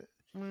and went,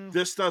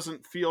 this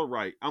doesn't feel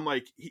right. I'm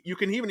like, you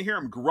can even hear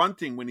him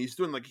grunting when he's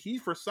doing, like,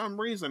 for some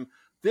reason,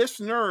 this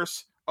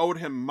nurse owed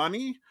him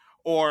money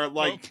or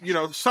like,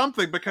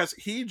 something, because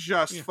he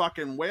just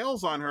fucking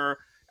wails on her.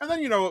 And then,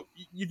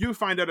 you do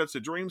find out it's a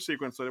dream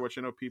sequence, which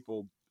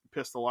people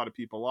pissed a lot of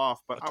people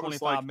off. But a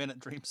 25-minute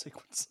dream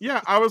sequence.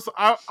 Yeah, I was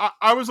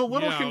a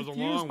little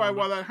confused by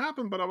why that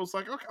happened, but I was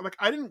like, okay, like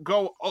I didn't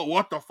go, oh,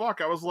 what the fuck?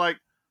 I was like,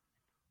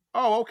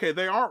 oh, okay,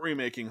 they aren't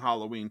remaking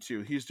Halloween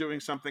 2. He's doing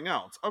something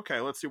else. Okay,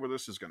 let's see where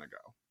this is going to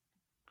go.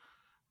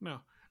 No,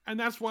 and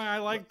that's why I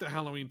like the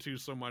Halloween 2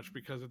 so much,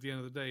 because at the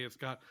end of the day, it's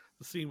got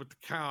the scene with the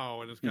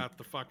cow, and it's got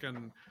the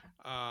fucking,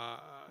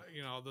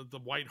 the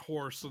white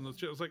horse, and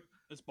it's like,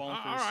 it's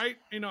bonkers. All right,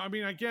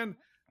 again,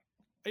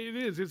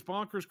 it's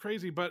bonkers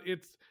crazy, but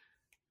it's,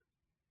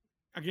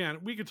 again,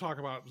 we could talk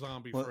about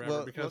Zombie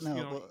forever because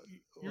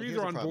you're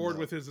either on board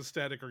with his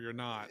aesthetic or you're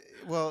not.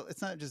 Well,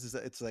 it's not just,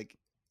 it's like,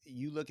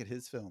 you look at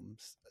his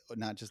films,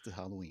 not just the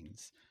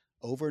Halloweens,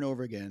 over and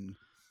over again,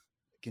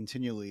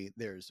 continually,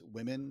 there's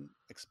women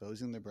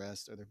exposing their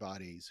breasts or their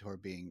bodies who are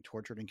being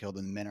tortured and killed,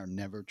 and men are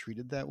never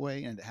treated that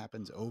way. And it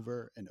happens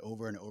over and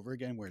over and over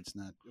again, where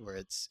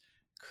it's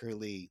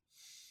clearly,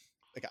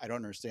 like, I don't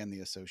understand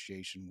the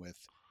association with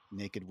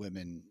naked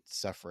women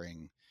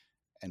suffering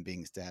and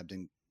being stabbed.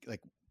 And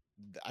like,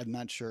 I'm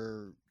not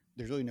sure.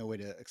 There's really no way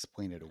to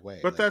explain it away.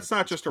 But that's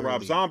not just a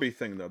Rob Zombie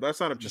thing, though. That's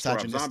not just a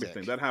Rob Zombie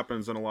thing. That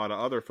happens in a lot of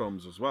other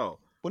films as well.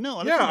 Well, no.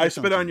 I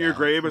Spit on Your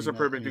Grave is a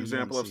perfect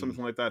example of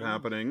something like that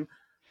happening.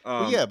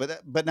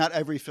 But not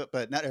every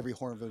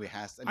horror movie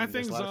has. I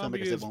think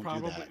Zombie is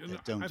probably.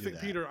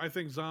 Peter, I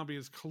think Zombie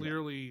is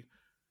clearly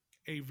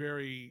a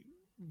very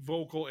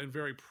vocal and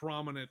very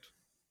prominent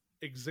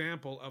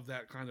example of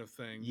that kind of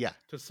thing,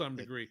 to some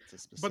degree.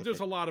 But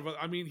there's a lot of,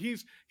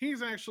 he's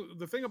actually,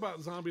 the thing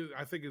about Zombie that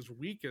I think is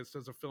weakest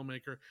as a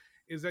filmmaker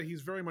is that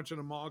he's very much an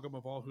amalgam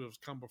of all who have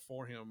come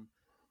before him.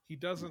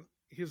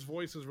 His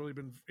voice has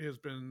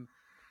been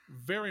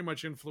very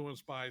much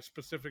influenced by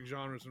specific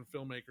genres and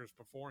filmmakers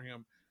before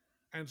him,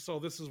 and so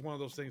this is one of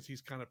those things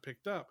he's kind of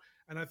picked up.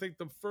 And I think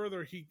the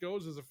further he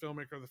goes as a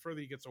filmmaker, the further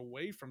he gets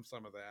away from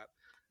some of that,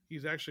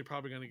 he's actually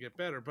probably going to get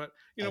better. But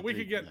we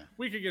could get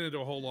into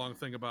a whole long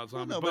thing about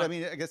Zombie. Well, no, but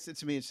I guess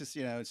to me, it's just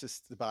it's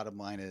just the bottom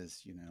line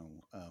is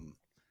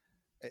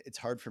it's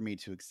hard for me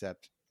to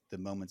accept the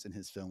moments in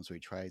his films where he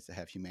tries to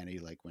have humanity,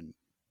 like when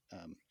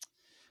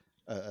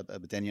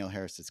Danielle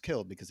Harris is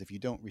killed, because if you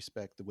don't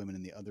respect the women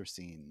in the other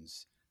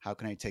scenes, how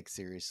can I take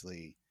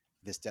seriously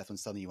this death when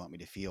suddenly you want me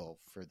to feel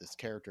for this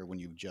character when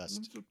you've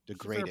just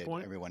degraded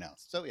everyone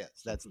else? So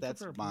yes, that's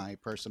my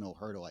personal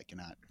hurdle I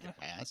cannot get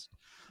past.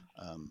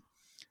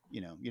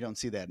 You don't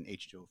see that in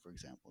H2O, for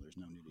example. There's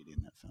no nudity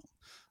in that film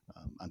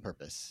on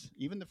purpose.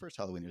 Even the first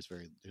Halloween,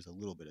 there's a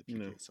little bit of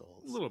PJ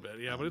Souls. A little bit,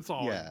 but it's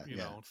all,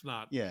 it's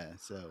not. Yeah,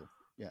 so,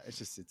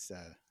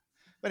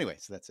 but anyway,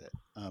 so that's it.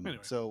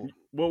 So,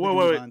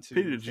 wait.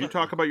 Peter, did you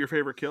talk about your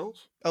favorite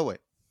kills? Oh, wait.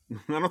 I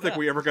don't think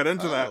we ever got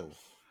into that.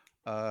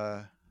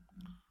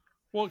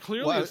 Well,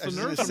 clearly it's the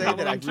nurse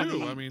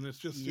Halloween too. It's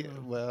just...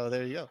 Well,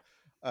 there you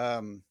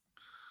go.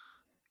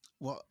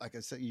 Well, like I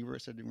said, you were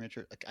saying,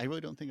 Richard, like, I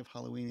really don't think of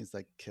Halloween as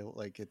like kill,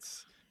 like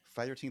it's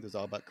Friday the 13th was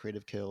all about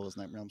creative kills.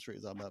 Nightmare on Elm Street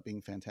was all about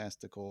being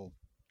fantastical.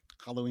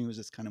 Halloween was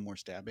just kind of more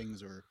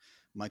stabbings or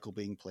Michael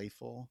being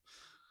playful.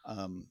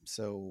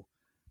 So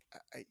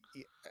I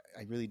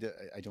really do.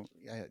 I don't.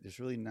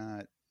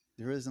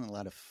 There isn't a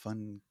lot of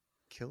fun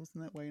kills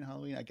in that way in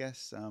Halloween. I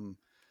guess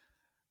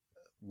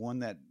one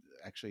that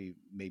actually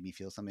made me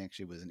feel something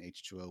actually was in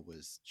H2O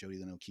was Jodie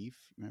Lynn O'Keefe.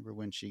 Remember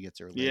when she gets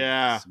her leg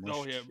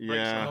smushed?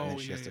 And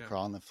she has to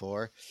crawl on the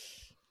floor.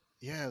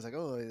 Yeah, I was like,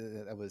 oh,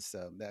 that was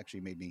that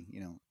actually made me,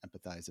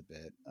 empathize a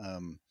bit.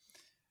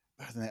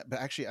 Other than that, but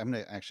actually,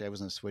 I was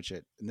gonna switch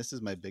it, and this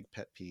is my big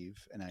pet peeve,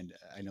 and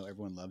I know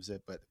everyone loves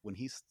it, but when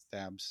he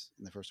stabs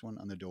in the first one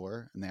on the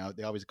door, and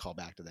they always call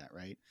back to that,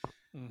 right?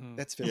 Mm-hmm.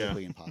 That's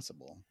physically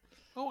impossible.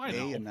 Oh, I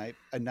know.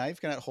 A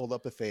knife cannot hold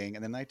up a thing,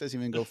 and the knife doesn't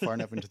even go far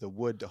enough into the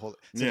wood to hold it.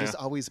 So it just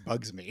always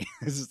bugs me.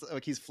 It's just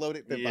like he's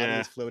floating, the body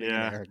is floating in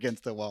the air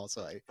against the wall.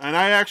 So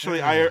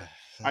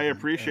I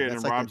appreciate in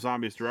Rob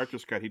Zombie's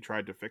director's cut, he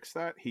tried to fix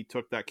that. He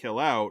took that kill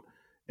out,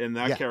 and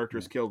that character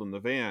is killed in the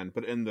van.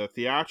 But in the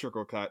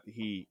theatrical cut,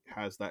 he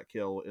has that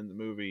kill in the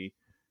movie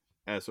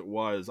as it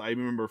was. I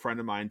remember a friend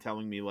of mine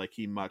telling me like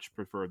he much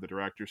preferred the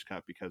director's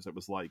cut because it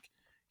was like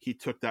he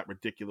took that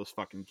ridiculous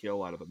fucking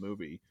kill out of the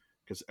movie.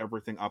 Because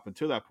everything up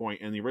until that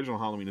point in the original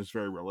Halloween is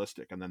very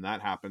realistic, and then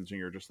that happens, and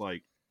you're just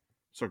like,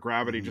 so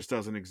gravity just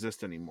doesn't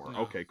exist anymore.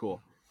 No. Okay,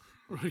 cool.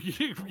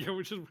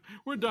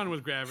 We're done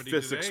with gravity.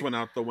 Physics today. Went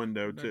out the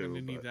window We're too.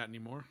 Don't need that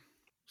anymore.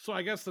 So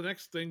I guess the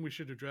next thing we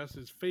should address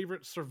is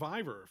favorite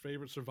survivor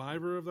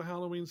of the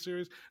Halloween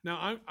series.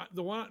 Now,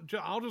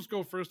 I'll just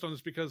go first on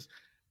this because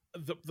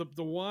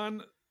the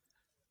one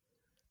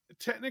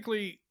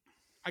technically,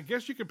 I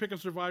guess you could pick a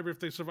survivor if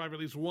they survive at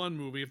least one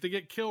movie. If they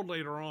get killed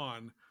later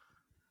on.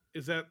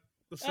 Is that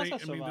the same?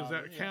 I mean, does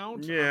that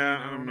count? Yeah,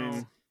 I don't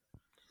know.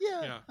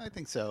 Yeah, I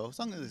think so. As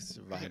long as they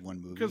survive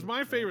one movie. Because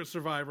my favorite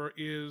survivor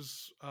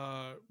is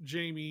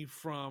Jamie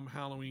from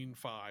Halloween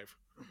 5,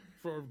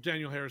 for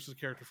Daniel Harris's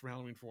character from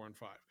Halloween 4 and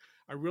 5.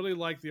 I really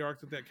like the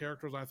arc that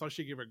character was. I thought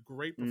she gave a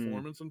great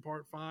performance in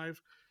Part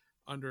 5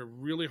 under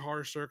really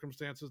harsh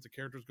circumstances. The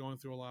character's going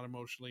through a lot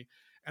emotionally,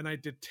 and I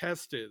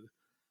detested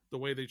the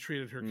way they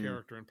treated her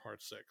character in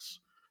Part 6.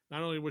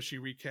 Not only was she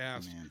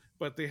recast,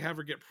 but they have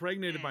her get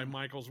pregnated by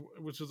Michaels,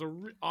 which is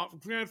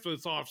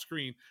it's off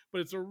screen, but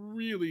it's a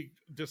really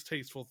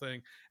distasteful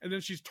thing. And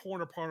then she's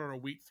torn apart on a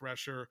wheat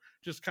thresher,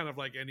 just kind of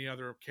like any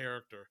other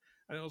character.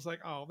 And it was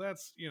like, oh,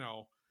 that's,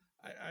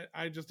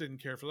 I just didn't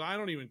care for that. I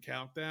don't even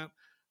count that.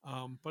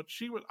 But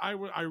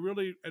I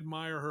really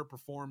admire her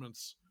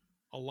performance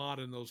a lot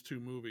in those two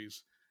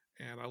movies.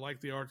 And I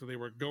like the arc that they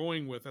were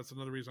going with. That's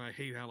another reason I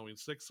hate Halloween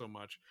 6 so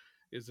much,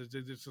 is that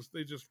they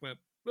just went,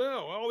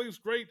 oh, all these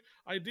great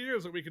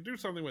ideas that we could do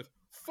something with.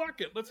 Fuck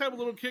it. Let's have a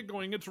little kid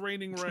going, it's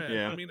raining red.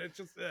 Yeah. I mean, it's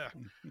just,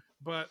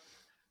 but,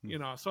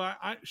 so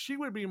she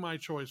would be my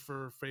choice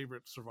for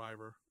favorite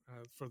survivor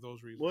for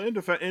those reasons. Well,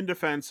 in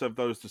defense of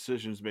those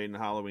decisions made in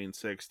Halloween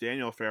 6,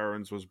 Daniel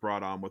Farrens was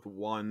brought on with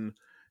one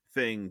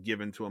thing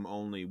given to him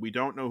only. We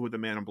don't know who the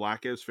Man in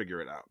Black is.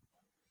 Figure it out.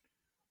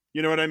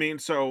 You know what I mean?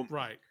 So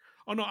right.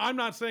 Oh no, I'm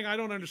not saying I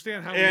don't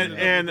understand how.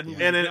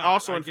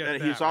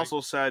 He's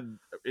also said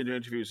in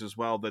interviews as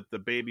well that the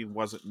baby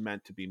wasn't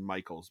meant to be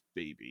Michael's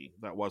baby.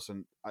 That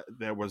wasn't.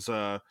 There was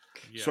a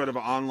sort of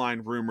an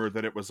online rumor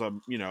that it was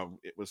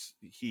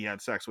he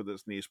had sex with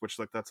his niece, which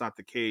that's not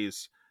the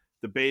case.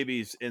 The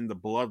baby's in the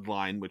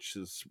bloodline, which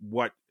is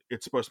what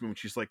it's supposed to be. When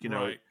she's like,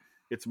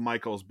 it's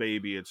Michael's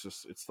baby.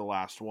 It's the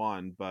last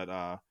one, but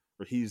or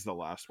he's the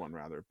last one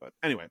rather. But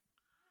anyway.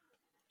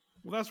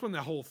 Well, that's when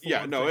the whole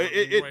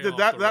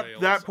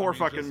that poor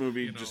fucking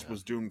movie just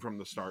was doomed from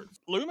the start.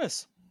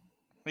 Loomis,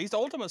 he's the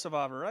ultimate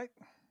survivor, right?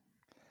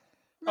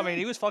 I mean,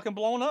 he was fucking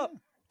blown up.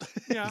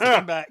 Yeah,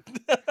 came back.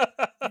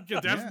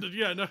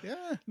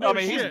 No, I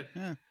mean,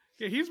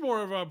 he's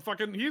more of a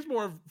fucking. He's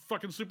more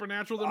fucking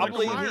supernatural than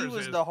Michael Myers is. He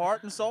was the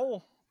heart and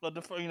soul of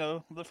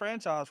the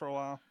franchise for a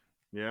while.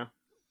 Yeah,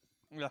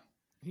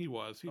 he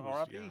was.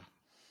 R.I.P. Yeah.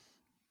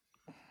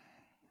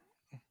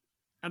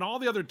 And all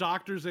the other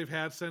doctors they've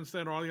had since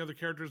then, or all the other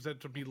characters that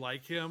to be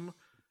like him,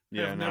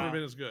 have never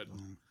been as good.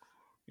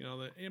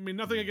 I mean,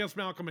 nothing against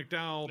Malcolm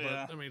McDowell,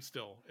 but I mean,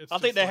 still, I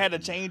think they had to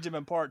change him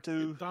in Part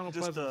 2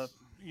 just to,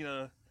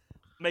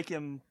 make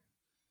him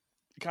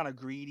kind of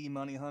greedy,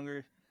 money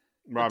hungry.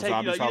 Rob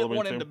Zombie's you didn't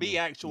want him too. to be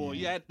actual. They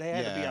had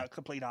to be a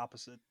complete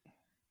opposite.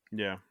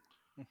 Yeah.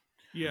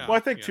 Yeah. Well, I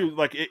think too,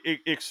 like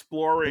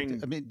exploring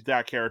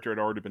that character had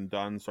already been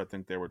done, so I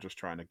think they were just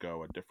trying to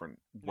go a different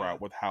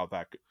route with how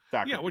that.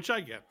 Which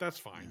I get. That's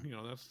fine.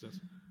 That's.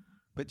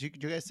 But do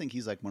you guys think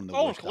he's like one of the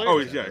worst? Oh,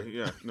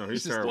 yeah. No,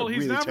 he's terrible. Well,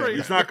 he's never.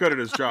 He's not good at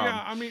his job.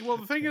 Yeah, I mean, well,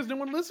 the thing is, no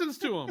one listens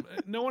to him.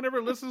 No one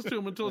ever listens to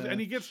him and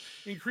he gets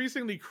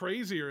increasingly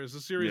crazier as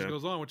the series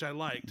goes on, which I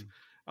liked.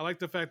 I like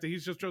the fact that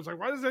he's just like,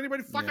 why does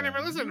anybody fucking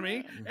ever listen to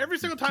me? Every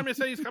single time they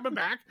say he's coming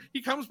back,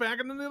 he comes back,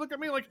 and then they look at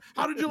me like,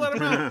 how did you let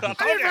him out?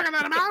 How did you fucking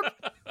let him out?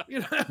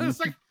 It's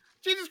like,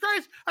 Jesus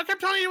Christ, I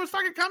kept telling you he was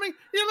fucking coming.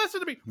 You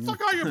listen to me.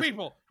 Fuck all you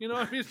people.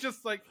 It's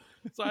just like,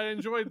 so I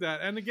enjoyed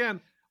that. And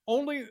again,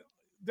 only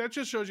that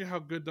just shows you how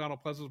good Donald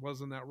Pleasence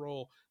was in that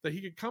role, that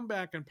he could come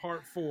back in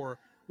part 4,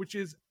 which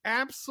is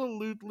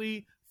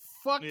absolutely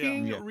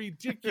fucking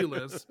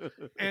ridiculous,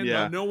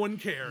 and no one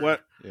cared.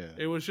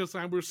 It was just,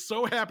 we're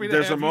so happy to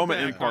There's have a moment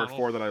you back, in part Donald.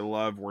 4 that I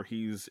love where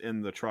he's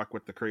in the truck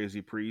with the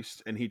crazy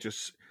priest, and he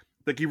just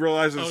like he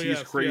realizes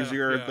he's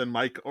crazier than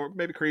Mike, or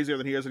maybe crazier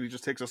than he is, and he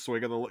just takes a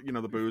swig of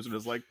the booze and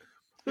is like,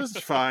 "This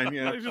is fine."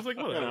 Yeah, he's just like,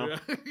 whatever.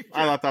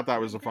 I thought that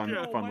was a fun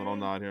little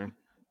nod here.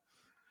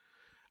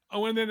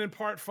 Oh, and then in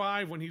part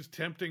 5, when he's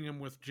tempting him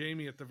with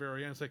Jamie at the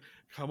very end, it's like,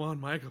 "Come on,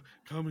 Michael,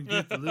 come and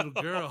get the little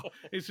girl."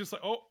 It's just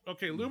like, "Oh,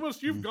 okay,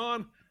 Loomis, you've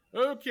gone.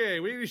 Okay,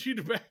 we need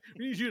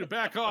you to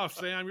back off,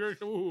 Sam. You're,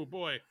 oh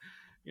boy,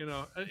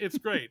 it's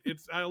great.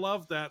 I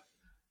love that.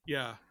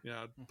 Yeah.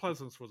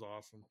 Pleasance was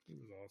awesome. He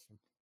was awesome.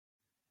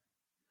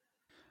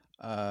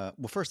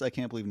 Well, first, I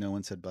can't believe no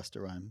one said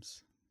Busta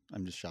Rhymes.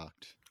 I'm just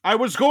shocked. I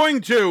was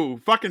going to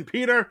fucking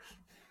Peter.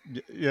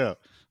 Yeah.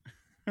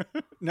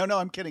 No,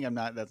 I'm kidding. I'm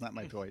not. That's not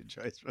my toy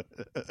choice.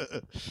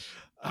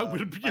 I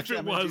would if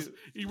it was.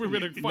 He were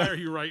going to fire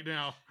you right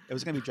now. It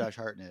was going to be Josh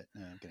Hartnett.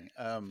 No, I'm kidding.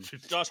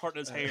 Josh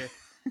Hartnett's hair.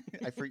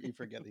 You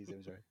forget these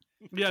names, right?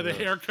 Yeah, the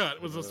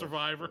haircut was a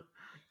survivor.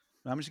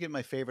 I'm just getting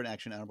my favorite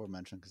action honorable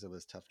mention because it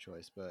was a tough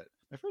choice. But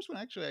my first one,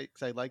 actually,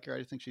 because I like her, I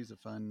just think she's a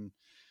fun,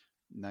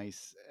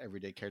 nice,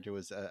 everyday character,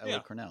 was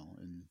Ella Cornell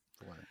in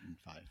 4 and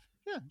 5.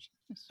 Yeah,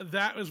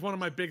 that was one of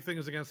my big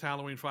things against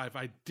Halloween 5.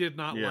 I did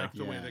not like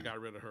the way they got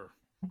rid of her.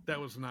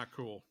 That was not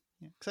cool.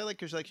 Because I like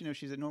her.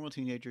 She's a normal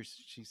teenager.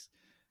 She's,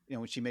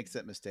 when she makes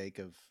that mistake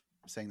of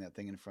saying that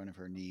thing in front of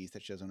her niece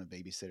that she doesn't want a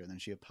babysitter, and then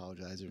she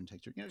apologizes and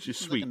takes her. She's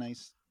sweet. Like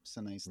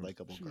a nice,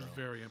 likable girl. She's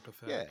very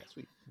empathetic. Yeah,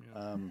 sweet.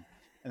 Yeah.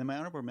 And then my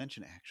honorable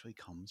mention actually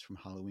comes from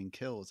Halloween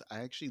Kills. I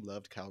actually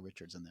loved Kyle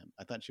Richards in them.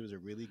 I thought she was a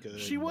really good.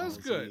 She was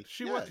good.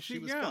 She was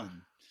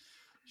fun.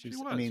 She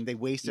was. I mean, they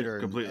wasted her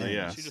completely.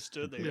 Yeah, she just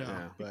stood there.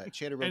 Yeah, but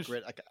she had a real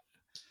grit.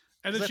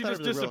 And then she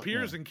just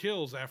disappears and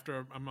kills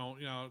after a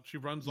moment. She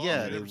runs off.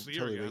 Yeah, and they never see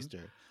totally her waste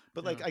her.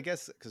 But I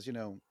guess because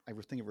I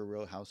would think of her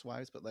Real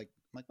Housewives, but I'm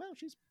like, wow,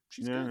 she's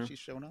good. She's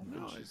showing up.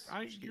 No,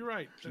 you're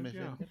right.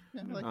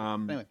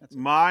 Anyway,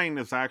 mine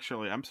is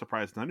actually, I'm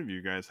surprised none of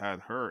you guys had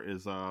her.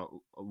 Is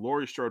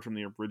Laurie Strode from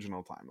the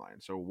original timeline.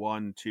 So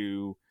 1,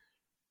 2,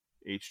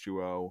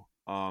 H2O.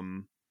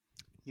 I'm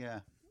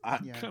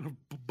kind of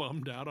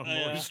bummed out on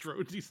Laurie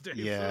Strode these days.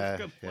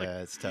 Yeah,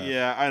 it's tough.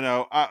 Yeah, I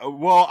know.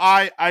 Well,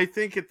 I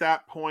think at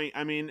that point,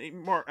 I mean, even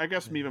more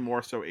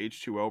so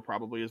H2O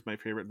probably is my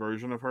favorite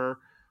version of her.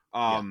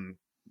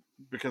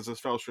 Because as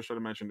Felster sort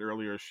of mentioned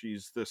earlier,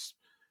 she's this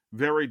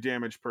very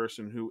damaged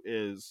person who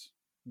is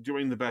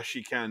doing the best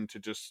she can to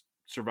just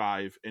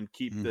survive and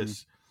keep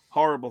this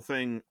horrible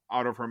thing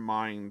out of her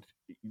mind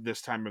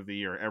this time of the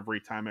year.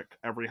 Every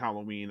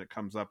Halloween it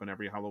comes up, and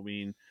every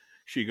Halloween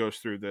she goes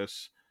through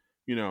this,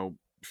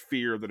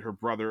 fear that her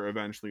brother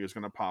eventually is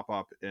going to pop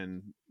up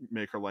and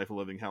make her life a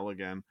living hell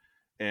again.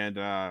 And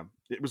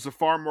it was a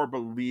far more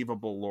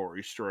believable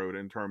Laurie Strode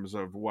in terms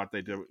of what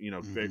they did,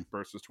 Big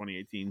versus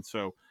 2018.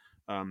 So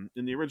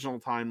in the original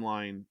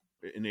timeline,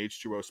 in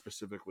H2O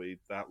specifically,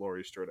 that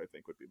Laurie Strode I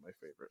think would be my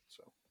favorite.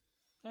 So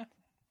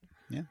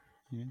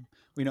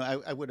yeah.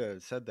 I would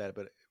have said that,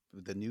 but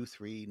the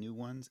 3 new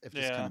ones, if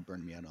just kind of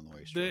burned me out on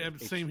Laurie Strode.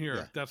 Same here.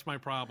 Yeah. That's my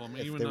problem.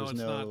 If even there though was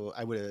it's not.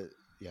 I would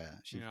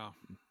have.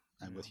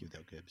 I'm with you though,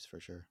 Gibbs, for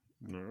sure.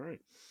 All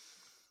right.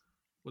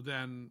 But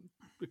then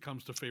it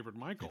comes to favorite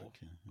Michael.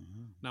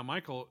 Now,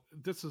 Michael,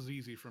 this is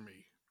easy for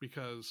me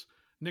because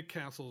Nick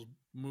Castle's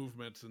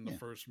movements in the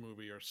first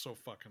movie are so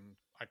fucking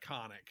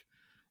iconic.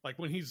 Like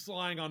when he's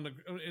lying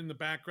in the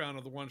background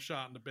of the one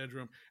shot in the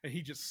bedroom, and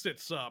he just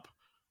sits up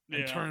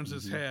and turns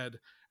his head,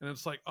 and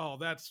it's like, oh,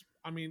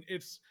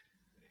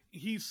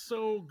 he's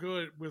so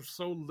good with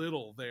so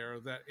little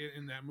there that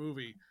in that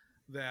movie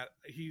that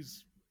he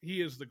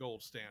is the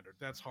gold standard.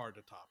 That's hard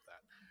to top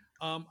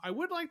that. I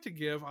would like to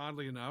give,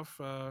 oddly enough,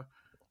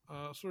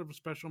 sort of a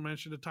special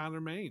mention to Tyler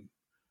Mane,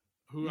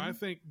 who I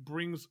think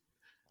brings.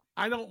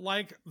 I don't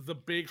like the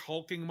big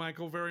hulking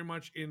Michael very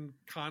much in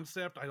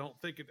concept. I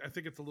think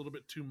it's a little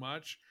bit too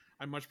much.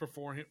 I much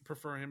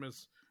prefer him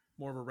as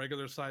more of a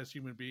regular sized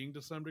human being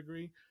to some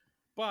degree.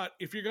 But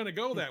if you're going to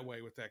go that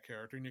way with that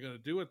character and you're going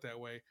to do it that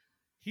way,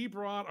 he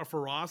brought a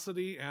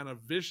ferocity and a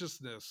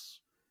viciousness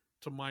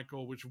to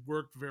Michael, which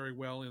worked very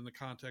well in the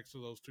context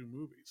of those 2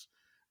 movies.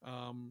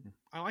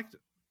 I liked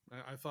it.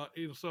 I thought,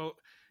 so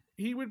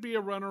he would be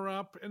a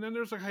runner-up, and then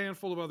there's a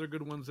handful of other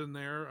good ones in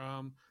there.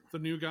 The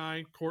new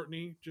guy,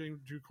 Courtney,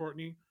 Drew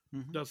Courtney,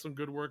 does some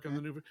good work in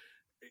the new.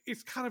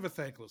 It's kind of a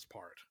thankless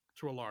part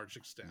to a large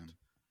extent,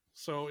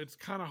 so it's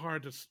kind of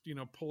hard to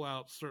pull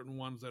out certain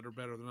ones that are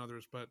better than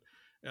others. But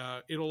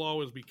it'll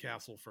always be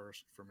Castle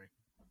first for me.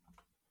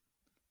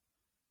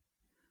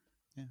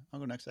 Yeah, I'll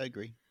go next. I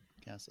agree.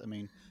 Castle. I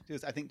mean,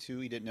 I think too.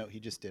 He didn't know. He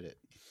just did it.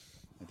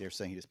 Like they're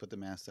saying, he just put the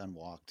mask on,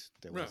 walked.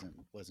 There wasn't.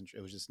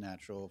 It was just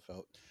natural.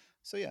 Felt.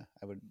 So yeah,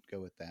 I would go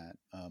with that.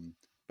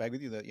 But I agree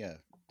with you that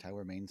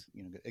Tyler Mane's.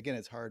 Again,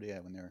 it's hard. Yeah,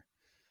 when they're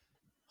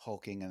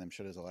hulking, and I'm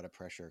sure there's a lot of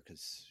pressure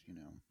because you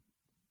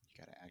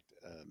got to act,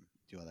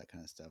 do all that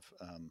kind of stuff.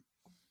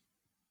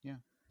 Yeah.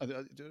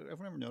 Did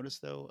everyone ever notice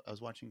though? I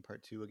was watching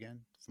part 2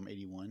 again from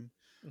 '81.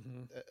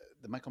 Mm-hmm.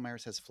 The Michael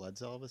Myers has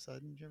floods all of a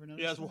sudden. Did you ever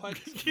notice? Yes, that?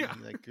 what? Yeah.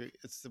 Like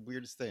it's the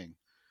weirdest thing.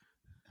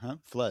 Huh?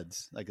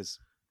 Floods. Like his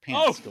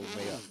pants go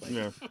way up.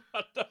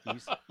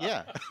 Like,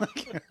 yeah.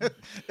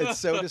 It's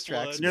so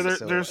distracting. Yeah,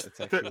 it's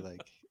actually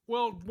like.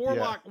 Well,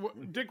 Warlock,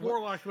 Dick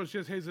Warlock was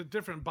just has a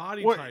different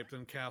body type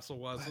than Castle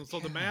was, and so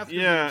the mask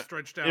was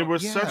stretched out. It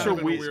was such a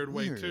weird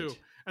way too,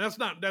 and that's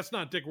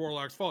not Dick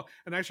Warlock's fault.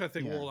 And actually, I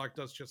think Warlock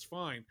does just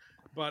fine.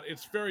 But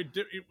it's very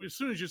as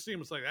soon as you see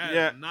him, it's like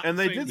and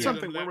they did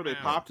something where they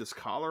popped his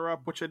collar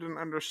up, which I didn't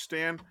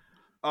understand.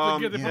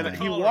 And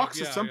he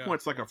walks at some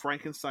points like a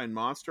Frankenstein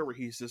monster, where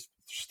he's just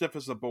stiff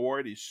as a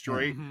board. He's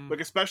straight, like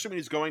especially when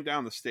he's going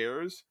down the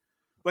stairs.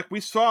 Like we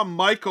saw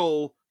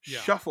Michael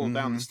shuffle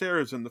down the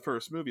stairs in the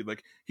first movie.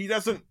 Like he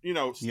doesn't,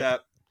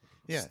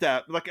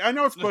 step. Like I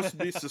know it's supposed to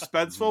be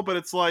suspenseful, but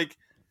it's like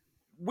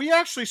we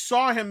actually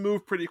saw him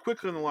move pretty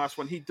quickly in the last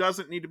one. He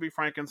doesn't need to be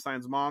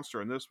Frankenstein's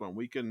monster in this one.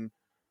 We can.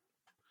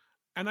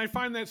 And I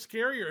find that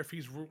scarier if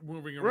he's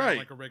moving around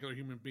like a regular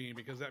human being,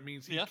 because that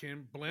means he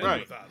can blend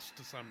with us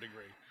to some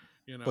degree.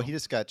 Well, he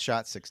just got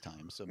shot 6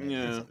 times, so maybe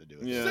it has something to do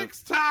with it.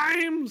 6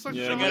 times.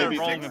 Yeah, maybe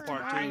wrong in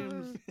part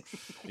 2.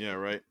 Yeah,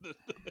 right.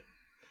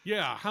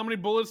 Yeah, how many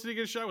bullets did he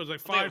get shot? It was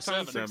like 5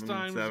 times, 6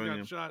 times. Seven, he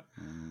got shot.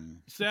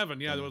 7.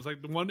 Yeah, there was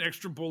like one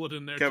extra bullet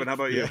in there. Kevin, how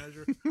about you?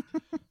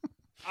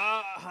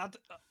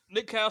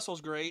 Nick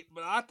Castle's great,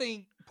 but I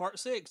think part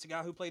 6, the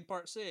guy who played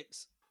part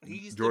 6,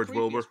 he's George the creepiest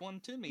Wilbur. one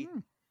to me.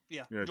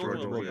 Yeah,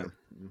 George Wilbur.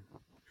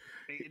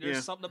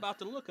 There's something about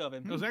the look of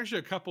him. There was actually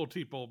a couple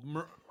people.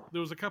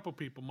 There was a couple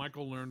people.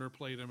 Michael Lerner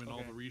played him in all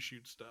the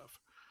reshoot stuff,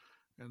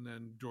 and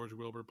then George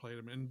Wilbur played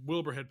him, and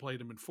Wilbur had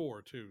played him in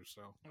 4 too.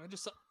 So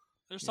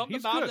there's something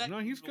he's about good. that. No,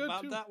 he's good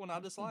about too. that one I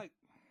just like.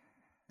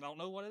 I don't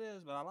know what it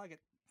is, but I like it.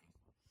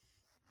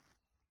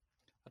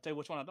 I'll tell you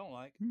which one I don't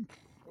like.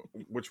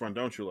 Which one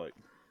don't you like?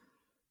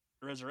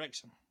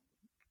 Resurrection.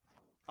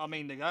 I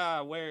mean, the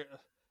guy where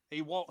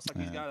he walks like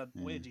he's got a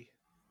wedgie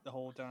the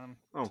whole time.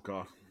 Oh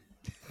God.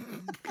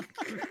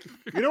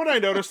 You know what I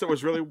noticed that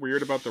was really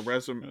weird about the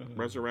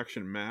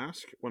Resurrection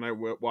mask when I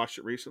watched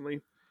it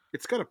recently?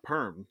 It's got a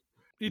perm.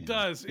 It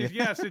does.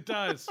 Yes, it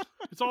does.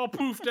 It's all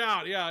poofed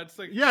out. Yeah, it's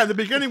like in the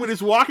beginning when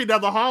he's walking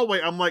down the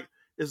hallway, I'm like,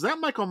 is that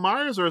Michael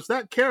Myers or is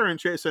that Karen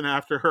chasing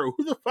after her?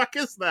 Who the fuck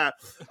is that?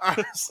 I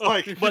was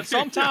like, but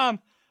sometime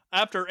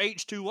after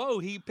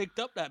H2O, he picked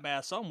up that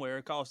mask somewhere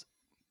because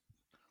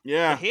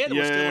the head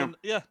was still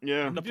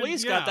in, the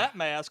police got that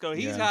mask, or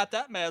he's got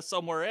that mask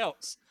somewhere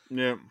else.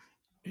 Yeah.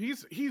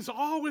 He's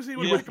always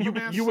able to pick up a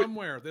mask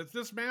somewhere.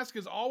 This mask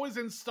is always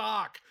in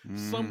stock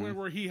somewhere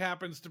where he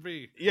happens to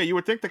be. Yeah, you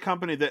would think the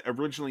company that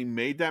originally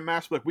made that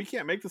mask, like, we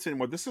can't make this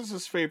anymore. This is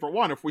his favorite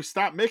one. If we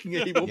stop making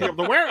it, he won't be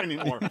able to wear it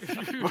anymore.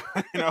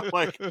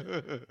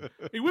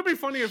 It would be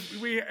funny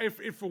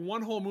if for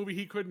one whole movie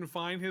he couldn't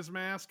find his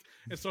mask,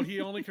 and so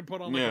he only could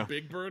put on like a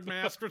Big Bird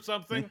mask or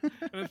something,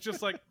 and it's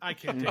just like, I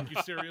can't take you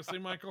seriously,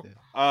 Michael.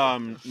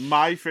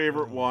 My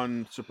favorite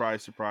one,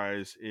 surprise,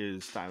 surprise,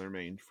 is Tyler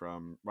Mane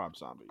from Rob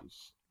Zombie's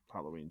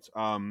Halloween's.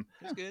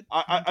 That's good.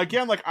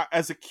 Again,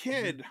 as a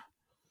kid,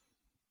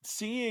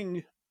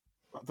 seeing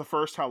the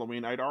first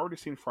Halloween, I'd already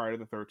seen Friday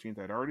the 13th.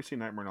 I'd already seen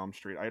Nightmare on Elm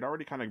Street. I'd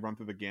already kind of run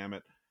through the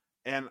gamut.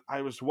 And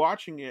I was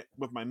watching it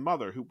with my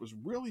mother, who was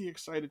really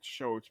excited to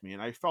show it to me.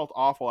 And I felt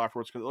awful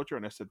afterwards because I looked at her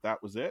and I said,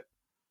 that was it?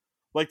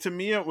 Like, to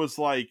me, it was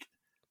like,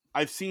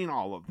 I've seen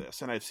all of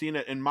this. And I've seen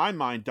it, in my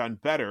mind, done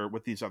better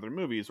with these other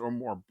movies, or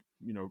more,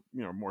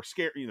 more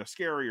scary,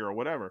 scarier or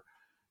whatever.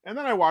 And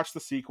then I watched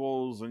the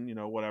sequels and,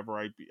 whatever.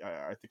 I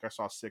think I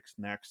saw 6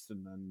 next,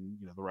 and then,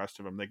 the rest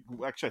of them.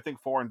 Actually, I think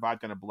 4 and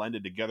 5 kind of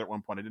blended together at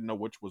one point. I didn't know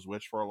which was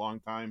which for a long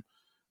time.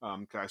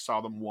 Cause I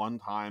saw them one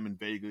time and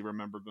vaguely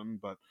remembered them.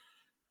 But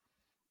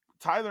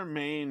Tyler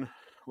Mane,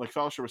 like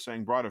Felicia was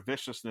saying, brought a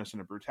viciousness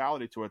and a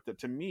brutality to it that,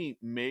 to me,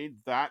 made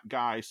that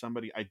guy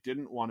somebody I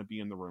didn't want to be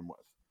in the room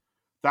with.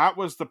 That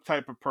was the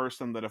type of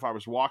person that if I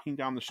was walking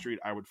down the street,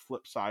 I would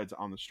flip sides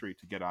on the street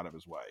to get out of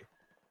his way.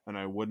 And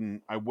I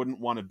wouldn't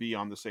want to be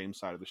on the same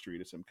side of the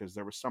street as him, because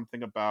there was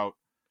something about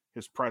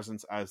his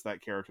presence as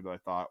that character that I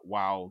thought,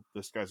 wow,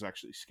 this guy's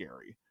actually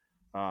scary.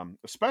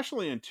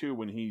 Especially in 2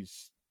 when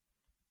he's,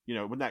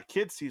 when that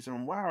kid sees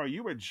him, wow, are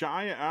you a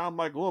giant? And I'm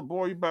like, little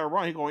boy, you better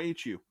run. He's going to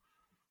eat you.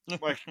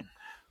 Like,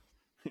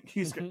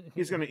 he's going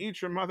to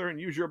eat your mother and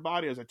use your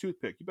body as a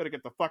toothpick. You better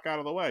get the fuck out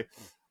of the way.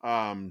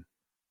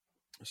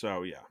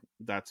 So yeah,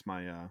 that's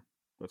my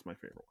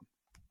favorite one.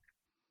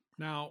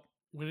 Now,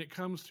 when it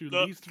comes to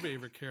least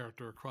favorite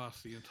character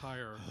across the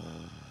entire...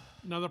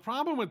 Now, the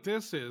problem with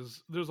this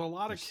is there's a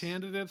lot of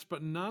candidates,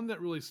 but none that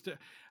really...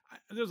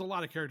 There's a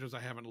lot of characters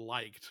I haven't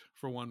liked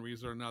for one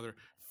reason or another.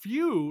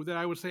 Few that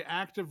I would say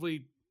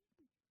actively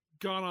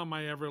got on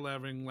my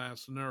ever-loving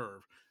last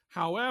nerve.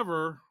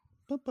 However,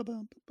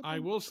 I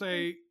will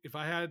say, if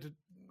I had to...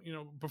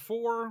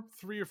 before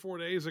 3 or 4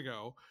 days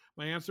ago,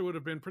 my answer would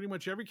have been pretty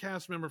much every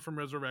cast member from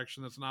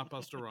Resurrection that's not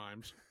Busta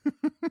Rhymes.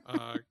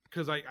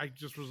 Because I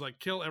just was like,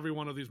 kill every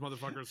one of these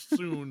motherfuckers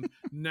soon,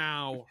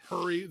 now,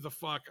 hurry the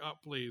fuck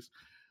up, please.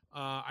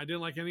 I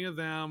didn't like any of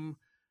them.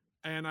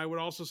 And I would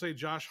also say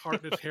Josh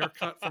Hartnett's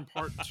haircut from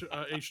part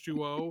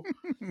H2O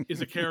is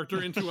a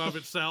character into of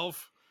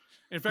itself.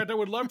 In fact, I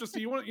would love to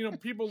see,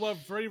 people love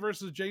Freddy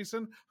versus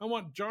Jason. I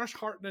want Josh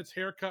Hartnett's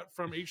haircut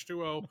from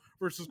H2O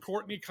versus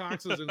Courtney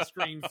Cox's in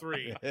Scream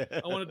 3.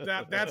 I want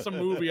that. That's a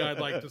movie I'd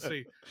like to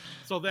see.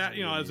 So that,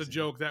 as a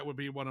joke, that would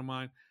be one of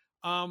mine.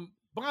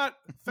 But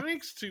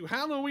thanks to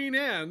Halloween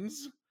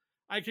Ends,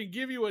 I can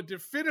give you a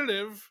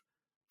definitive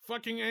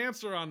fucking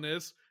answer on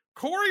this.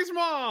 Corey's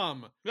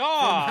mom from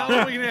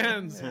Halloween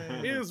Ends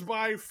is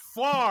by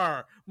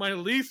far my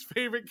least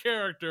favorite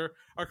character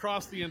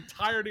across the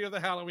entirety of the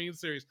Halloween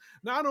series.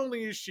 Not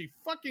only is she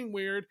fucking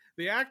weird,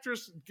 the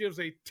actress gives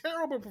a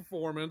terrible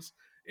performance.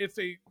 It's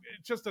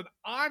just an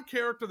odd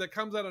character that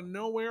comes out of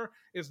nowhere,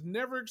 is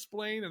never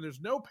explained, and there's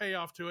no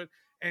payoff to it,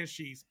 and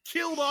she's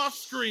killed off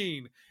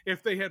screen.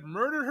 If they had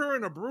murdered her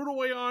in a brutal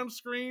way on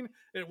screen,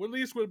 it at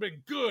least would have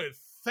been good.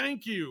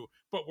 Thank you.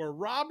 But we're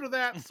robbed of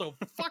that, so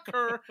fuck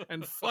her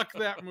and fuck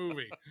that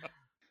movie.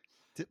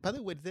 By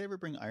the way, did they ever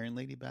bring Iron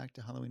Lady back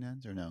to Halloween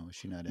Ends, or no? Is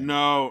she not in?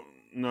 No,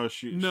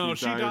 she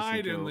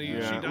died in the.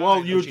 Yeah. She died.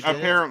 Well,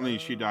 apparently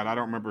she died. I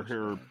don't remember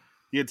her.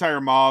 The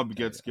entire mob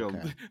gets killed.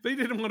 Okay. They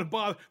didn't want to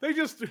bother.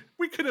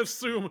 We could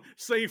assume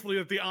safely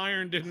that the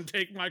iron didn't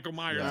take Michael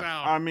Myers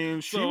out. I mean,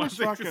 she was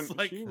fucking.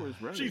 She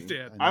was ready. She's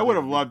dead. I would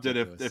have loved it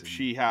if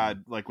she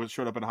had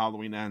showed up in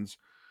Halloween Ends,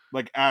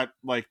 at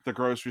the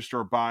grocery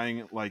store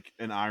buying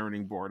an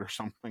ironing board or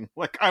something.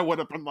 I would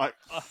have been like.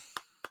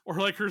 Or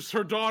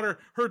her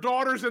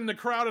daughter's in the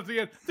crowd at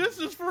the end. This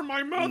is for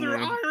my mother,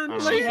 Iron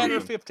Lady. She had her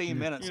 15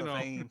 minutes of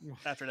fame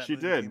after that. She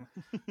did.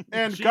 Came.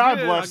 And she God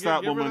did. bless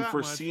that give woman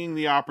for seeing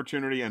the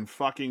opportunity and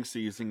fucking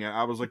seizing it.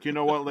 I was like, you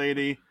know what,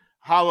 lady?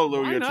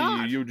 Hallelujah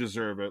to you. You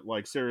deserve it.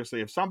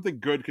 Seriously, if something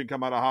good could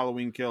come out of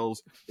Halloween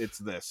Kills, it's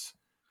this.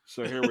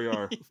 So here we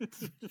are.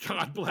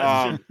 God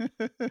bless you.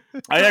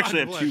 I actually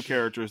have two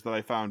characters that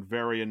I found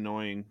very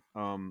annoying.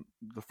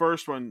 The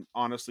first one,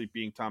 honestly,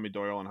 being Tommy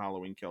Doyle in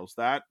Halloween Kills.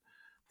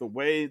 The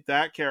way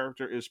that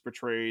character is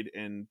portrayed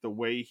and the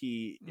way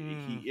he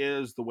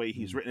is, the way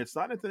he's written. It's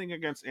not anything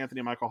against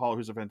Anthony Michael Hall,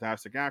 who's a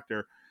fantastic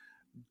actor,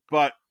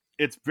 but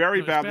it's badly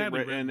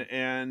written.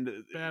 And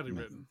badly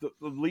written. The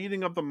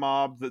leading of the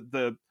mob,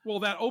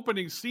 that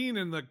opening scene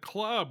in the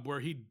club where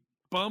he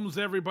bums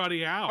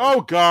everybody out.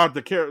 Oh God,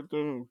 the character.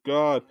 Oh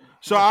God.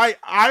 So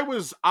I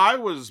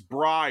was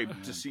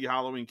bribed to see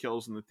Halloween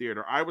Kills in the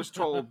theater. I was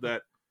told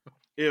that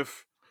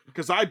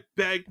because I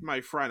begged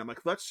my friend, I'm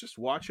like, let's just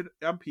watch it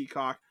on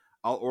Peacock.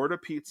 I'll order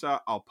pizza.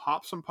 I'll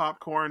pop some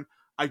popcorn.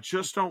 I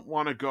just don't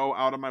want to go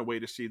out of my way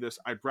to see this.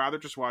 I'd rather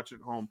just watch it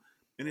at home.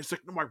 And he's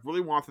like, no, I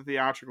really want the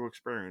theatrical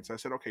experience. I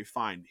said, okay,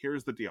 fine.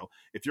 Here's the deal.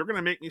 If you're going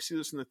to make me see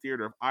this in the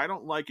theater, if I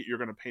don't like it, you're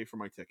going to pay for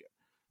my ticket.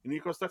 And he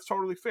goes, that's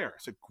totally fair. I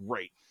said,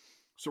 great.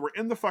 So we're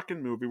in the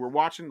fucking movie. We're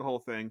watching the whole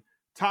thing.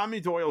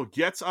 Tommy Doyle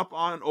gets up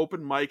on an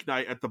open mic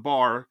night at the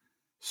bar,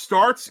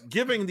 starts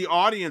giving the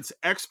audience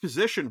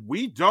exposition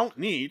we don't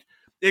need,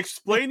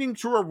 explaining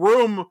to a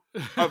room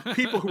of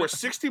people who are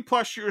 60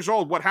 plus years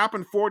old what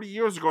happened 40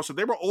 years ago. So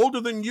they were older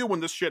than you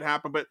when this shit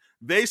happened, but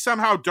they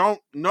somehow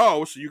don't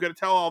know. So you got to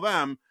tell all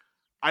them.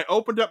 I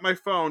opened up my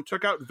phone,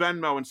 took out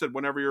Venmo, and said,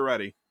 whenever you're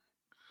ready.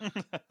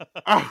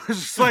 I was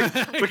just like,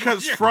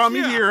 because from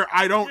here,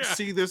 I don't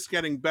see this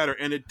getting better.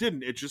 And it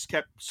didn't. It just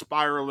kept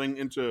spiraling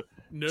into.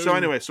 No. So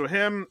anyway, so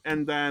him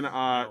and then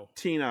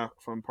Tina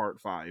from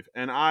part 5.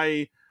 And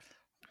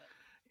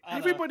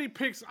everybody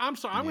picks. I'm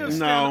sorry. I'm going to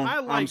stand. I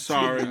like I'm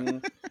sorry.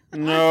 Tina.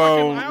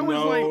 I always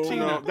like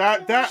Tina. No.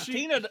 That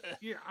Tina.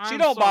 She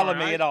don't bother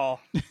me at all.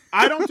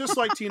 I don't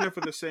dislike Tina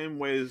for the same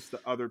ways that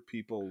other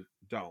people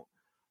don't.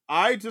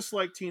 I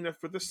dislike Tina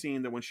for the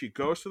scene that when she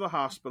goes to the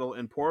hospital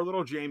and poor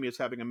little Jamie is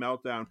having a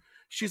meltdown,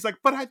 she's like,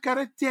 but I've got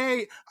a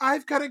date.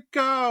 I've got to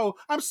go.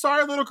 I'm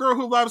sorry, little girl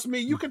who loves me.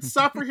 You can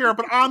suffer here,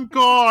 but I'm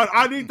gone.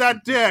 I need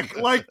that dick.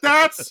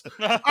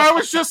 I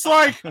was just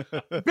like,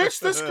 bitch,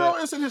 this girl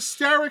is in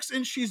hysterics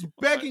and she's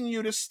begging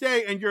you to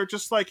stay. And you're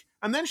just like,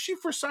 and then she,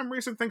 for some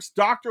reason, thinks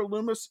Dr.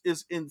 Loomis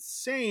is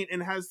insane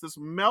and has this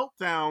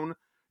meltdown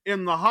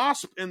in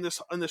the in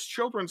this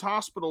children's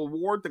hospital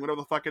ward thing, whatever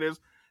the fuck it is.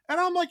 And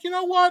I'm like, you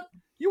know what?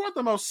 You are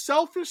the most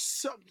selfish,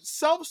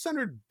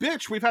 self-centered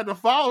bitch we've had to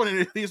follow in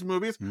any of these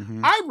movies.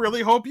 Mm-hmm. I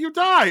really hope you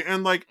die.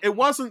 And it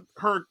wasn't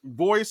her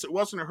voice. It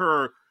wasn't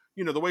her,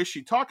 the way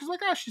she talked. It's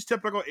like, she's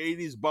typical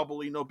 80s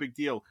bubbly, no big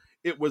deal.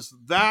 It was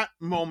that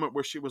moment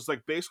where she was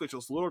like, basically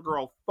just little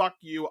girl, fuck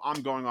you.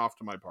 I'm going off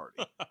to my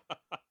party.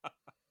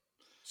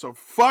 So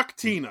fuck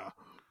Tina.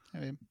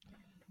 Okay.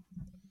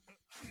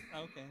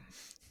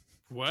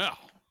 Well.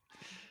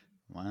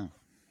 Wow.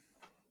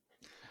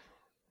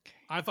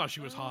 I thought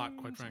she was hot,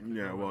 quite frankly.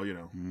 Yeah, well,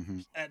 Mm-hmm.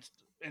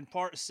 In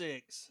part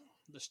 6,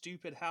 the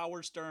stupid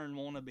Howard Stern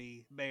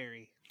wannabe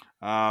Barry.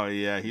 Oh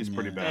yeah, he's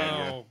pretty bad.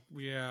 Oh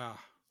yeah.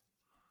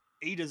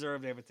 He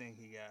deserved everything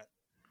he got.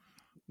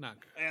 Not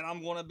good. And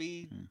I'm gonna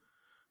be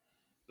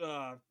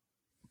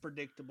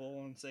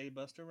predictable and say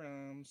Busta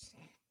Rhymes.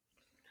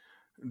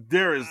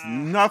 There is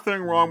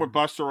nothing wrong with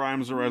Busta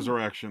Rhymes'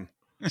 Resurrection.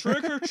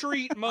 Trick or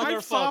treat, motherfucker.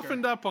 I've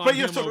softened up on But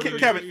him.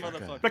 Kevin,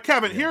 but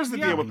Kevin, here's the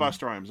deal Yeah. with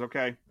Busta Rhymes.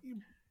 Okay,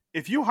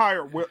 if you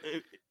hire Will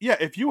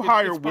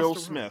Busta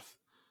Smith,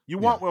 you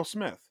want Will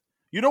Smith.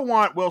 You don't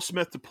want Will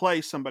Smith to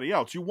play somebody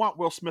else. You want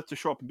Will Smith to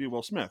show up and be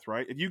Will Smith,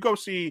 right? If you go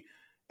see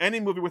any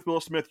movie with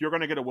Will Smith, you're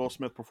going to get a Will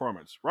Smith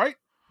performance, right?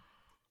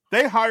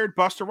 They hired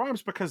Busta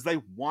Rhymes because they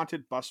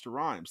wanted Busta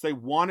Rhymes. They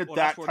wanted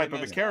that type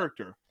of a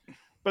character.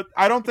 But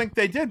I don't think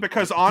they did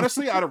because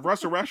honestly, out of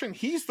Resurrection,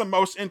 he's the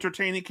most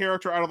entertaining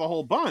character out of the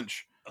whole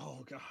bunch.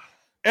 Oh God.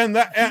 And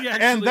that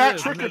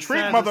trick or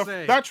treat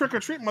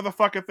trick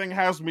motherfucker thing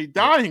has me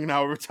dying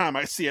now every time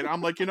I see it.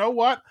 I'm like, you know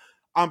what?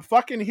 I'm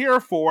fucking here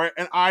for it,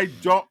 and I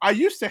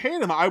used to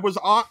hate him. I was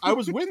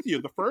with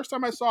you the first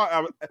time I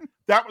saw it.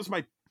 That was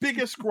my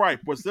biggest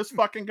gripe. Was this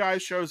fucking guy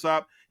shows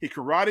up, he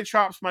karate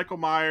chops Michael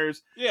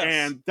Myers,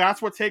 and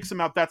that's what takes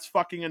him out. That's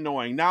fucking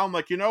annoying. Now I'm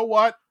like, you know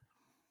what?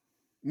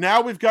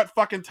 Now we've got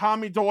fucking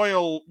Tommy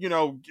Doyle,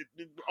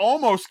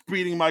 almost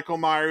beating Michael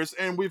Myers,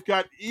 and we've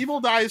got Evil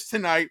Dies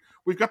Tonight.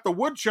 We've got the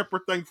wood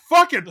chipper thing.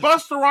 Fuck it,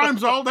 Busta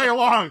Rhymes all day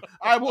long.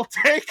 I will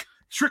take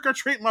Trick or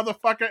Treat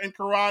motherfucker and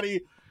karate.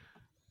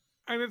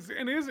 And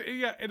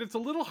it's a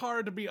little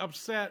hard to be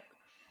upset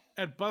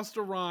at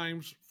Busta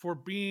Rhymes for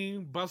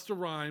being Busta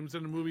Rhymes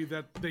in a movie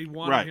that they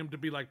wanted him to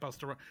be like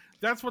Busta Rhymes.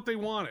 That's what they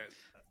wanted,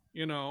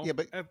 Yeah,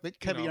 but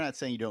Kevin, you're not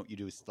saying you do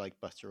like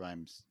Busta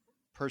Rhymes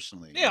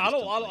personally. Yeah, I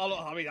don't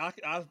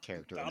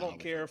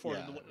care for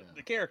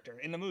the character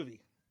in the movie.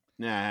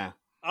 Nah.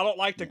 I don't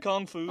like the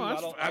kung fu. I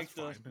don't like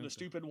the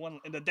stupid one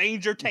and the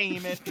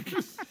dangertainment.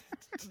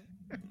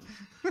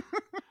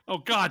 Oh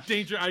God,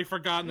 danger! I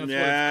forgotten. That's what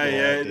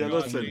it's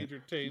called. Listen,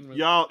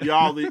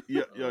 y'all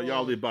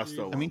leave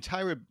Busta. I mean,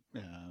 Tyra.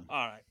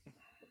 All right.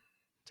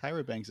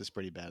 Tyra Banks is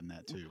pretty bad in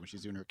that too when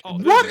she's doing her.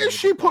 What is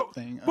she put?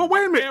 But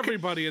wait a minute.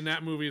 Everybody in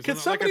that movie is. Can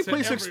somebody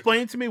please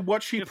explain to me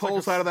what she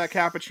pulls out of that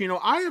cappuccino?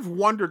 I have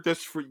wondered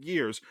this for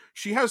years.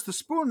 She has the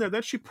spoon there,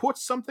 then she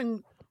puts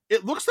something.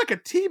 It looks like a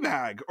tea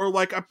bag or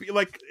I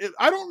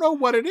don't know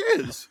what it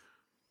is,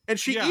 and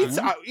she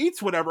eats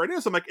whatever it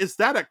is. I'm like, is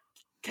that a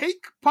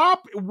cake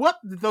pop? What,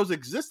 did those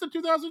exist in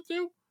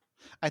 2002?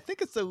 I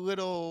think it's a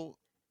little.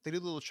 They do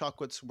little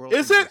chocolate swirl.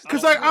 Is it?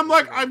 Because I'm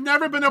like, I've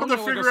never been able to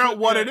figure out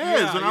what it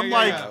is, and I'm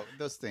like,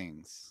 those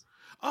things.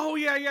 Oh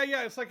yeah.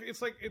 It's like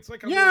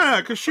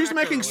because she's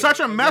making such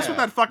a mess with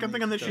that fucking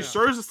thing, and then she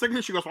serves this thing,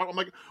 and she goes, I'm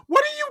like,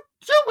 what are you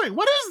doing?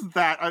 What is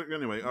that?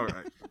 Anyway, all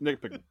right,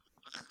 nitpicking.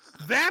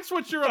 That's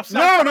what you're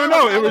upset about?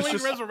 No. It was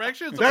just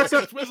Resurrection. That's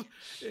it's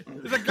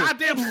a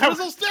goddamn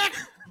swizzle stick.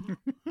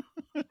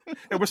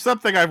 It was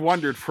something I've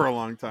wondered for a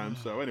long time.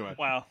 So anyway,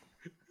 wow.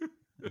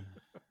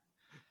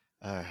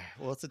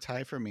 Well, it's a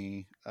tie for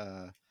me.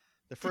 The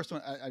first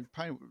one, I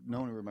probably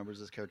no one remembers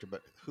this character,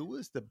 but who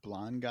was the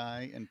blonde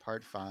guy in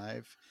part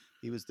 5?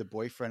 He was the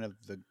boyfriend of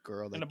the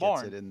girl that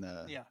gets it in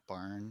the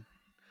barn.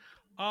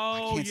 Oh, I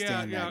can't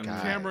stand that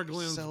guy. Tamara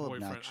Glenn's so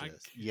boyfriend.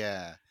 Obnoxious. He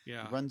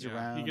runs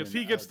around.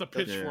 He gets the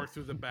pitchfork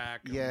through the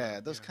back.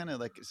 Those kind of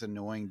like this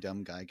annoying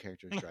dumb guy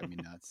characters drive me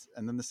nuts.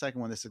 And then the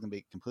second one, this is going to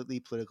be completely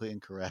politically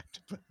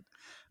incorrect, but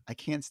I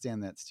can't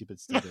stand that stupid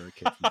stutter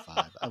kid from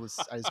 5. I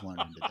just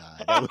wanted him to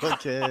die. That little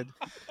kid.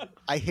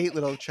 I hate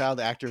little child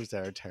actors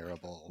that are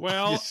terrible.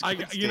 Well,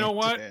 you know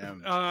what?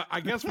 I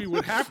guess we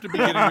would have to be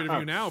getting rid of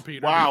you now,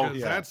 Peter. Wow,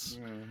 that's.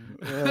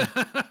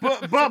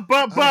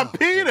 But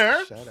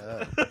Peter, shut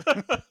up.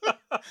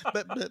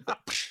 but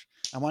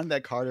I wanted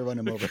that car to run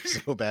him over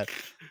so bad.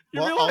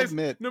 You realize,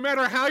 no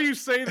matter how you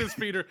say this,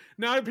 Peter,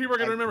 now people are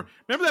going to remember.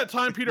 Remember that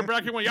time Peter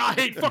Bracken went, I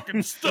hate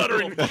fucking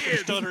stuttering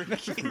kids.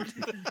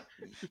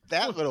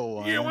 That little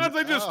one. Yeah, why don't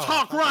they just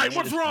talk right?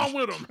 What's wrong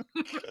with them?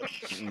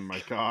 Oh,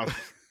 my God.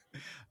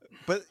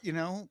 But,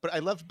 I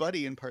loved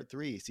Buddy in part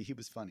 3. See, he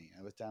was funny.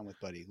 I was down with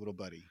Buddy, little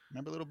Buddy.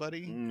 Remember little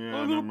Buddy?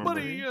 Yeah, little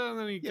Buddy. And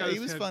then he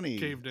was funny.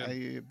 Caved in.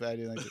 I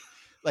didn't like it.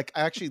 Like,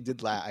 I actually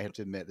did laugh, I have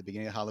to admit. At the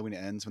beginning of Halloween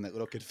Ends, when that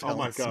little kid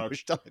fell and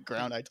smushed on the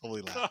ground, I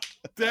totally laughed.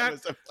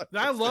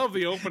 I love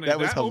the opening. That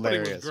was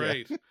opening hilarious. Was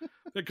great.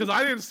 Because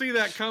I didn't see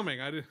that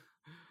coming.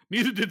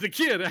 Neither did the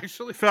kid,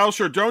 actually.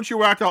 Felcher, don't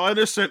you act all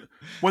innocent.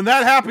 When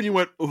that happened, you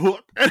went, and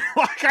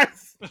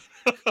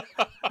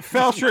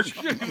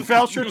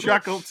Felcher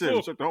chuckled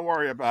too, so don't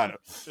worry about it.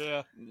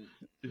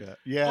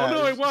 Yeah. Oh,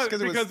 no, it was.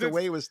 Because the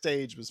way it was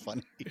staged was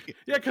funny.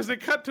 Yeah, because they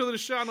cut to the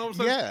shot and all of a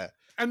sudden. Yeah.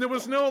 And there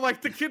was no,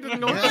 the kid didn't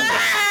know.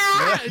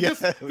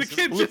 The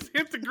kid just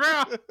hit the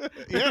ground.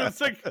 Yeah. It's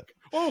like,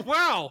 oh,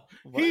 wow.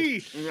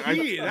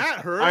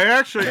 That hurt. I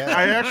actually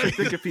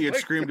think if he had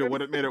screamed, it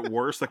would have made it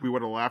worse. Like, we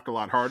would have laughed a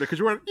lot harder because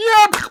you went,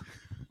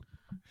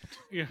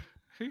 yeah.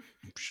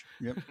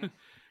 Yep.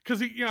 Because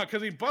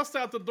he busts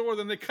out the door,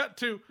 then they cut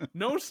to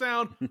no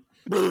sound.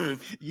 And then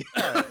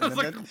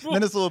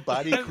his little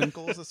body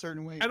crinkles a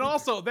certain way. And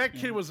also, that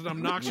kid was an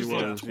obnoxious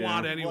little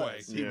twat anyway.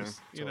 He was,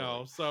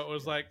 so it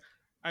was like,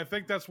 I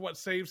think that's what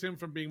saves him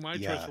from being my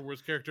choice Yeah. for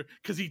worst character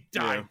because he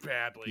died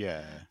badly.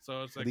 Yeah.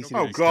 So it's At like, least he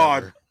okay. didn't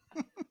God.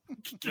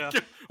 Yeah.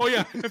 Oh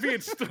yeah, if he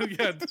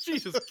had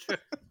Jesus.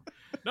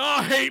 No,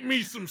 I hate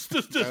me some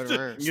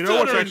You know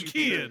what's stuttering actually-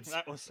 kids.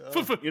 That was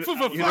Fuck 'em.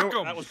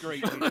 that was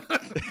great.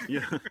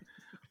 Yeah.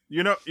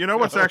 You know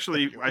what's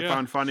actually I Yeah.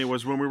 found funny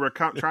was when we were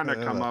trying to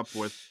come up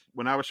with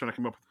when I was trying to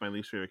come up with my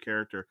least favorite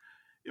character.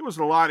 It was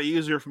a lot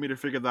easier for me to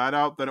figure that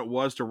out than it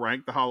was to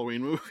rank the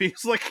Halloween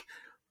movies. Like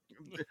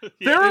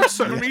there are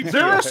some me too.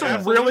 there are some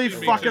Absolutely, really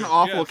me fucking too.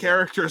 awful Yes.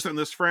 characters in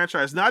this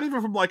franchise. Not even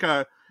from like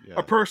a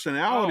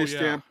personality Oh, yeah.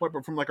 standpoint,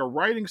 but from like a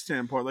writing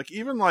standpoint. Like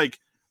even like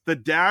the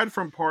dad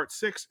from Part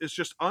 6 is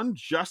just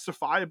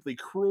unjustifiably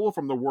cruel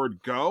from the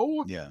word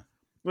go. Yeah.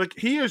 Like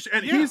he is,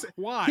 and Yeah, he's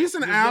why? he's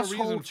an There's no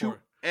asshole reason to for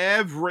it.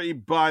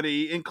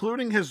 everybody,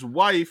 including his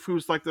wife,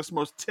 who's like this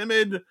most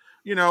timid,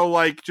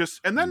 like just.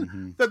 And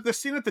then Mhm. the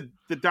scene at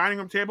the dining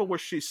room table where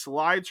she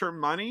slides her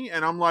money,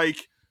 and I'm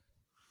like,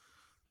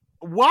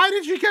 why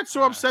did you get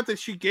so upset that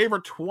she gave her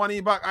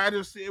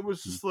 $20? It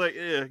was just like,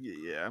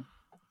 yeah.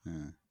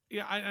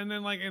 Yeah, and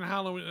then like in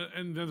Halloween,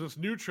 and then this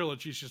new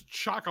trilogy is just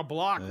chock a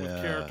block with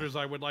Yeah. characters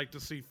I would like to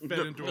see fed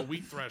into a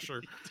wheat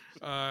thresher.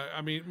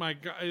 I mean, my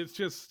God, it's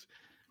just.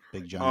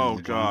 Big John. Oh, and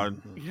the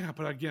God. John. Yeah,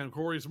 but again,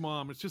 Corey's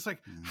mom. It's just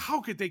like,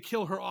 how could they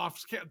kill her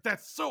off?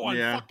 That's so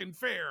Yeah. unfucking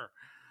fair.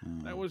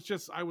 That was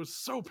just. I was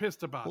so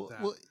pissed about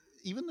that. Well,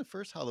 even the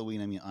first Halloween.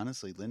 I mean,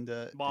 honestly,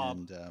 Linda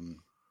Bob. and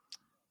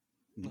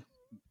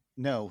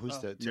no, who's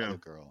the Yeah. other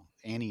girl?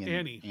 Annie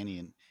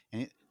and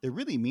they're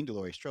really mean to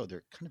Laurie Strode.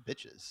 They're kind of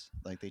bitches.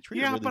 Like they treat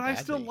her yeah, really but I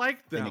still badly.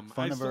 liked They them. make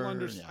fun I of still her.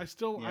 understand.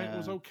 Yeah. I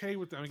was okay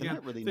with them. They're Again,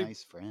 not really they-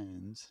 nice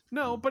friends.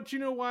 No, but you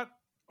know what?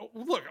 Oh,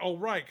 look,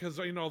 right, because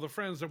the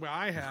friends that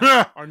I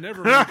have are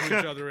never mean to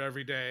each other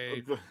every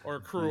day, or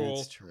cruel,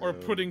 That's true. or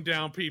putting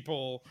down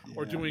people,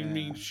 or doing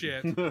mean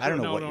shit. I don't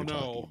know no, what no, you're no.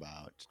 talking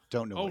about.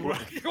 Don't know. Oh, what you're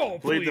right. talking Oh,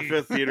 Plead the please.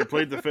 fifth, Peter.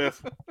 Plead the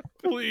fifth.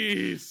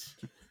 Please.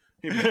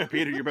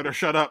 Peter, you better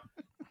shut up.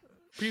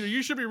 Peter,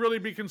 you should really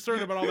be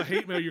concerned about all the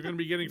hate mail you're going to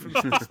be getting from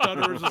the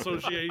Stutterers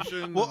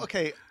Association. Well,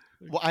 okay.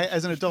 Well,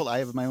 as an adult, I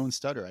have my own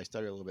stutter. I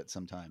stutter a little bit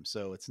sometimes,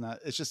 so it's not.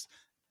 It's just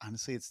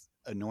honestly, it's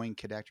annoying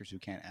kid actors who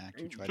can't act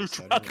who try to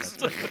stutter.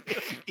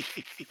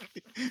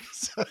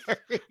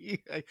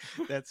 Sorry,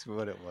 that's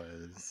what it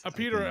was.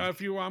 Peter,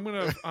 if you, I'm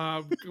gonna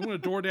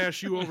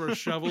DoorDash you over a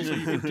shovel so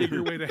you can dig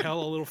your way to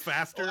hell a little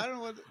faster. I don't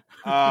know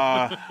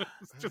what.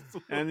 It's just a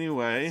little-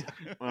 Anyway,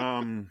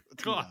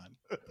 God.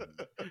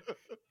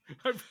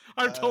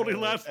 I've totally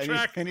lost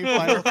track any of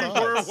final where we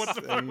were, thoughts? what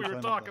the fuck Any we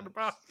were final talking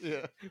thoughts?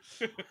 about.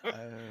 Yeah.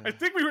 I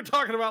think we were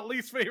talking about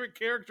least favorite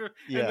character,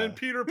 and then Yeah.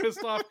 Peter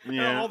pissed off at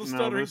Yeah, all the no,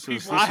 stuttering this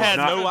is- people. I had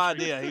not- no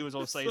idea he was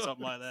going to say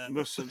something like that.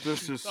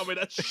 this is. I mean,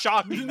 that's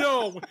shocking.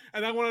 No,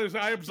 and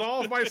I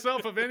absolve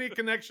myself of any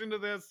connection to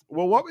this.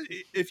 Well, what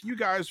if you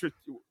guys were?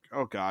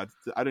 Oh God,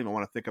 I don't even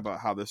want to think about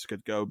how this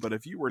could go. But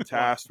if you were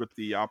tasked with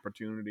the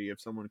opportunity, if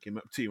someone came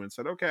up to you and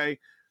said, "Okay,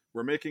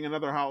 we're making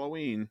another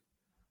Halloween,"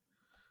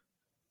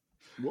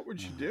 what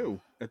would you do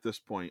at this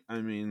point?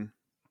 I mean,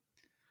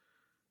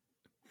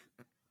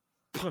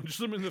 Punch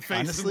them in the face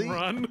Honestly, and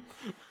run.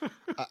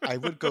 I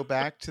would go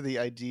back to the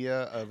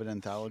idea of an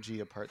anthology,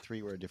 a part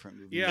 3, where a different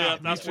movie. Yeah,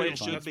 that's what me it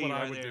too. should That's be what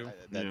I right would there.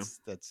 do.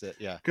 That's it.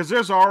 Yeah. because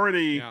there's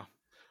already Yeah.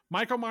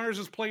 Michael Myers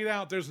is played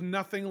out. There's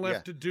nothing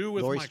left to do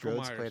with Laurie Michael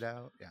Strode's Myers. played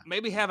out. Yeah.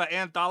 Maybe have an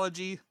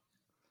anthology,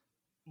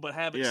 but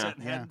have it Yeah. set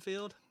in Yeah.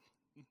 Haddonfield.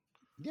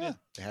 Yeah.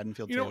 The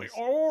Haddonfield You know, Tales.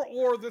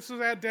 or this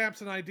is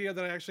adapts an idea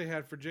that I actually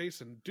had for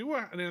Jason. Do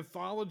an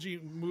anthology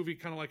movie,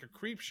 kind of like a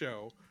creep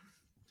show,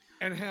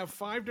 and have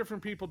 5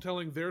 different people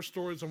telling their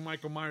stories of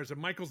Michael Myers, and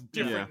Michael's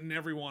different in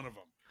every one of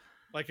them.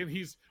 Like, and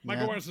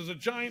Michael Myers is a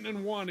giant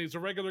in one, he's a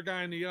regular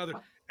guy in the other,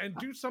 and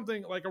do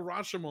something like a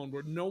Rashomon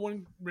where no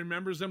one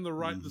remembers him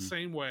the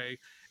same way,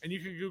 and you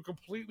can do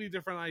completely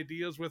different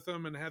ideas with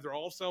them, and have they're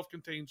all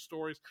self-contained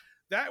stories.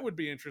 That would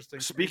be interesting.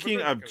 Speaking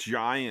But of they're-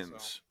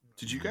 giants,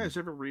 did you guys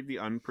ever read the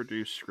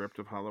unproduced script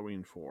of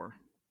Halloween 4?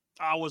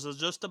 I was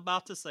just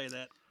about to say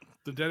that.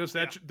 The Dennis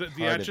Part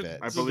of it.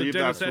 I believe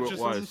Dennis that's who it Etchison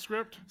was.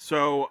 script.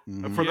 So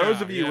Mhm. for those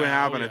of Yeah, you who yeah,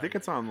 haven't, oh, I think yeah.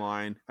 it's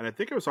online, and I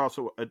think it was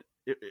also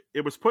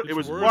it was put. It's It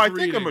was worth well. I think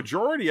a reading.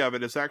 majority of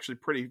it is actually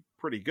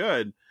pretty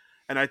good,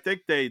 and I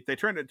think they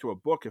turned it into a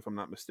book, if I'm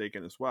not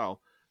mistaken, as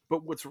well.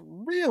 But what's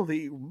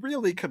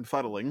really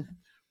confuddling,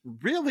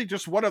 really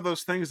just one of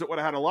those things that would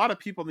have had a lot of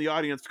people in the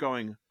audience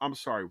going, "I'm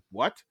sorry,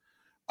 what?"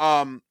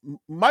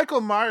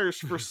 Michael Myers,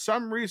 for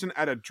some reason,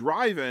 at a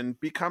drive-in,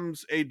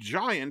 becomes a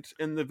giant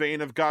in the vein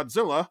of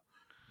Godzilla.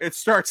 It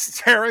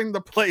starts tearing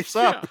the place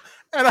up,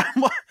 and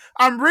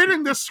I'm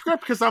reading this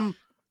script because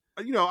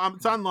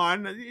it's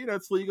online.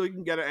 It's legal. You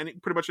can get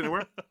it pretty much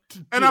anywhere.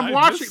 And I'm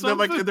watching.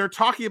 They're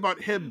talking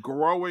about him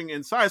growing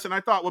in size, and I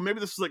thought, well, maybe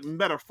this is like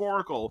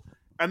metaphorical.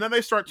 And then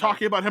they start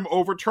talking about him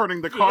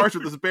overturning the cars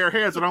with his bare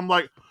hands, and I'm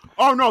like,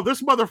 oh no,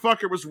 this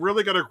motherfucker was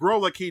really gonna grow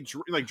like he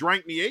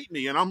drank me, ate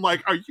me, and I'm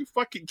like, are you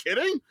fucking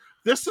kidding?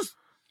 This is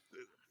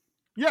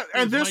Yeah,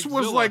 and It was this Mike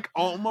was Zilla. like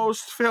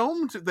almost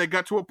filmed. They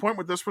got to a point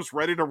where this was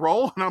ready to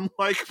roll, and I'm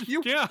like,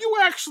 you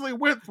actually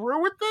went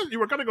through with this? You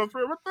were going to go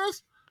through with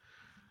this?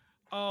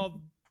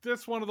 Oh,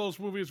 that's one of those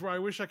movies where I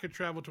wish I could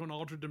travel to an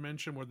alternate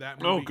dimension where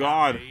that movie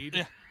God. got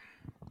made.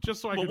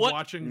 Just so I But could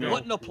watch and go.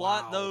 Wasn't the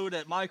plot wow. though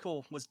that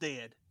Michael was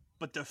dead,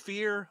 but the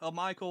fear of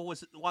Michael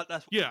was what?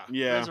 That's Yeah.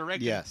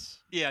 resurrected. Yes.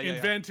 Yeah.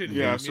 Invented.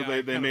 Yeah, him. so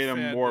it they kinda made him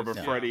fed more of a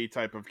this- Freddy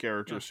type of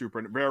character,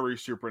 very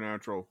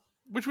supernatural.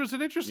 Which was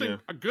an interesting, Yeah.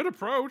 a good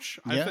approach.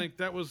 I Yeah. think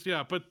that was,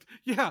 but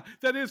yeah,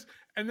 that is,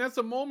 and that's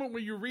a moment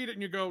where you read it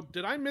and you go,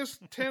 did I miss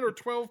 10 or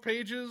 12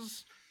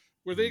 pages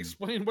where they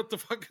explain what the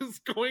fuck is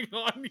going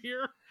on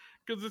here?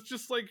 Because it's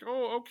just like,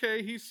 oh,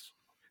 okay, he's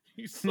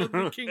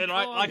suddenly King And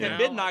Kong like now, at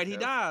midnight, I he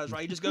guess. dies.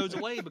 Right, he just goes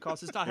away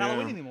because it's not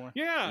Halloween anymore.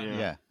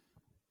 Yeah.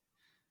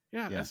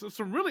 Yeah. It's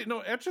some really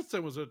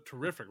Etchison was a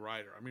terrific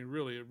writer. I mean,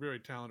 really a very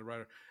talented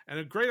writer and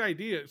a great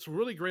idea. Some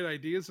really great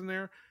ideas in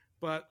there,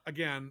 but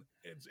again,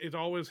 it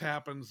always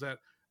happens that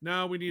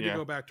now we need to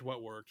go back to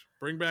what worked.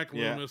 Bring back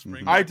Loomis.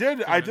 Bring I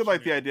back did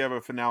like the idea of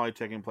a finale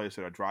taking place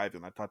at a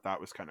drive-in. I thought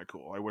that was kind of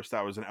cool. I wish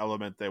that was an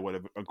element they would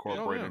have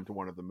incorporated into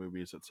one of the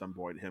movies at some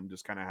point. Him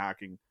just kind of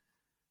hacking,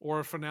 or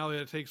a finale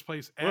that takes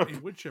place at a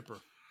wood chipper.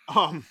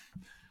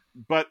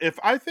 But if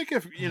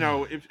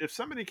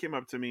somebody came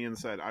up to me and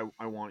said,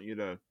 I want you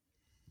to,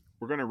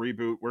 we're going to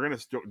reboot, we're going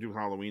to do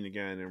Halloween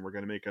again, and we're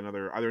going to make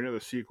either another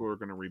sequel or we're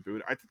going to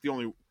reboot. I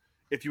think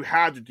if you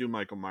had to do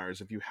Michael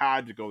Myers, if you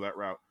had to go that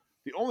route,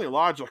 the only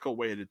logical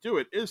way to do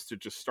it is to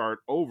just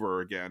start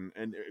over again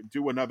and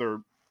do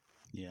another,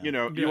 you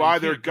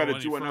either got to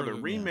do another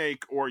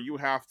remake or you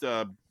have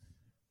to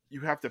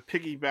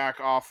piggyback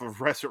off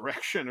of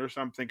Resurrection or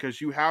something, because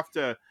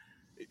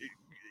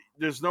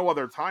there's no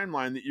other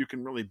timeline that you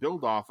can really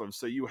build off of.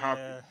 So you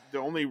have the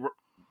only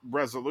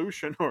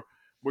resolution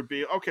would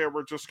be, okay,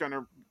 we're just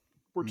gonna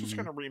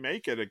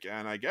remake it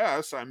again, I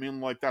guess. I mean,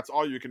 like, that's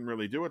all you can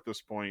really do at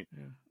this point.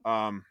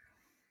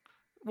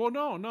 Well,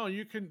 no,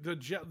 you can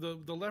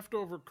the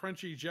leftover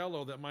crunchy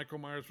Jello that Michael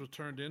Myers was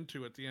turned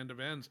into at the end of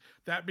Ends,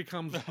 that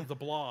becomes the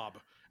Blob,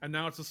 and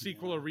now it's a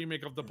sequel or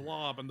remake of the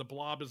Blob, and the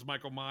Blob is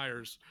Michael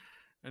Myers,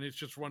 and it's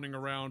just running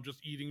around, just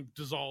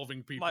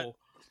dissolving people.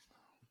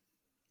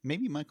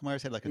 Maybe Michael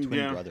Myers had like a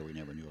twin brother we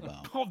never knew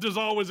about. Oh, there's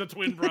always a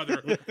twin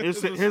brother.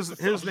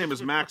 his name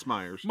is Max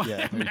Myers.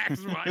 Yeah.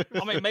 Max Myers.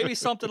 I mean, maybe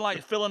something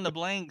like fill in the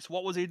blanks.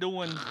 What was he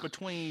doing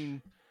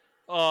between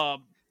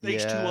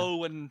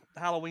H2O and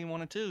Halloween 1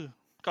 and 2?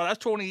 God, that's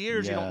 20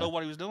 years. You don't know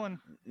what he was doing.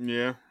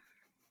 Yeah.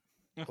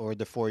 Or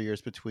the 4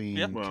 years between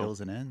Kills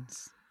and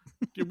Ends.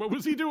 What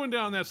was he doing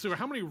down that sewer?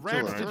 How many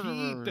rats did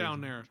he eat down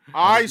there?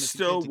 I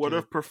still would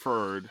have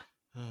preferred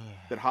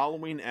that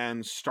Halloween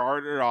Ends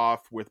started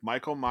off with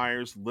Michael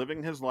Myers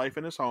living his life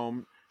in his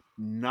home,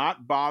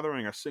 not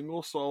bothering a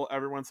single soul.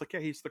 Everyone's like,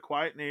 yeah, he's the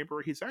quiet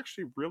neighbor. He's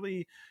actually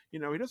really, he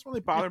doesn't really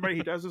bother anybody.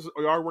 He does his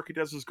yard work. He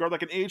does his guard,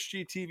 like an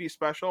HGTV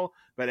special.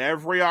 But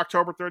every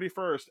October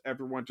 31st,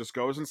 everyone just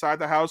goes inside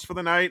the house for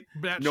the night.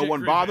 No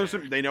one bothers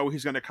him. They know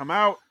he's going to come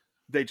out.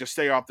 They just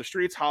stay off the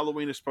streets.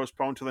 Halloween is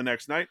postponed to the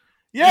next night.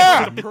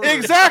 Yeah,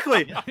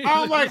 exactly.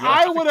 I'm like,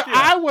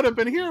 I would have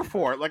been here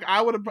for it. Like,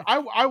 I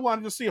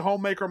wanted to see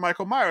Homemaker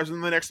Michael Myers,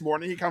 and the next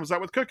morning he comes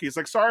out with cookies.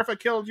 Like, sorry if I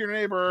killed your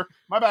neighbor.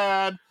 My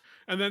bad.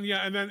 And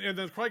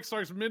then Craig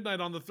starts midnight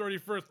on the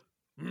 31st.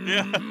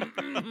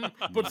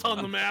 Puts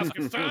on the mask.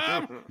 It's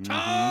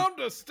time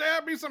to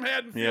stab me some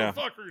head and feel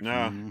fuckers.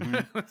 Yeah.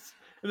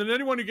 And then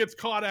anyone who gets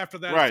caught after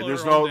that, right?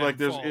 There's no like,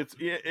 there's fault.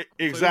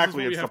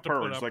 exactly. So it's the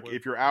purge. Like,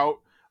 if you're out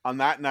on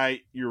that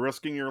night, you're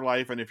risking your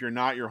life, and if you're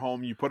not, you're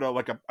home. You put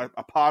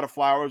a pot of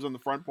flowers on the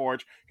front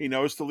porch. He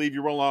knows to leave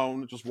you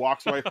alone. Just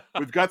walks away.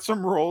 We've got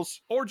some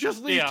rules. Or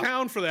just leave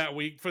town for that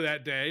week, for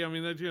that day. I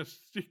mean, that just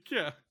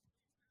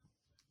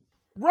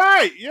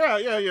Right? Yeah.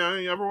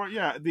 Everyone,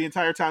 the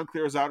entire town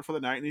clears out for the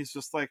night, and he's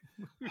just like,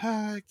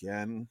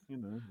 again,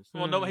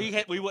 Well, no,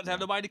 we wouldn't have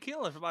nobody to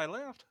kill if everybody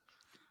left.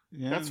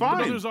 Yeah. That's fine.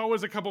 But there's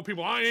always a couple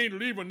people. I ain't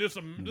leaving this.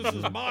 This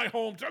is my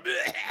home.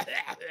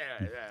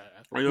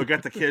 Or you'll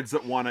get the kids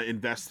that want to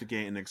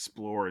investigate and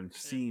explore and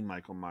see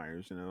Michael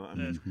Myers. I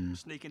mean,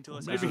 sneak into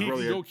his Maybe house. he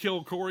can go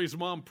kill Corey's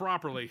mom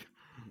properly.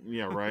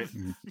 Yeah, right.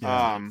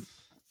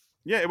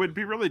 It would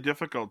be really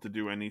difficult to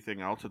do anything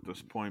else at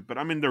this point. But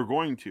I mean, they're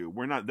going to.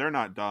 They're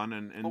not done.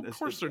 And of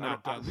course, they're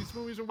not done. These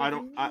movies are. I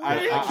don't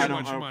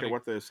care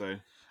what they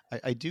say.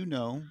 I do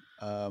know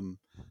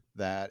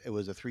that it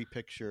was a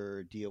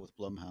 3-picture deal with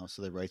Blumhouse,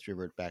 so the rights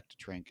revert back to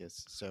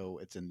Trancas. So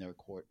it's in their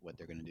court what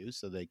they're going to do.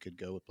 So they could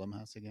go with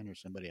Blumhouse again or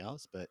somebody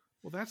else. But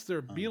that's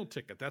their meal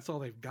ticket. That's all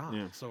they've got.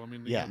 Yeah. So I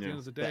mean, at the end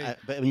of the day,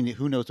 but I mean,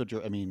 who knows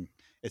what? I mean,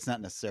 it's not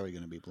necessarily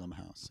going to be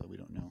Blumhouse, so we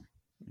don't know.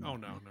 Oh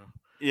no.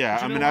 Yeah,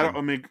 I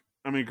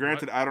mean,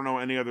 granted, I don't know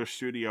any other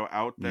studio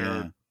out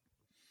there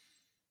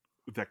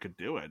that could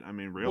do it. I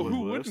mean, really,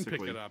 who wouldn't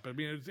pick it up? I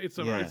mean, it's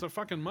a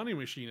fucking money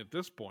machine at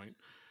this point.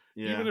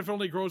 Yeah. Even if it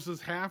only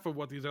grosses half of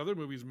what these other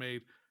movies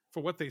made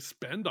for what they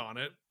spend on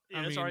it.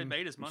 Yeah, it's already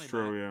made his money.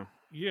 True, yeah.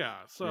 Yeah.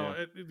 So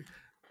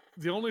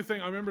the only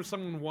thing I remember,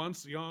 someone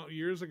once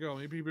years ago,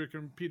 maybe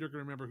Peter can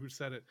remember who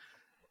said it.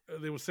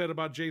 they was said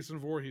about Jason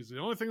Voorhees. The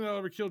only thing that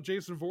ever killed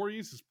Jason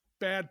Voorhees is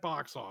bad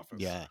box office.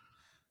 Yeah.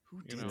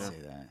 Who did say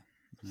that?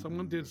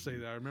 Someone did say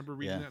that. I remember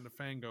reading that in a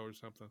Fango or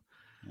something.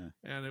 Yeah.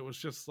 And it was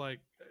just like,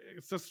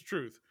 it's just the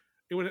truth.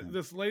 It would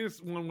this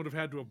latest one would have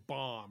had to have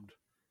bombed.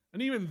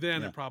 And even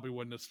then, it probably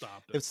wouldn't have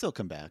stopped it. It'd still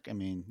come back. I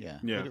mean,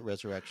 look at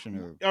Resurrection.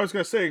 Or I was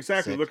going to say,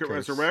 exactly. Look at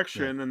Curse.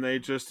 Resurrection, and they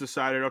just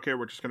decided, okay,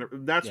 we're just going to...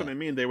 That's what I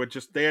mean.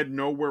 They had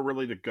nowhere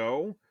really to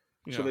go,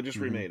 so they just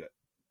remade it.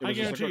 I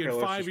guarantee you,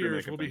 in 5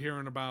 years, we'll be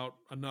hearing about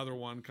another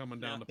one coming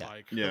down the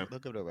pike. Yeah.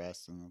 Look at the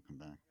rest, and they'll come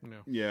back.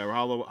 Yeah,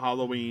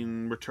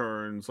 Halloween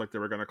Returns, like they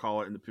were going to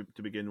call it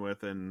to begin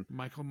with. And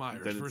Michael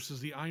Myers versus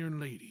the Iron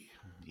Lady.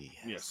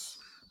 Yes.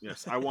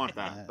 I want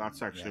that.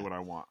 That's actually what I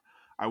want.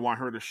 I want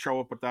her to show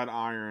up with that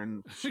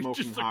iron,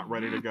 smoking hot,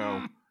 ready to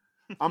go.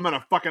 I'm going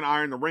to fucking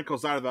iron the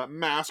wrinkles out of that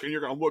mask, and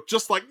you're going to look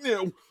just like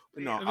new.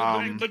 No,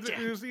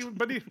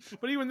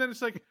 but even then,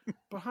 it's like,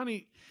 but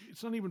honey,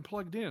 it's not even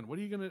plugged in. What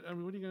are you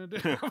gonna do?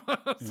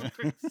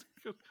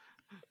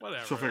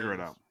 Whatever. She'll figure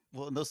it out.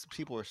 Well, and those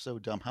people were so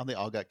dumb. How they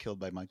all got killed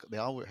by Michael? They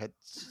all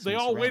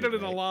waited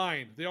in a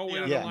line. They all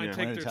waited in a line,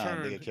 take their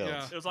turn.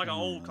 Yeah. It was like an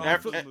old kung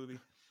fu movie.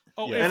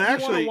 Oh, and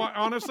actually,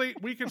 honestly,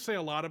 we can say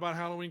a lot about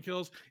Halloween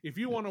Kills. If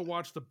you want to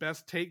watch the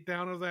best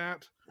takedown of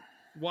that,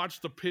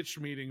 watch the pitch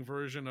meeting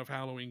version of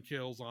Halloween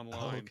Kills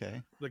online. Oh,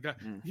 okay. The guy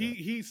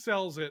he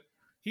sells it.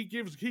 He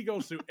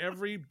goes through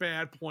every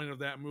bad point of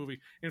that movie.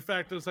 In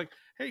fact, it's like,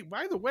 hey,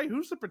 by the way,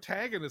 who's the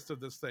protagonist of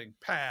this thing?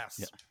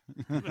 Pass.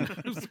 Yeah.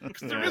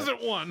 There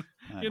isn't one.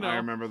 I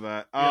remember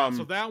that.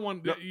 So that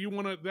one,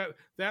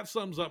 that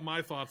sums up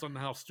my thoughts on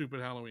how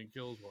stupid Halloween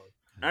Kills was.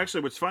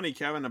 Actually, what's funny,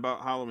 Kevin,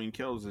 about Halloween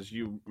Kills is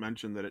you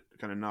mentioned that it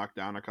kind of knocked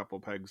down a couple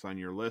pegs on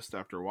your list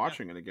after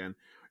watching it again.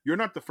 You're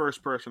not the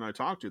first person I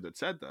talked to that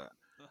said that.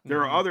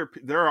 There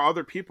are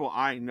other people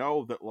I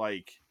know that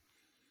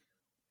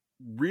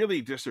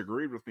really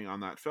disagreed with me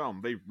on that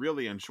film. They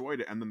really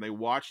enjoyed it, and then they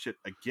watched it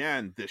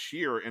again this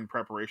year in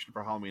preparation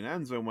for Halloween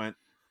Ends and went,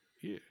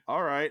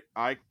 all right,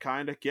 I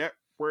kind of get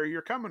where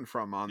you're coming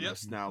from on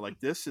this now. Like,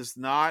 this is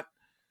like,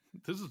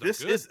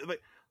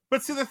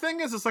 but see, the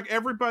thing is, it's like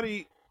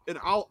everybody, and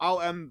I'll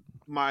end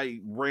my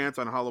rant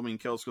on Halloween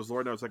Kills because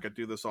Lord knows I could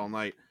do this all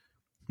night.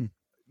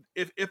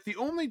 If the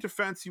only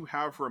defense you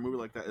have for a movie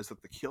like that is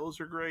that the kills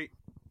are great,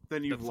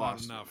 then you've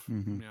lost enough.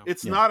 Mm-hmm.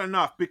 It's not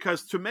enough,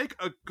 because to make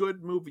a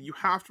good movie, you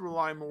have to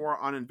rely more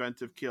on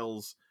inventive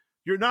kills.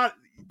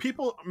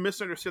 People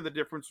misunderstand the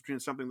difference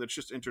between something that's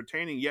just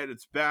entertaining, yet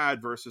it's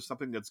bad, versus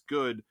something that's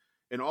good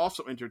and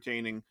also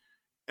entertaining.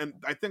 And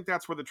I think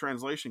that's where the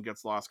translation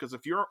gets lost, because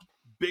if your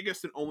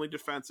biggest and only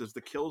defense is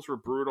the kills were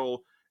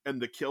brutal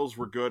and the kills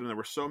were good and there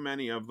were so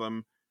many of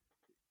them,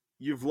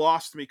 you've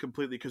lost me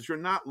completely, because you're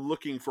not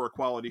looking for a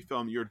quality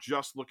film. You're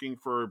just looking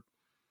for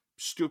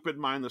stupid,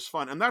 mindless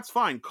fun. And that's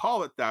fine.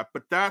 Call it that.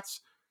 But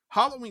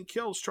Halloween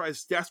Kills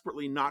tries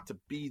desperately not to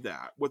be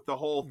that, with the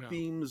whole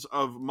themes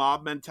of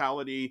mob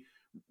mentality,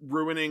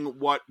 ruining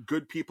what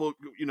good people,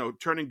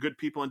 turning good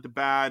people into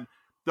bad,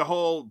 the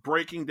whole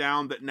breaking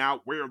down that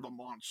now we're the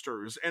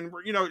monsters. And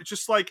we're,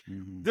 just like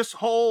this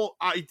whole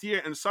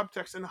idea and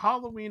subtext. And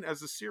Halloween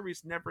as a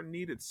series never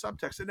needed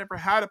subtext. It never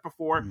had it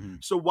before.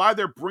 So why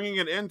they're bringing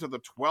it into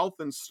the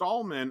 12th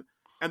installment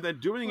and then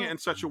doing it in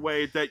such a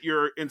way that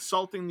you're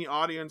insulting the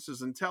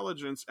audience's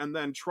intelligence and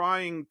then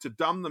trying to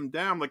dumb them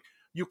down. Like,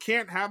 you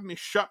can't have me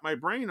shut my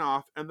brain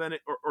off and then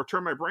or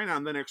turn my brain on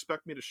and then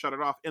expect me to shut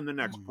it off in the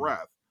next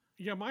breath.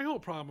 Yeah, my whole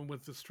problem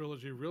with this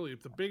trilogy, really,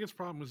 the biggest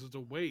problem is it's a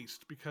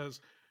waste,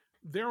 because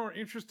there are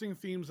interesting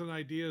themes and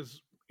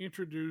ideas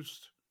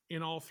introduced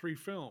in all three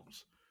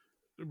films.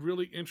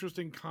 Really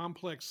interesting,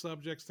 complex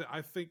subjects that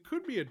I think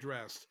could be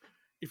addressed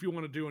if you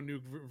want to do a new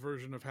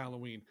version of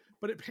Halloween.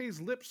 But it pays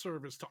lip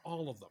service to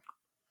all of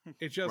them.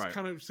 It just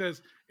kind of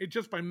says,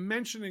 by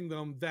mentioning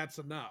them, that's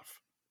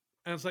enough.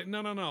 And it's like,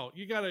 no.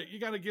 You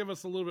gotta give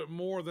us a little bit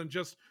more than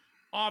just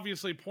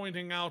obviously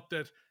pointing out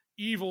that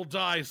evil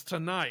dies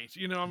tonight.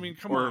 I mean,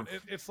 come on.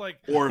 It's like...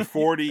 Or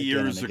 40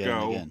 years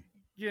ago.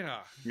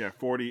 Yeah. Yeah,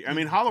 40. I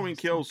mean, Halloween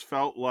Kills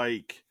felt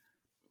like,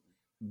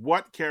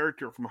 what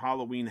character from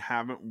Halloween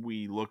haven't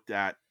we looked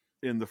at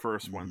in the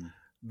first one?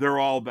 They're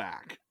all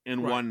back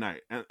in one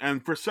night.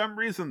 And for some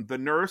reason, the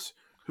nurse,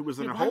 who was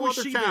in a whole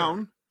other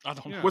town,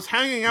 was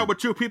hanging out with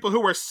two people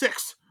who were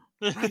 6.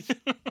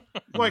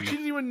 Like, she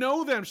didn't even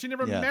know them. She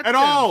never met them at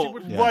all.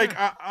 Like,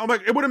 I'm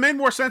like, it would have made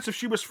more sense if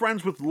she was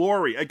friends with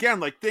Laurie. Again,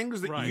 like,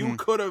 things that you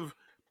could have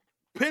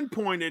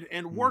pinpointed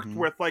and worked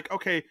with. Like,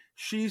 okay,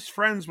 she's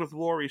friends with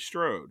Laurie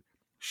Strode.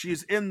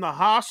 She's in the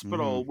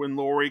hospital when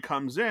Laurie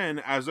comes in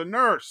as a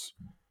nurse.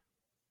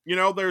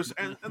 There's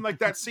and like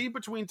that scene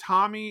between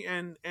Tommy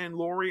and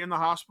Laurie in the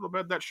hospital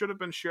bed, that should have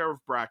been Sheriff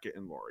Brackett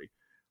and Laurie.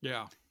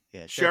 Yeah.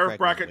 Sheriff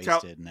Brackett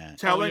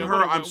telling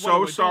her, I'm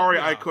so sorry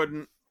I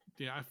couldn't.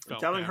 Yeah, I felt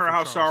telling her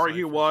how sorry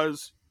he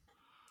was.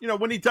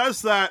 When he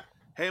does that,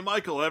 hey,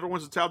 Michael,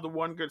 everyone's entitled to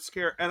one good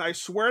scare. And I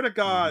swear to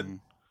God,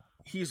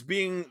 he's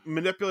being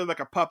manipulated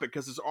like a puppet,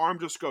 because his arm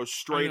just goes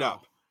straight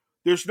up.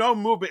 There's no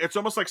movement. It's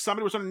almost like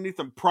somebody was underneath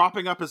him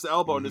propping up his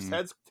elbow and his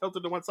head's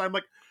tilted to one side. I'm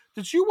like,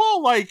 did you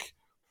all like?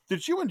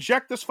 Did you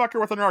inject this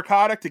fucker with a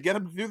narcotic to get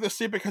him to do this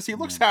scene? Because he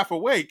looks half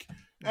awake,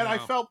 and I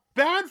felt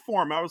bad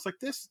for him. I was like,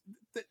 this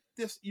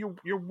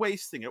you're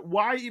wasting it.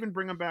 Why even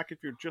bring him back if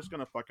you're just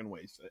gonna fucking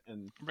waste it?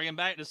 And bring him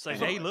back to say,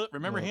 hey, look,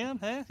 remember him?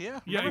 Huh? Yeah,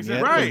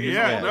 exactly. Right?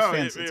 Yeah, no,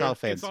 it's all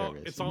fan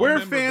service. We're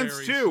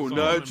fans too.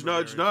 Nudge,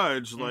 nudge,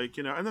 nudge. Like,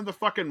 you know, and then the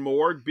fucking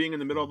morgue being in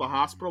the middle of the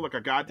hospital, like a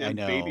goddamn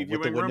baby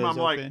viewing room. I'm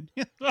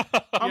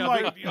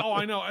like, oh,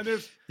 I know. And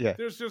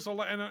there's just a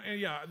lot, and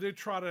they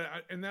try to,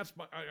 and that's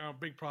a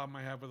big problem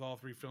I have with all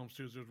three films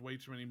too. Is there's way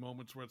too many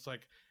moments where it's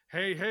like,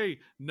 hey,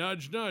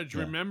 nudge, nudge.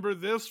 Remember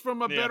this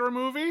from a better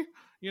movie?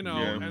 You know,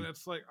 and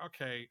it's like,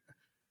 okay,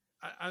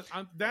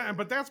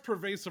 but that's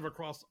pervasive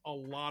across a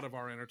lot of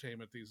our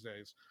entertainment these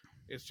days.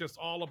 It's just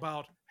all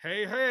about,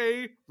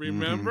 hey,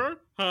 remember?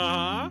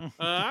 And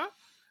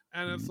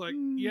it's like,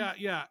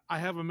 yeah, I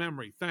have a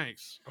memory.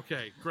 Thanks.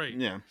 Okay, great.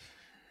 Yeah.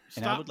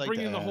 Stop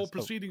bringing the whole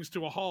proceedings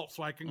to a halt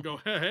so I can go,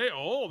 hey,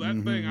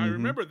 that thing. I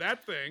remember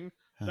that thing.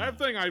 That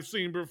thing I've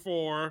seen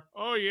before.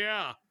 Oh,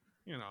 yeah.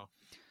 You know.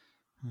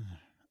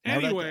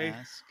 Anyway.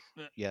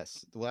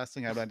 Yes. The last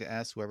thing I'd like to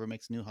ask whoever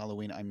makes new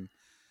Halloween,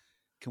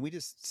 can we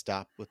just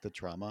stop with the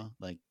trauma?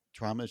 Like,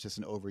 trauma is just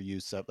an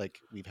overused stuff. Like,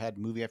 we've had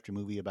movie after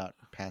movie about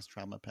past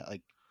trauma.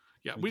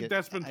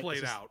 That's been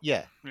played out.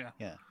 Yeah.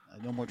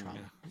 No more trauma.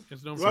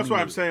 Well, that's why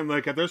I'm saying,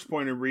 like, at this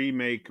point, a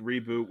remake,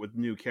 reboot with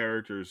new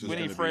characters is we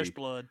need fresh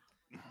blood.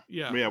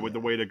 Yeah, with the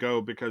way to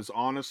go, because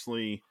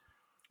honestly,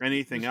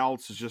 anything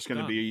else is just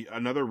going to be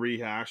another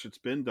rehash. It's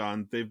been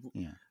done.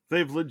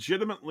 They've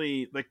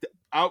legitimately, like,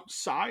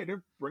 outside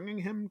of bringing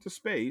him to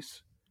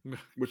space,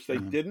 which they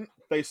didn't,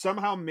 they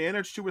somehow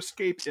managed to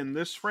escape in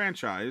this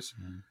franchise.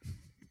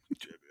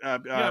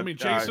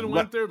 Jason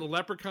went there, the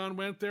Leprechaun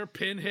went there,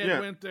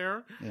 Pinhead went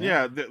there.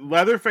 The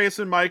Leatherface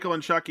and Michael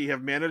and Chucky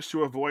have managed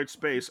to avoid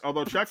space,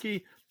 although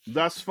Chucky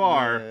thus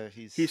far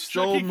he's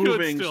still Chucky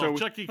moving, so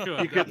Chucky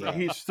could.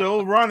 He's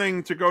still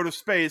running to go to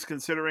space,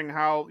 considering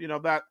how, you know,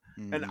 that.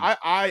 And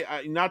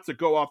I not to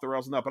go off the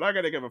rails enough, but I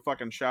got to give a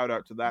fucking shout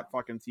out to that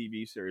fucking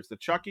TV series. The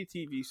Chucky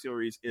TV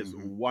series is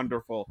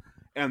wonderful,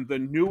 and the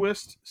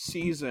newest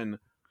season,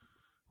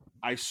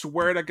 I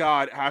swear to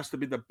God, has to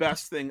be the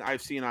best thing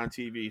I've seen on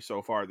TV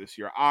so far this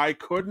year. I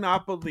could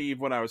not believe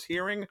what I was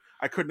hearing.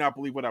 I could not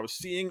believe what I was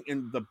seeing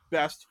in the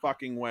best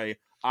fucking way.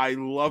 I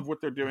love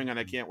what they're doing, and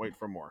I can't wait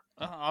for more.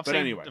 I've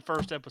seen the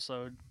first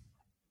episode.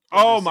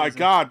 Oh my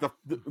God,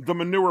 the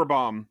manure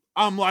bomb.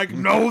 I'm like,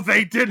 no,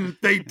 they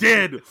didn't. They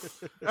did.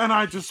 And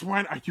I just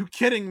went, are you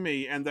kidding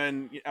me? And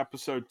then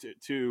episode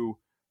 2,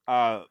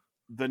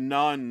 the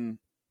nun,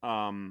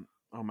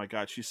 oh my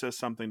God, she says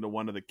something to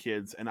one of the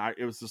kids, and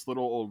it was this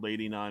little old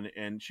lady nun,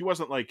 and she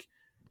wasn't like,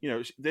 you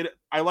know,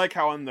 I like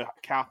how in the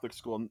Catholic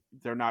school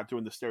they're not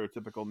doing the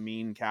stereotypical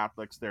mean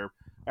Catholics. They're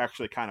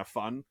actually kind of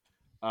fun.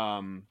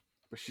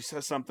 But she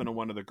says something to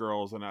one of the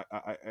girls, and I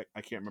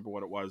can't remember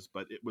what it was,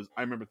 but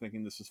I remember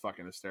thinking, this is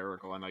fucking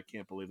hysterical, and I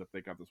can't believe that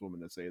they got this woman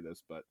to say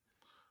this. But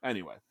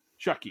anyway,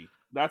 Chucky,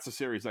 that's a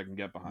series I can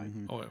get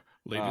behind.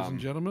 Ladies and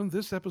gentlemen,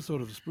 this episode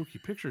of the Spooky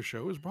Picture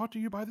Show is brought to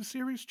you by the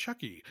series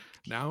Chucky,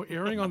 now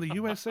airing on the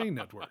USA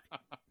Network.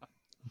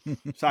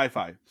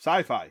 Sci-fi.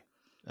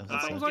 That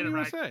was on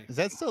USA. Is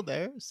that still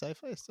there?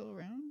 Sci-fi is still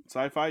around?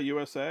 Sci-fi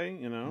USA,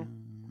 you know.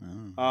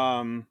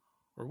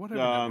 Or whatever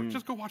network.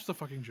 Just go watch the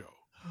fucking show.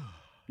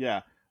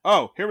 Yeah.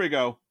 Oh, here we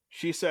go.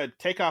 She said,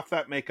 take off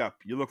that makeup.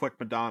 You look like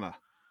Madonna.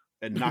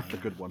 And not the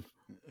good one.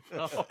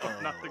 Not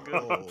the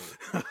good one.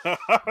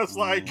 I was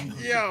like,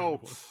 yo.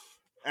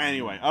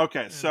 Anyway,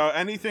 okay. So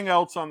anything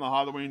else on the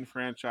Halloween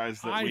franchise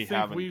that we haven't covered?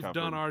 I think we've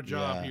done our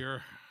job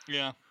here.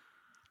 Yeah.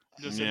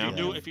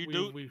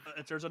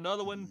 If there's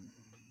another one,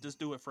 just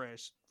do it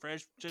fresh.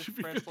 Fresh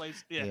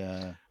place.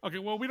 Yeah. Okay,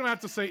 well, we don't have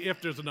to say if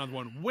there's another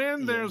one.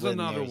 When there's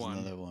another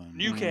one.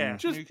 New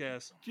cast.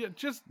 Yeah,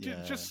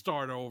 just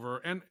start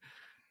over.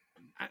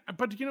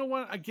 But you know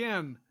what?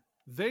 Again,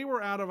 they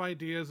were out of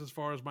ideas as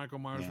far as Michael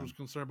Myers was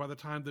concerned by the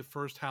time the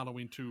first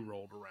Halloween 2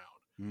 rolled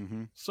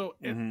around. So,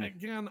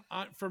 again,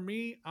 for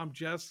me, I'm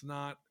just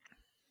not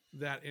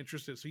that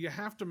interested. So you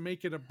have to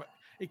make it about...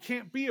 It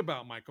can't be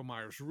about Michael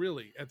Myers,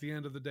 really, at the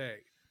end of the day.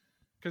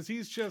 Because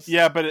he's just...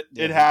 Yeah, but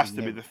it has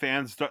to be. The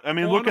fans... I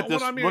mean, look at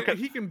this.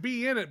 He can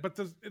be in it, but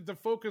the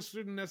focus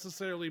shouldn't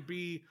necessarily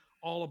be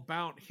all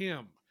about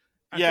him.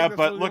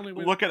 But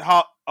look at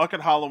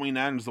Halloween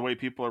Ends, the way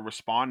people are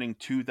responding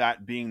to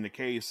that being the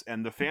case,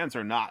 and the fans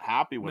are not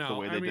happy with the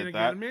way they did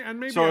that. And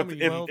maybe I'm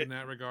involved in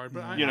that regard,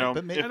 but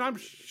I'm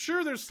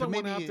sure there's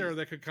someone out there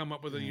that could come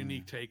up with a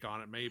unique take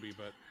on it, maybe.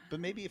 But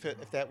maybe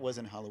if that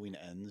wasn't Halloween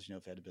Ends, you know,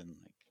 if it had been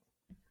like,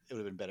 it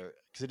would have been better,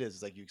 because it is.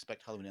 It's like you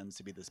expect Halloween Ends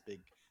to be this big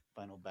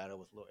final battle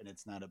with Lord, and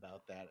it's not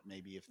about that.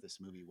 Maybe if this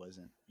movie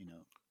wasn't, you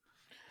know,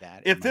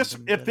 that. If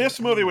this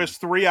movie was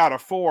 3 out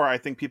of 4, I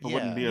think people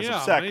wouldn't be as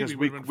upset, because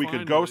we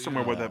could go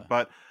somewhere with it.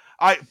 But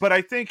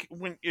I think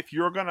if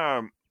you're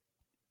gonna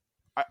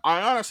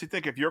I honestly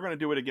think if you're going to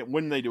do it again,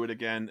 when they do it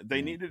again,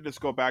 they need to just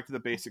go back to the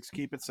basics,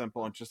 keep it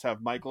simple, and just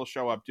have Michael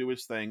show up, do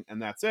his thing,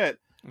 and that's it.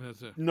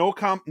 That's it. No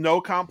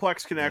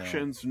complex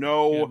connections,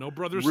 no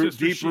brother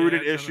sister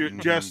deep-rooted shit. issue.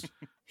 Just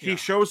he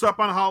shows up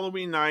on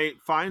Halloween night,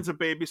 finds a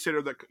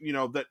babysitter that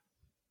that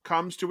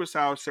comes to his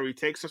house, so he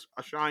takes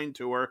a shine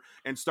to her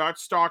and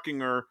starts stalking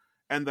her,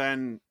 and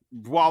then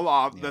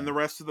voila, then the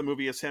rest of the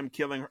movie is him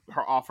killing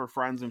her off her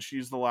friends, and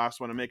she's the last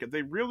one to make it.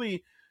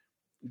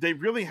 They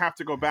really have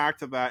to go back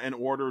to that in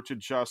order to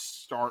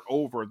just start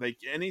over.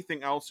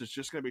 Anything else is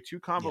just going to be too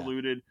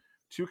convoluted,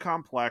 too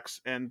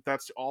complex, and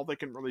that's all they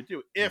can really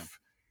do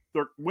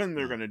when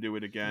they're going to do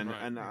it again.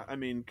 Right, and I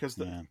mean, because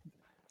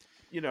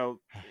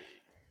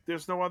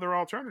there's no other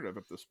alternative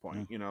at this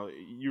point.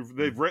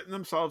 They've written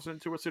themselves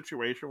into a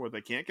situation where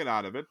they can't get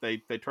out of it. They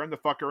turn the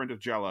fucker into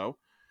Jello,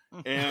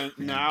 and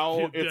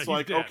now it's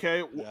like dead.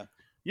 Okay.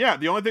 Yeah,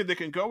 the only thing they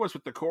can go is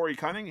with the Corey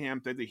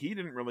Cunningham thing that he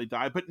didn't really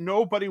die, but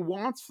nobody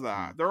wants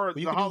that.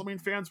 The Halloween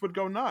fans would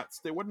go nuts.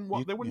 They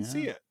wouldn't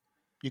see it.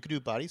 You could do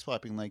body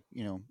swapping, like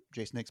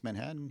Jason Takes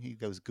Manhattan. He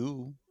goes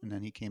goo, and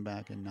then he came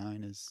back in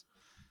 9 as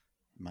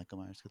Michael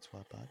Myers could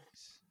swap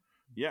bodies.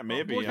 Yeah,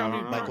 maybe.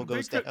 Michael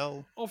goes to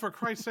hell. Oh, for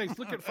Christ's sakes,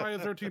 look at Friday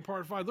the 13th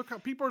Part 5. Look how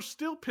people are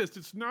still pissed.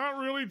 It's not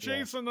really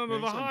Jason under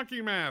the hockey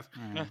mask.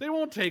 They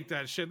won't take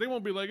that shit. They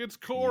won't be like, it's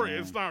Corey.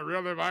 It's not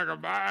really Michael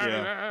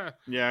Myers.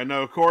 Yeah,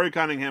 no, Corey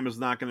Cunningham is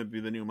not going to be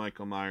the new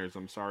Michael Myers.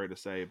 I'm sorry to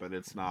say, but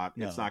it's not.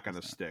 It's not going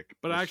to stick.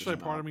 But actually,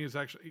 part of me is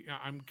actually,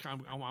 I'm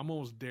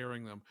almost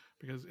daring them,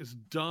 because as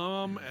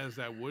dumb as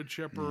that wood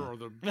chipper or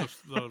the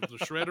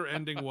shredder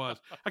ending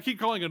was. I keep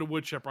calling it a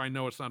wood chipper. I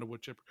know it's not a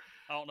wood chipper.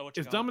 I don't know what.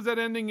 As dumb as that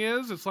ending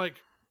is, it's like,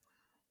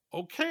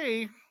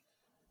 okay,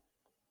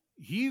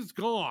 he's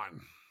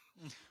gone.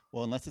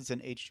 Well, unless it's an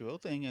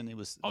H2O thing, and it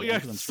was. Oh yeah,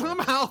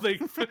 somehow they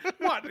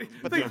what?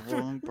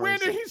 Where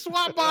did he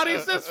swap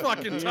bodies this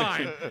fucking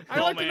time?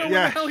 I'd like to know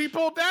where the hell he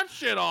pulled that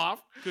shit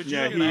off. Could you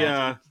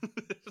imagine?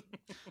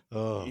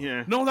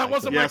 No, that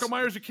wasn't Michael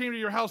Myers who came to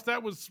your house.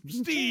 That was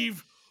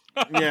Steve.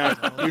 Yeah.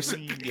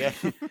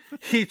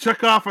 He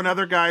took off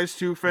another guy's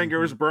 2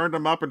 fingers, burned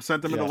them up, and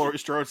sent them into Laurie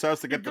Strode's house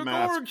to get the mask.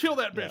 Go over and kill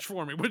that bitch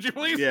for me, would you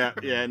please? No.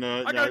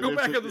 I gotta go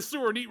back in the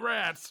sewer and eat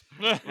rats.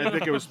 I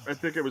think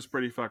it was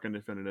pretty fucking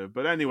definitive.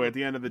 But anyway, at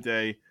the end of the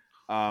day,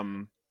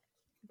 I'll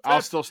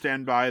still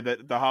stand by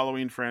that the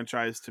Halloween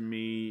franchise, to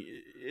me,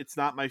 it's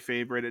not my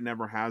favorite. It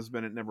never has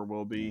been. It never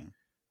will be.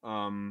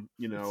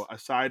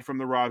 Aside from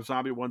the Rob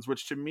Zombie ones,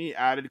 which to me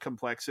added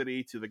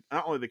complexity to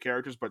not only the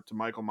characters, but to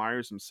Michael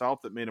Myers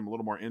himself, that made him a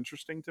little more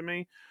interesting to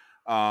me.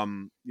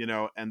 And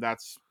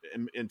that's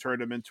and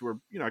turned him into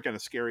a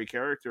scary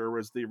character.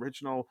 Was the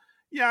original.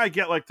 Yeah, I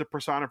get like the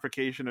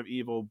personification of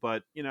evil,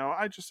 but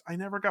I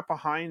never got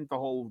behind the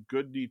whole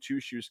goody two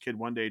shoes kid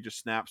one day just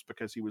snaps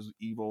because he was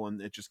evil and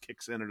it just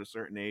kicks in at a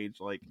certain age.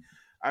 Like,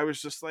 I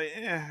was just like,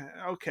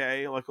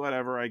 okay, like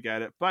whatever, I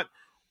get it, but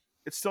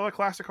it's still a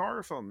classic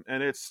horror film,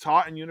 and it's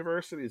taught in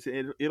universities.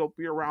 It'll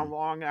be around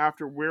long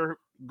after we're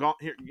gone,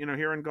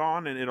 here and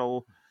gone, and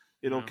it'll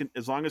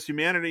as long as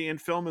humanity in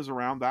film is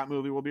around, that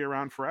movie will be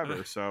around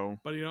forever. So,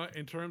 but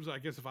in terms of, I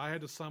guess if I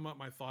had to sum up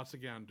my thoughts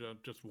again,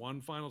 just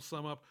one final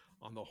sum up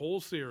on the whole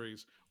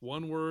series,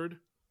 one word: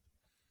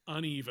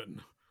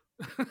 uneven.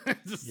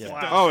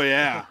 Wow. Oh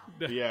yeah,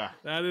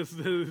 that is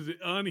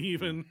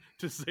uneven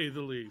to say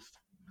the least.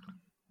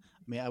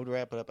 I mean, I would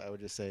wrap it up. I would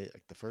just say,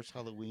 like, the first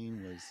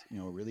Halloween was,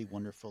 a really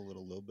wonderful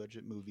little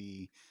low-budget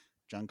movie.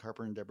 John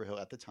Carpenter and Debra Hill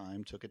at the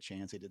time took a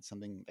chance. They did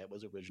something that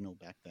was original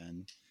back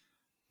then,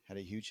 had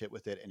a huge hit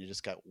with it, and it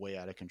just got way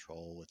out of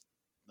control with,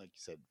 like you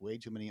said, way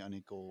too many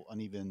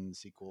uneven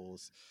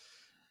sequels.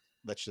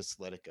 Let's just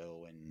let it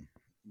go, and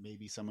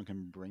maybe someone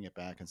can bring it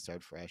back and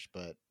start fresh.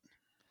 But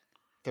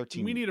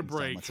 13. We need a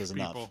break. Is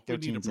enough.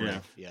 13 is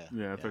enough.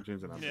 Yeah, 13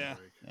 is enough. Yeah.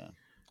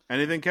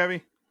 Anything,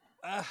 Kevy?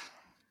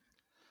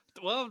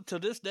 Well, to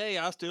this day,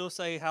 I still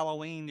say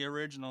Halloween, the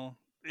original,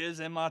 is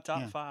in my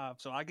top 5.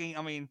 So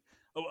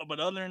but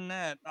other than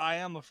that, I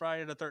am a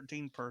Friday the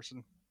 13th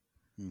person.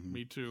 Mm-hmm.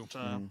 Me too.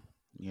 So,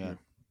 yeah.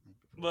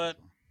 But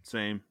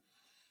same.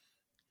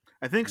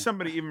 I think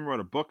somebody even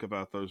wrote a book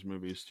about those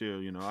movies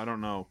too. I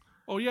don't know.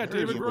 Oh yeah,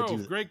 David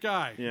Grove, great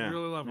guy. Yeah, I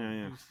really love him.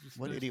 Yeah.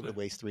 What idiot would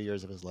waste 3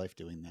 years of his life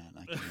doing that?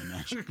 I can't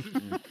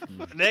imagine.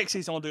 Next,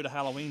 he's gonna do the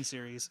Halloween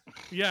series.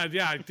 Yeah.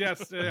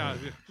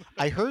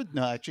 I heard.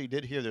 No, I actually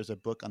did hear. There's a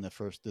book on the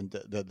first, on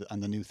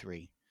the new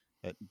 3,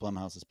 that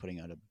Blumhouse is putting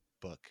out a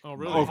book. Oh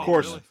really? Oh, of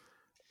course.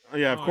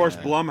 Really? Yeah, of course.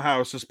 Yeah.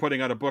 Blumhouse is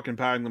putting out a book and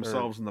patting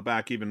themselves in the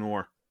back even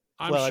more.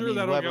 I'm sure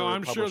that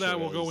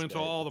will go into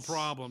all the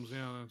problems.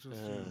 Yeah. That's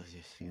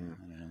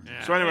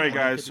just, So anyway,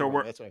 guys, that's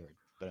what I heard.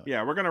 But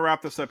yeah, we're going to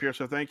wrap this up here.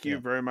 So thank you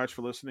very much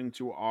for listening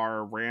to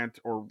our rant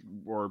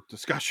or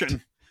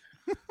discussion.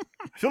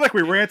 I feel like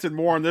we ranted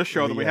more on this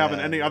show than we have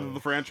in any other of the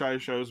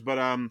franchise shows. But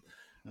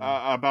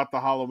about the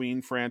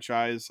Halloween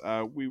franchise,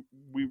 we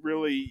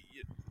really,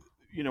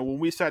 when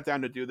we sat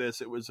down to do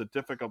this, it was a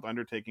difficult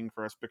undertaking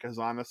for us because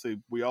honestly,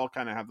 we all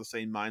kind of have the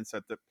same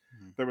mindset that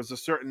there was a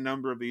certain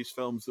number of these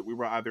films that we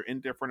were either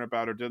indifferent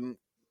about or didn't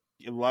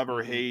love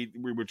or hate.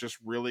 We were just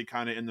really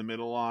kind of in the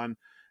middle on.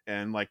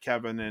 And like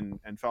Kevin and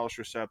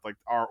Felsher said, like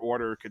our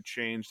order could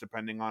change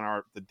depending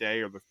on the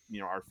day or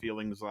our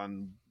feelings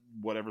on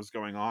whatever's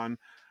going on.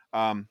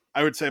 I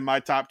would say my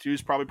top 2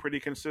 is probably pretty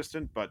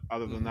consistent, but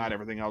other than that,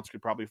 everything else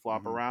could probably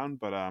flop around.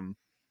 But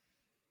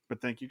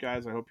thank you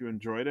guys. I hope you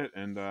enjoyed it,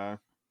 and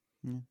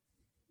we're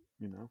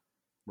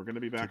going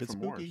to be back for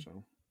more.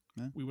 So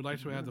we would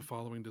like to add the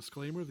following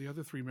disclaimer: the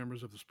other 3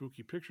 members of the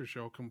Spooky Picture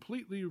Show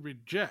completely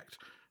reject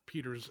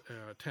Peter's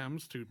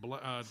attempts to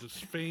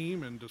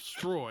defame and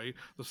destroy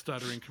the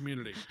stuttering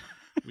community.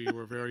 We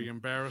were very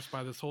embarrassed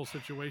by this whole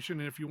situation,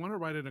 and if you want to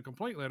write in a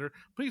complaint letter,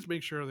 please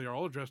make sure they are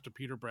all addressed to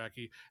Peter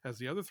Brackey, as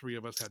the other 3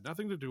 of us had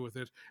nothing to do with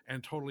it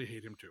and totally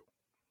hate him too.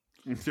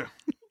 Yeah.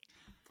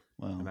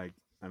 Well, and I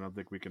don't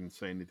think we can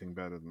say anything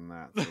better than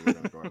that, so we're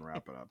going to go ahead and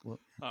wrap it up. Well,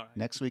 all right.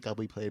 Next week I'll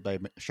be played by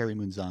Sherry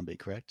Moon Zombie,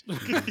 correct?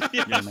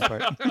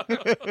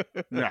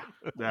 Yeah.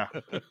 Yeah.